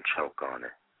 and choke on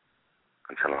it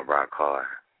until I rock hard.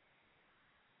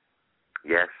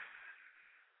 Yes,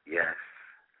 yes,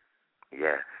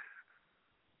 yes.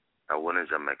 I would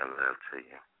enjoy making love to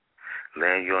you.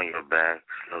 Laying you on your back,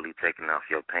 slowly taking off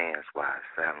your pants while I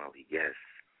silently guess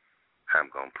I'm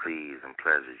going to please and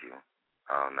pleasure you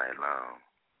all night long.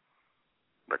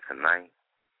 But tonight,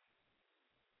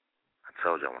 I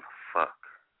told you I want to fuck.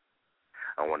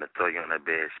 I want to throw you on the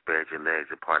bed, spread your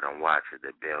legs apart, and watch as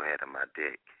the bell head of my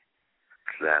dick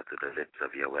slide through the lips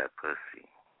of your wet pussy,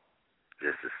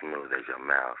 just as smooth as your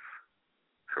mouth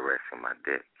caressing my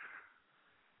dick.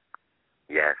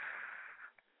 Yes,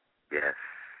 yes,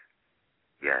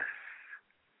 yes.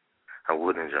 I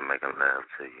would enjoy making love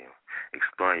to you,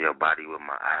 exploring your body with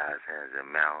my eyes, hands, and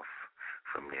mouth,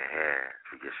 from your hair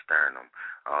to your sternum,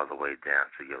 all the way down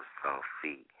to your soft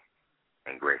feet,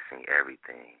 embracing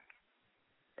everything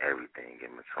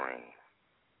in between.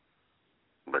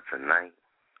 But tonight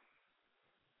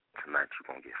you're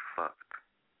going to get fucked.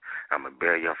 I'm going to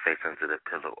bury your face under the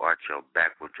pillow, arch your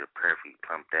back with your perfect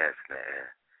plumped ass in the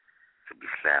air, to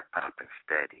be slap popping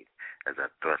steady as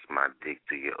I thrust my dick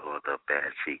through your oiled up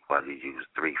ass cheek while you use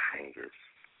 3 fingers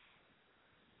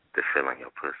to fill in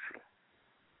your pussy.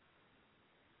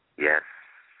 Yes,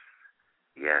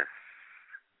 yes,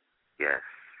 yes.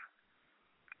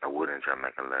 I would enjoy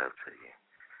making love to you,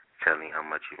 telling you how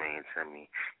much you mean to me,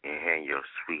 and hearing your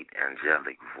sweet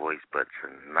angelic voice. But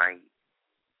tonight,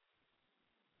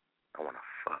 I want to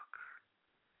fuck.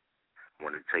 I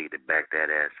want to tell you to back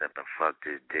that ass up and fuck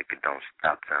this dick and don't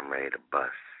stop till I'm ready to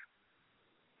bust.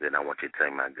 Then I want you to tell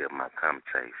me how good my cum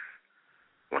tastes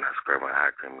when I squirt my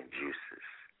hot creamy juices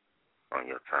on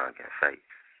your tongue and face.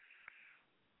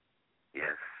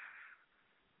 Yes,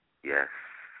 yes,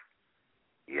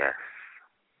 yes.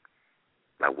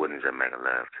 I wouldn't just make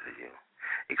love to you,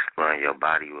 exploring your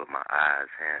body with my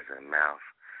eyes, hands, and mouth,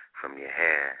 from your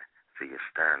hair to your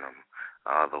sternum,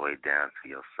 all the way down to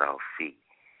your soft feet,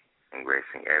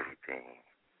 embracing everything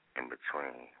in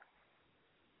between.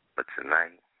 But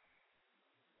tonight,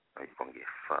 you're going to get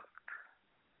fucked.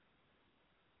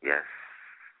 Yes,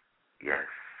 yes,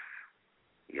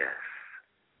 yes.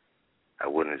 I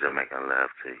wouldn't just make love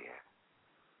to you.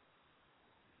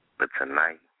 But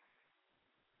tonight,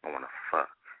 I want to fuck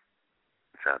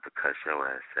until I have to cuss your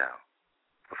ass out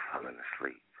for falling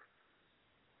asleep.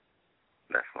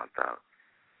 That's my thought.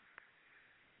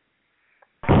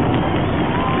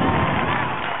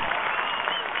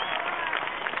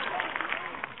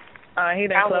 He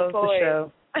done closed the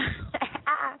show.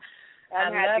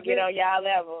 I'm have to get on y'all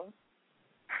level.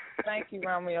 Thank you,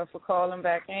 Romeo, for calling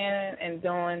back in and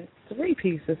doing 3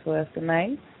 pieces for us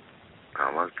tonight.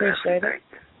 Almost appreciate it.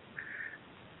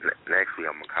 Next week,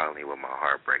 I'm going to call you with my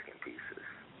heartbreaking pieces.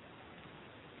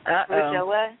 With your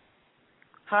what?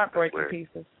 Heartbreaking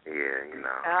pieces. Yeah, you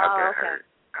know,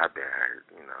 I've been hurt,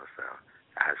 you know, so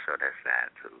I show that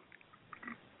side, too.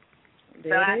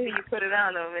 So after you put it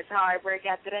on them, it's heartbreak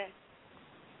after that?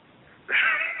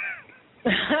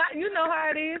 You know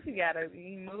how it is. You got to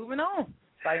be moving on.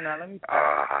 So, you know, let me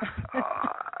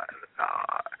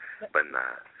but nah.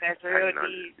 That's real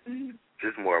deep.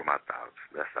 Just more of my thoughts.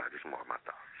 That's all, just more of my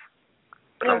thoughts.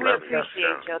 Well, we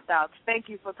appreciate your thoughts. Thank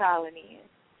you for calling in.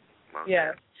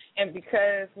 Yes. And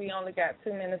because we only got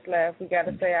 2 minutes left, we got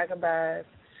to say our goodbyes.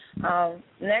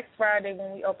 Next Friday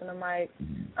when we open the mic,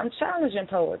 I'm challenging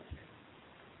poets.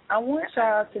 I want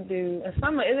y'all to do, and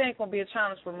it ain't going to be a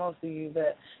challenge for most of you,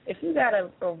 but if you got a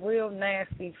real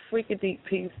nasty, freaky deep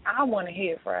piece, I want to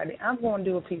hear it Friday. I'm going to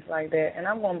do a piece like that, and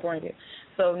I'm going to bring it.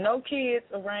 So no kids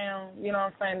around, you know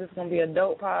what I'm saying? This is going to be a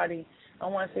dope party. I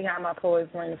want to see how my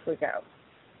poets bring the freak out.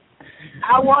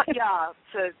 I want y'all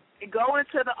to go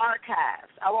into the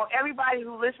archives. I want everybody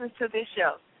who listens to this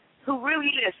show, who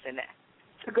really listen,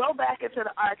 to go back into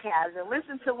the archives and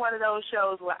listen to one of those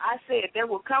shows where I said there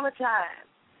will come a time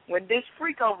when this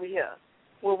freak over here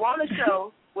will want a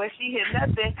show where she hear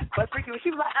nothing but freaking.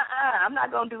 She was like, I'm not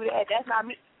going to do that. That's not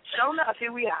me. Sure enough,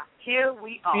 here we are. Here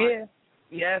we are. Yeah.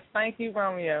 Yes, thank you,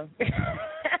 Romeo.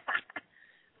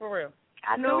 For real.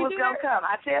 I knew it was going to come.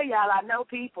 I tell y'all, I know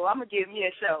people. I'm going to give me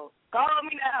a show. Call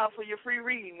me now for your free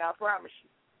reading, I promise you.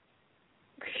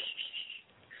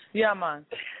 Yeah, man.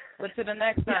 But to the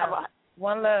next time,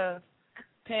 one love.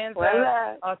 Pens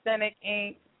up, Authentic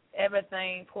Ink,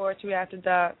 everything, Poetry After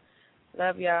Dark.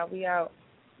 Love y'all. We out.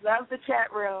 Love the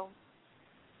chat room.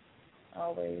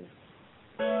 Always.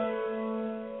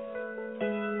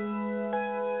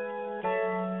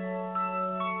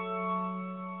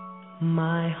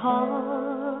 My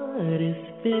heart is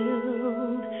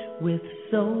filled with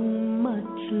so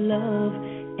much love,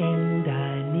 and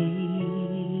I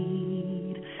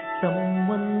need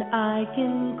someone I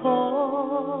can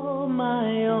call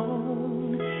my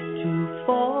own to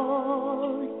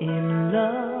fall in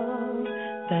love.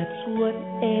 That's what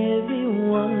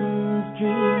everyone's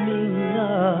dreaming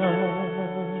of.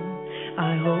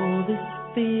 I hold this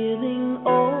feeling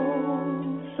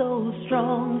so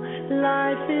strong.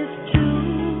 Life is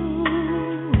too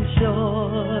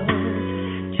short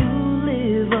to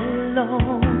live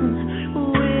alone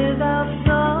without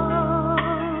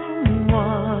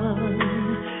someone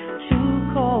to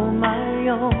call my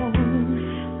own.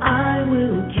 I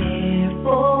will care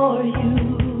for you,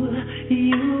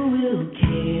 you will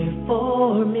care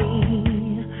for me.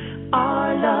 Our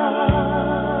love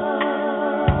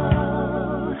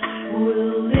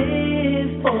will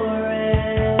live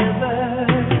forever.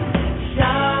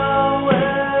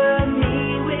 Shower me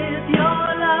with your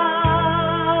love.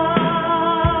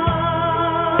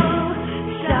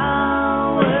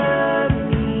 Shower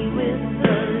me with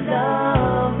the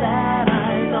love that I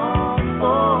long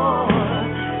for.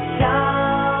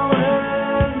 Shower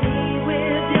me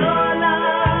with your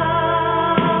love.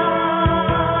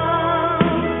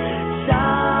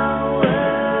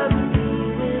 Shower me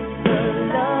with the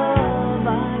love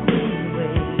I've been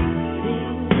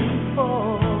waiting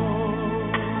for.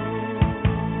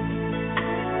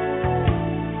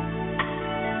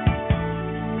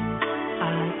 I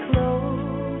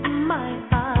close my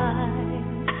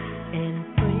eyes and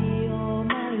pray all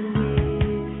my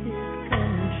wishes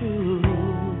come true.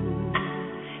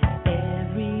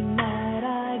 Every night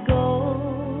I go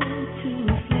to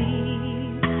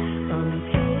sleep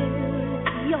until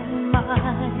you're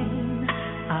mine.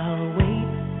 I'll wait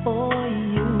for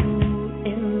you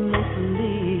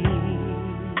endlessly.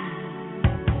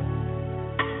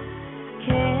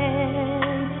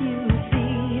 Can't you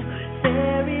see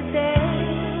fairy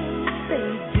tales,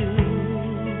 they do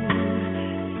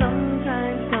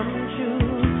sometimes come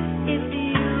true if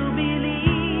you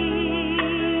believe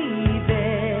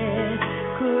it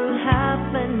could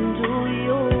happen to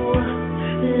you.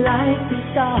 Like the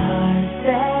stars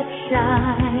that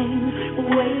shine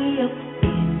way up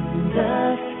in the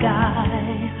sky,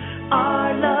 our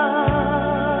love